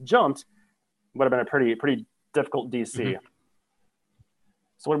guys had just jumped, it would have been a pretty difficult DC.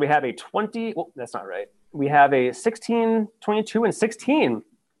 So when we have a 20, well, that's not right. We have a 16, 22, and 16.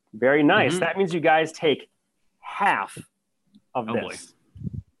 Very nice. That means you guys take half of this. Boy.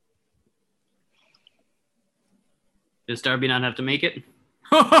 Does Darby not have to make it?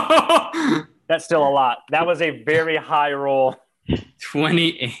 That's still a lot. That was a very high roll.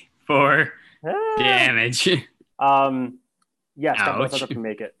 24 damage. Yes, Ouch. Darby does have to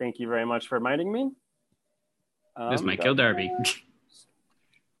make it. Thank you very much for reminding me. This might kill Darby.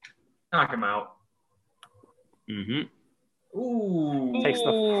 Knock him out. Mm-hmm. Ooh. Takes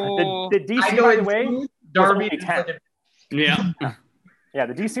the DC, I go by the in way, smooth. was Darby only is 10. like a- Yeah. Yeah,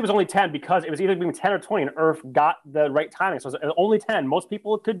 the DC was only 10 because it was either between 10 or 20, and Earth got the right timing. So it was only 10. Most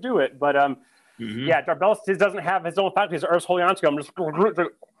people could do it, but yeah, Darbellus doesn't have his own faculties. Earth's holding on to him. Just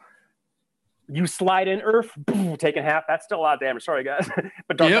you slide in, Earth, boom, taking half. That's still a lot of damage. Sorry, guys.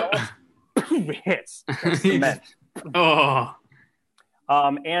 But Darbellus hits. Cement. Oh.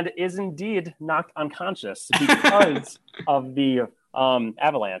 And is indeed knocked unconscious because of the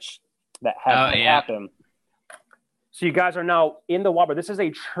avalanche that had happened. So you guys are now in the water. This is a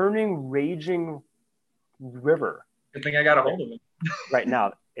churning, raging river. Good thing I got a hold of him. Right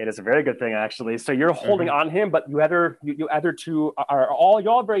now. It is a very good thing, actually. So you're holding on him, but you either two are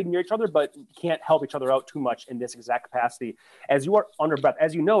all very near each other, but can't help each other out too much in this exact capacity. As you are under breath,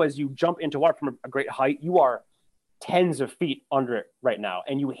 as you know, as you jump into water from a great height, you are tens of feet under it right now,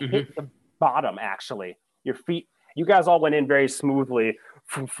 and you hit the bottom. Actually, your feet. You guys all went in very smoothly.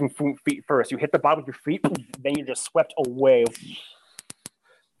 Feet first. You hit the bottom with your feet, then you just swept away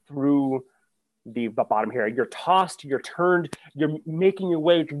through the bottom here. You're tossed, you're turned, you're making your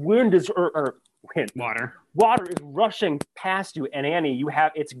way. Wind is water is rushing past you. And Annie,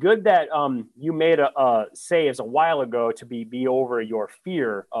 it's good that you made a saves a while ago to be over your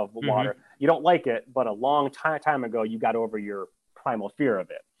fear of water. You don't like it, but a long time ago you got over your primal fear of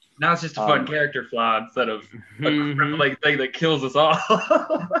it. Now it's just a fun character flaw instead of a like thing that kills us all.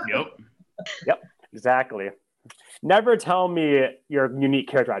 Yep, exactly. Never tell me your unique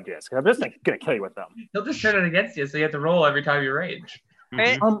character ideas, because I'm just gonna kill you with them. He'll just turn it against you, so you have to roll every time you rage.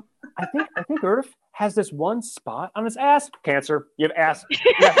 Right? I think Earth has this one spot on his ass cancer. You have ass. You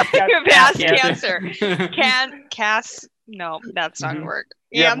have ass cancer. No, that's not gonna work.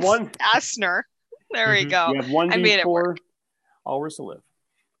 You have one Asner. There we go. You have 1d4 hours to live.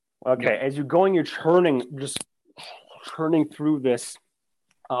 Okay, as you're going, you're churning through this.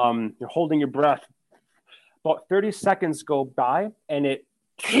 You're holding your breath. About 30 seconds go by, and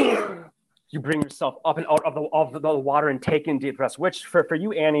you bring yourself up and out of the water and take in deep breaths, which for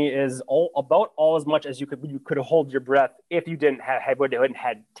you, Annie, is about all as much as you could hold your breath if you hadn't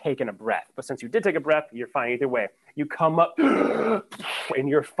had taken a breath. But since you did take a breath, you're fine either way. You come up, and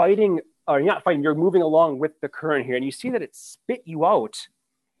you're fighting, or you're not fighting, you're moving along with the current here, and you see that it spit you out,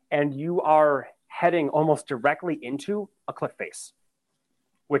 and you are heading almost directly into a cliff face,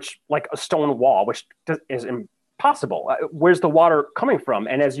 which, like a stone wall, which is impossible. Where's the water coming from?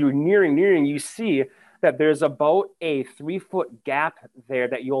 And as you're nearing, you see that there's about a 3-foot gap there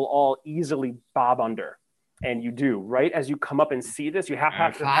that you'll all easily bob under. And you do, right? As you come up and see this, you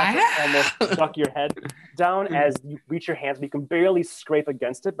have to almost duck your head down as you reach your hands. You can barely scrape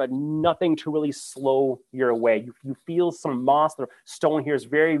against it, but nothing to really slow your way. You feel some moss. The stone here is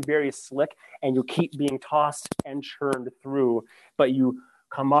very, very slick, and you keep being tossed and churned through. But you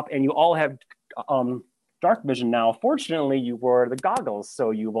come up, and you all have dark vision now. Fortunately, you wore the goggles,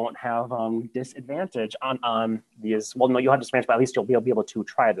 so you won't have disadvantage on these. Well, no, you'll have disadvantage, but at least you'll be able to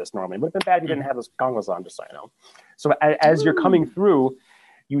try this normally. It would have been bad if you didn't have those goggles on, just so you know. So as you're coming through,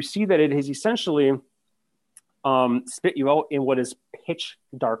 you see that it has essentially spit you out in what is pitch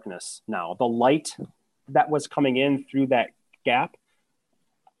darkness now. The light that was coming in through that gap,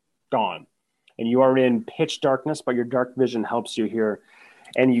 gone. And you are in pitch darkness, but your dark vision helps you here.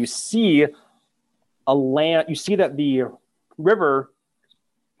 And you see you see that the river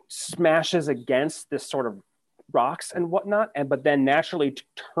smashes against this sort of rocks and whatnot, but then naturally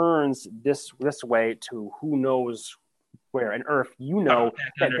turns this way to who knows where. And Earth,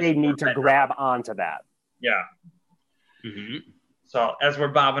 that they need to grab onto that. Yeah. So as we're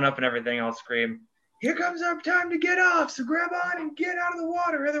bobbing up and everything, I'll scream, "Here comes our time to get off, so grab on and get out of the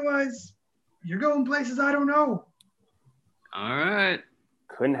water, otherwise you're going places I don't know." All right.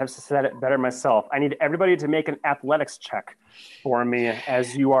 Couldn't have said it better myself. I need everybody to make an athletics check for me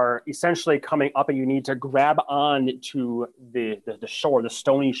as you are essentially coming up, and you need to grab on to the shore, the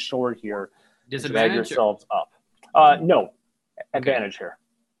stony shore here. Disadvantage? Drag yourselves up. No. Advantage here.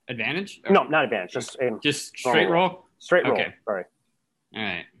 Advantage? No, not advantage. Just straight roll? Straight roll. Okay. Sorry. All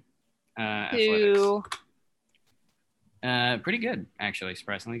right. 2. Athletics. Pretty good, actually.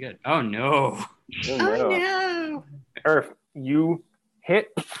 Surprisingly good. Oh, no. Oh, no. Earth, you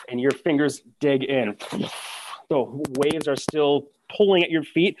hit, and your fingers dig in. The waves are still pulling at your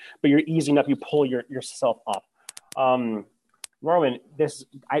feet, but you're easing up. You pull yourself up. Norman,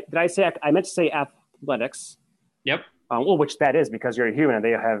 I meant to say athletics. Yep. Which that is because you're a human and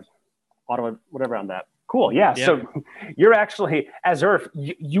they have auto whatever on that. Cool. Yeah. Yep. So you're actually, as Earth,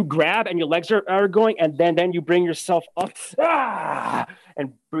 you grab and your legs are going, and then you bring yourself up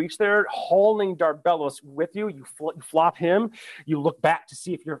and reach there, holding Darbelos with you. You flop him. You look back to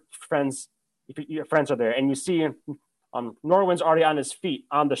see if your friends are there, and you see Norwin's already on his feet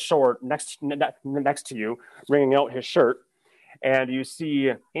on the shore next to you, wringing out his shirt, and you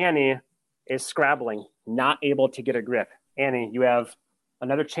see Annie is scrabbling, not able to get a grip. Annie, you have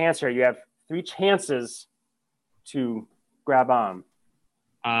another chance here. You have 3 chances to grab on.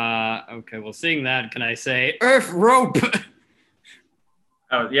 Okay, well, seeing that, can I say, Earth rope?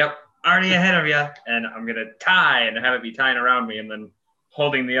 Oh, yep. Already ahead of you. And I'm going to tie and have it be tying around me and then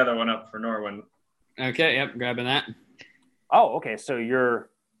holding the other one up for Norwin. Okay, yep, grabbing that. Oh, okay. So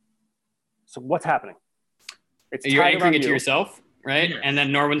what's happening? You're anchoring it to yourself, right? Yes. And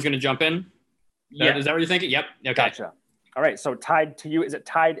then Norwin's going to jump in? Yeah. Is that what you're thinking? Yep. Okay. Gotcha. All right. So tied to you. Is it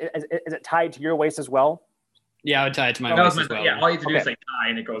tied to your waist as well? Yeah, I would tie it to my That waist was as well. yeah, all you have to do is say tie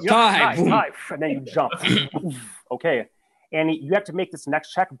and it goes. Tie. And then you jump. Okay. And you have to make this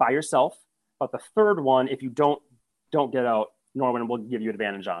next check by yourself. But the third one, if you don't get out, Norman will give you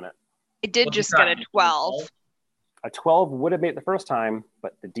advantage on it. It did just get a 12. A 12 would have made it the first time,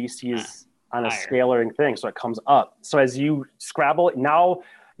 but the DC is on a higher. scaling thing, so it comes up. So as you scrabble, now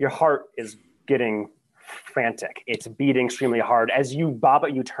your heart is getting frantic. It's beating extremely hard. As you bob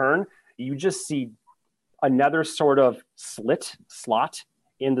it, you turn, you just see another sort of slot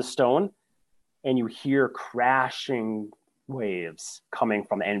in the stone, and you hear crashing waves coming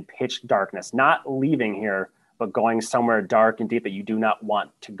from and pitch darkness, not leaving here, but going somewhere dark and deep that you do not want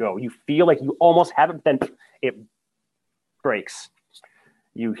to go. You feel like you almost have it, then it breaks.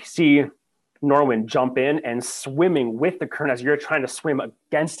 You see Norwin jump in and swimming with the current as you're trying to swim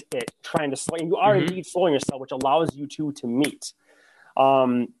against it, trying to slow. You are indeed slowing yourself, which allows you two to meet.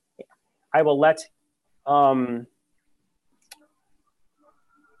 I will let.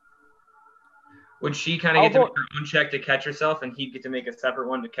 Would she kind of get to make her own check to catch herself, and he'd get to make a separate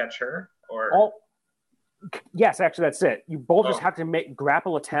one to catch her? Or yes, actually, that's it. You both just have to make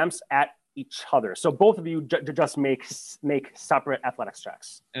grapple attempts at each other. So both of you just make separate athletics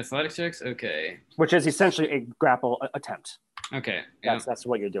checks. Athletics checks? Okay. Which is essentially a grapple attempt. Okay. Yeah. That's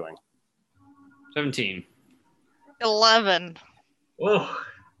what you're doing. 17. 11. Oh,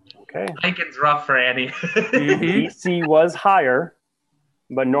 okay. Lincoln's rough for Annie. DC was higher,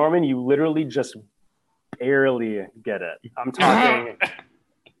 but Norman, you literally just barely get it. I'm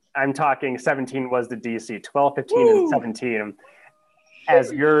talking 17 was the DC, 12, 15, and 17.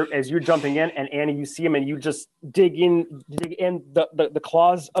 As you're jumping in, and Annie, you see him, and you just dig in the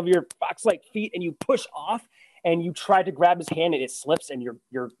claws of your fox-like feet, and you push off, and you try to grab his hand, and it slips, and you're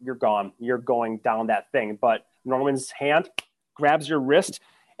gone. You're going down that thing. But Norman's hand grabs your wrist,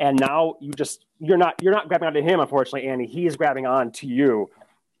 and now you're not grabbing onto him, unfortunately, Annie. He is grabbing on to you.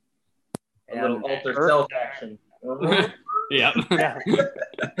 A little alter self action. Yeah.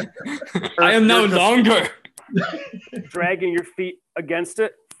 I am no longer dragging your feet against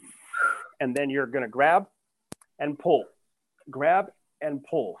it, and then you're gonna grab and pull.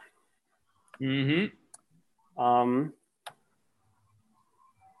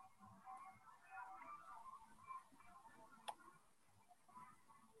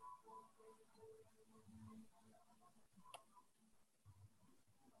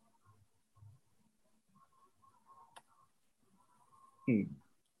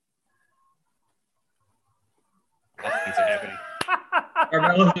 Things are happening.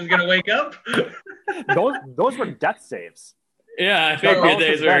 Carmelo is gonna wake up. Those were death saves. Yeah, I figured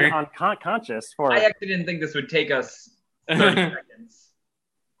these were unconscious for. I actually didn't think this would take us 30 seconds.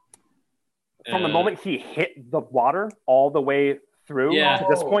 From the moment he hit the water all the way through to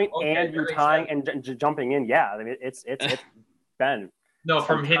this point, and you tying and jumping in, I mean, it's been. No,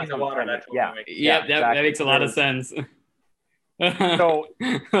 from hitting the water. That's that makes a lot of sense. So,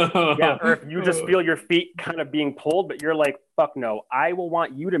 Earth, you just feel your feet kind of being pulled, but you're like, fuck no. I will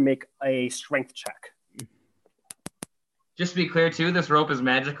want you to make a strength check. Just to be clear, too, this rope is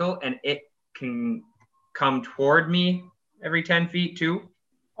magical, and it can come toward me every 10 feet, too,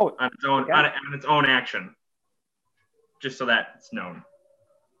 on its own action. Just so that it's known.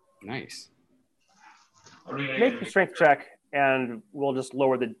 Nice. Make the strength check, and we'll just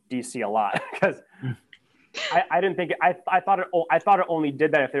lower the DC a lot, because... I didn't think I thought it only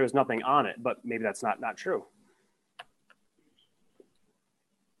did that if there was nothing on it, but maybe that's not true.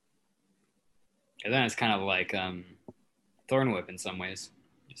 And then it's kind of like Thorn Whip in some ways.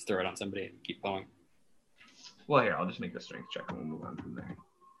 Just throw it on somebody and keep going. Well, here, I'll just make the strength check and we'll move on from there.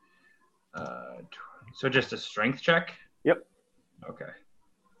 So just a strength check? Yep. Okay.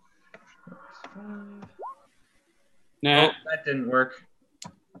 Nah. Oh, that didn't work.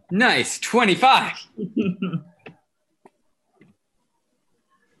 Nice, 25.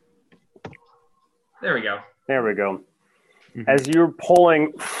 There we go. There we go. As you're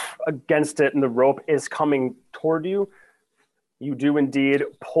pulling against it and the rope is coming toward you, you do indeed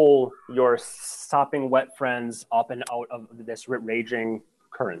pull your sopping wet friends up and out of this raging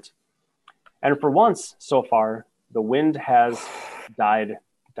current. And for once so far, the wind has died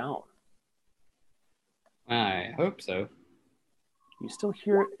down. I hope so. You still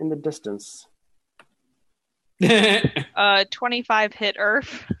hear it in the distance. 25 hit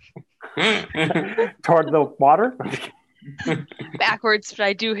Earth Toward the water? backwards, but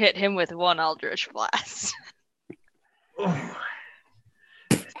I do hit him with one Eldritch Blast.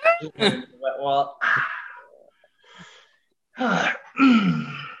 Well,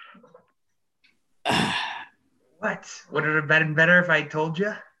 what? Would it have been better if I told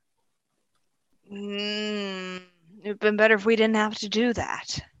you? It'd been better if we didn't have to do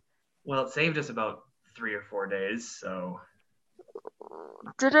that. Well, it saved us about 3 or 4 days, so...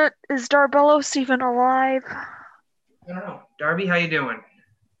 Did it? Is Darbelos even alive? I don't know. Darby, how you doing?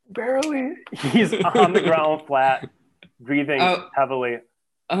 Barely. He's on the ground flat, breathing heavily.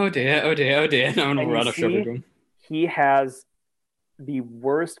 Oh dear. I'm gonna run a sugar room. He has the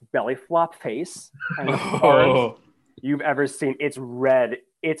worst belly flop face and arms you've ever seen. It's red.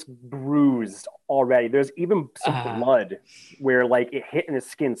 It's bruised already. There's even some blood where like it hit and his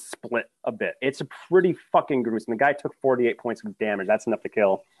skin split a bit. It's a pretty fucking gruesome. The guy took 48 points of damage. That's enough to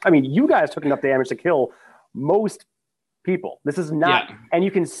kill. I mean, you guys took enough damage to kill most people. This is not, and you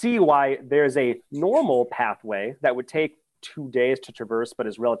can see why there's a normal pathway that would take 2 days to traverse, but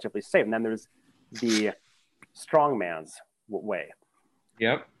is relatively safe. And then there's the strongman's way.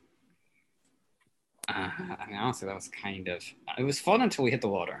 Yep. I mean, honestly, that was kind of... It was fun until we hit the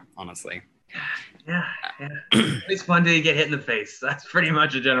water, honestly. Yeah. It's fun till you get hit in the face. That's pretty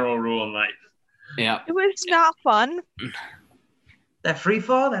much a general rule in life. Yeah. It was not fun. That free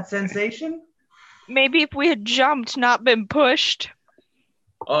fall, that sensation? Maybe if we had jumped, not been pushed.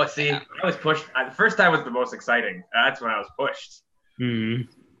 Oh, see, I was pushed. The first time was the most exciting. That's when I was pushed. Mm.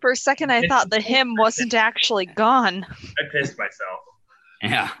 For a second, I thought the hymn wasn't actually gone. I pissed myself.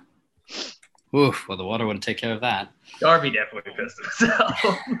 Yeah. Oof, well, the water would take care of that. Darby definitely pissed himself.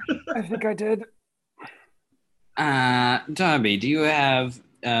 I think I did. Darby, do you have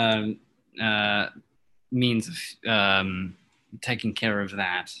means of taking care of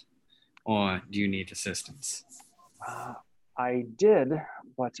that? Or do you need assistance? I did,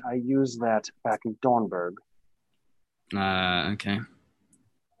 but I used that back in Dornberg. Okay.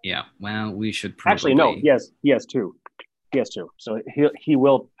 Yeah, well, we should probably... Actually, no, yes, two. Yes, too. So he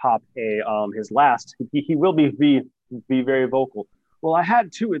will pop a his last. He will be very vocal. Well, I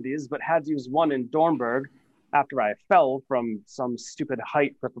had 2 of these, but had to use one in Dornberg after I fell from some stupid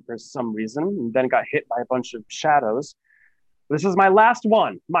height for some reason, and then got hit by a bunch of shadows. This is my last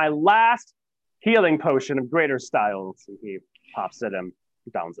one. My last healing potion of greater styles. And he pops it and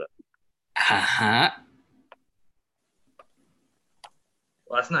downs it. Uh-huh.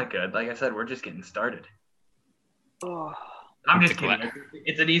 Well, that's not good. Like I said, we're just getting started. Oh. I'm just kidding.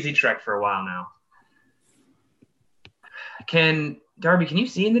 It's an easy trek for a while now. Darby, can you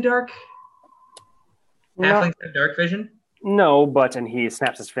see in the dark? Halflings have dark vision? No, and he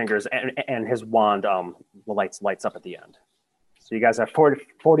snaps his fingers and his wand lights up at the end. So you guys have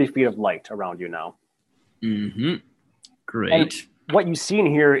 40 feet of light around you now. Mm-hmm. Great. And what you see in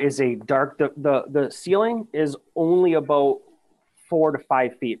here is a dark, the ceiling is only about 4 to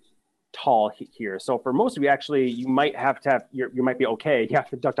 5 feet tall here. So for most of you, actually, you might have to have, you might be okay. You have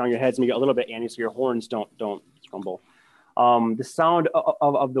to duck down your heads, maybe a little bit, Annie, so your horns don't crumble. The sound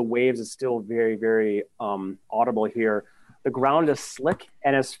of the waves is still very, very audible here. The ground is slick,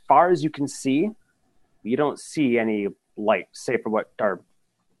 and as far as you can see, you don't see any light, save for what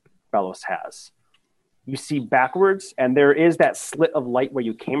Darbelos has. You see backwards, and there is that slit of light where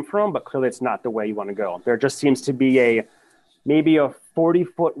you came from, but clearly it's not the way you want to go. There just seems to be maybe a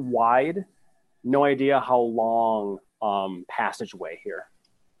 40-foot wide, no idea how long passageway here.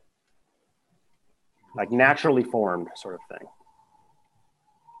 Like naturally formed sort of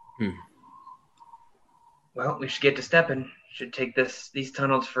thing. Well, we should get to stepping. Should take these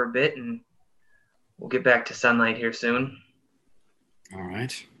tunnels for a bit, and we'll get back to sunlight here soon. All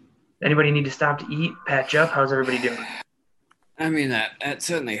right. Anybody need to stop to eat, patch up? How's everybody doing? I mean, that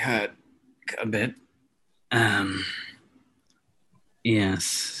certainly hurt a bit.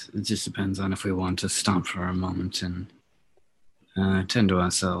 Yes, it just depends on if we want to stop for a moment and tend to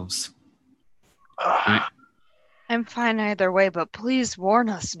ourselves. I'm fine either way, but please warn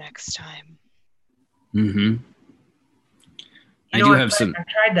us next time. Mm-hmm. You know what? I've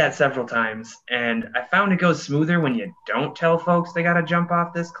tried that several times, and I found it goes smoother when you don't tell folks they got to jump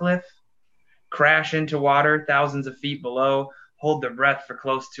off this cliff, crash into water thousands of feet below, hold their breath for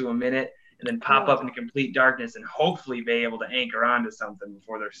close to a minute, and then pop up into complete darkness and hopefully be able to anchor onto something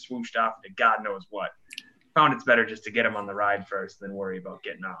before they're swooshed off into God knows what. Found it's better just to get them on the ride first than worry about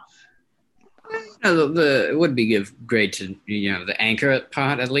getting off. It would be great to, the anchor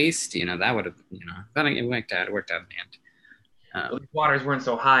part at least. That would have, but it worked out. It worked out in the end. The waters weren't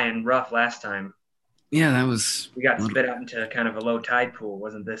so high and rough last time. Yeah, that was. We got spit out into kind of a low tide pool.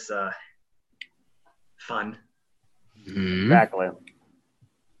 Wasn't this fun? Mm-hmm. Exactly.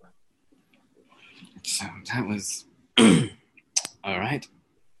 So that was all right.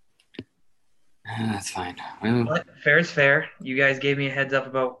 That's fine. Well, but fair is fair. You guys gave me a heads up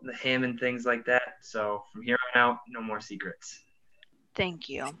about him and things like that. So from here on out, no more secrets. Thank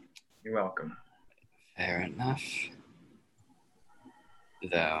you. You're welcome. Fair enough.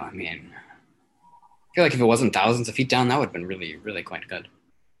 Though, I mean, I feel like if it wasn't thousands of feet down, that would have been really, really quite good.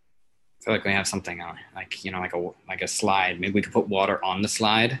 I feel like we have something like a slide. Maybe we could put water on the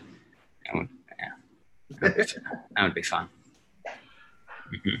slide. That would be fun.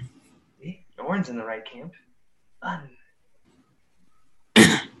 Mm-hmm. See? Orin's in the right camp. Fun.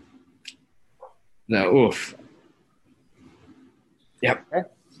 Oof. Yep. Okay.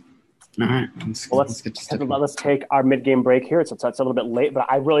 All right. Let's take our mid-game break here. It's a little bit late, but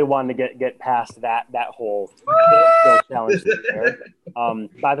I really wanted to get past that whole challenge there.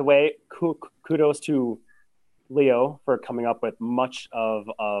 By the way, kudos to Leo for coming up with much of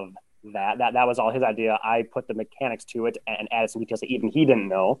that. That was all his idea. I put the mechanics to it and added some details that even he didn't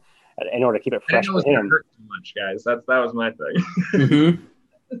know in order to keep it fresh for him. Hurt too much, guys. That was my thing. Mm-hmm.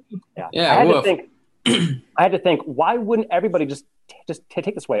 Yeah. I had to think. Why wouldn't everybody just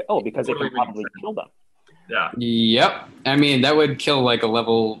take this way? Oh, because it can probably kill them. Yeah. Yep. I mean, that would kill like a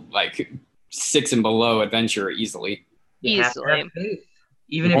level 6 and below adventure easily. Easily.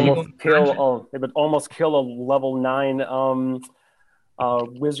 Even if it would almost kill a level 9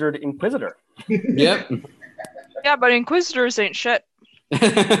 wizard inquisitor. Yep. Yeah, but inquisitors ain't shit.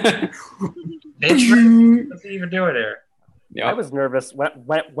 What's he even doing here? Yep. I was nervous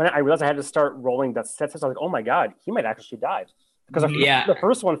when I realized I had to start rolling that set. I was like, "Oh my god, he might actually die," because the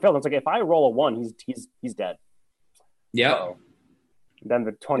first one failed. It's like if I roll a 1, he's dead. Yeah. So, then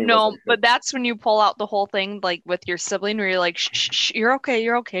the 20. No, but that's when you pull out the whole thing, like with your sibling, where you're like, "Shh, you're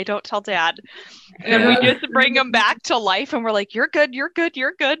okay, don't tell Dad." And then we just bring him back to life, and we're like, "You're good." You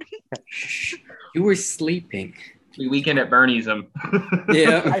were sleeping. We weekend at Bernie's him.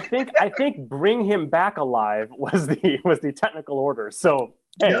 Yeah. I think bring him back alive was the technical order. So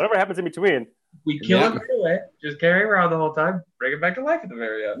hey, whatever happens in between, we kill him right away. Just carry him around the whole time. Bring him back to life at the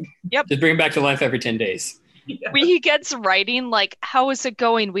very end. Yep. Just bring him back to life every 10 days. Yeah. He gets writing like, "How is it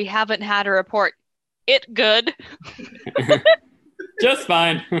going? We haven't had a report." It good. Just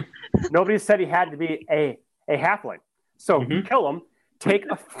fine. Nobody said he had to be a halfling. So kill him, take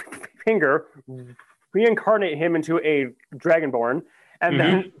a finger, reincarnate him into a dragonborn, and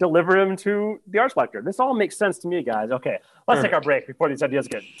then deliver him to the Archlector. This all makes sense to me, guys. Okay, let's take our break before these ideas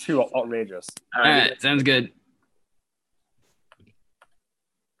get too outrageous. All right, sounds good.